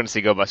 We're going to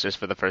see Go Busters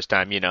for the first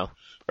time,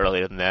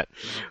 earlier than that.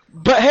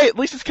 But hey, at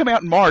least it's coming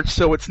out in March,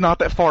 so it's not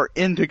that far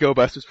into Go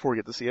Busters before we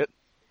get to see it.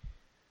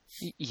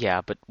 Yeah,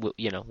 but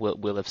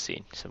we'll have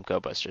seen some Go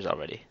Busters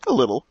already. A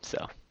little.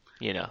 So,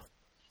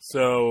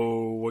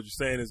 So, what you're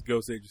saying is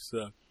Ghost Ager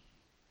sucks.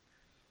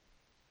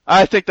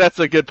 I think that's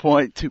a good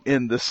point to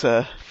end this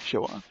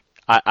show on.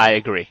 I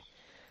agree.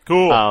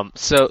 Cool.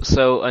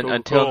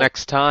 Until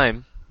next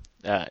time,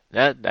 I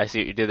see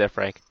what you did there,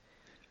 Frank.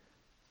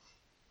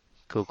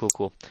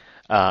 Cool.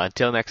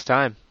 Until next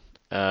time,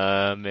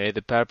 may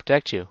the power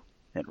protect you.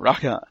 And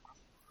rock on.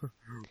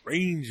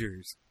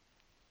 Rangers.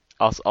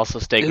 Also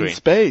stay green. In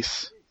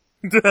space.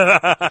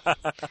 Remember,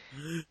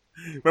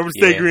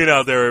 stay green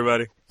out there,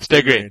 everybody.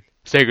 Stay green.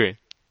 Stay green.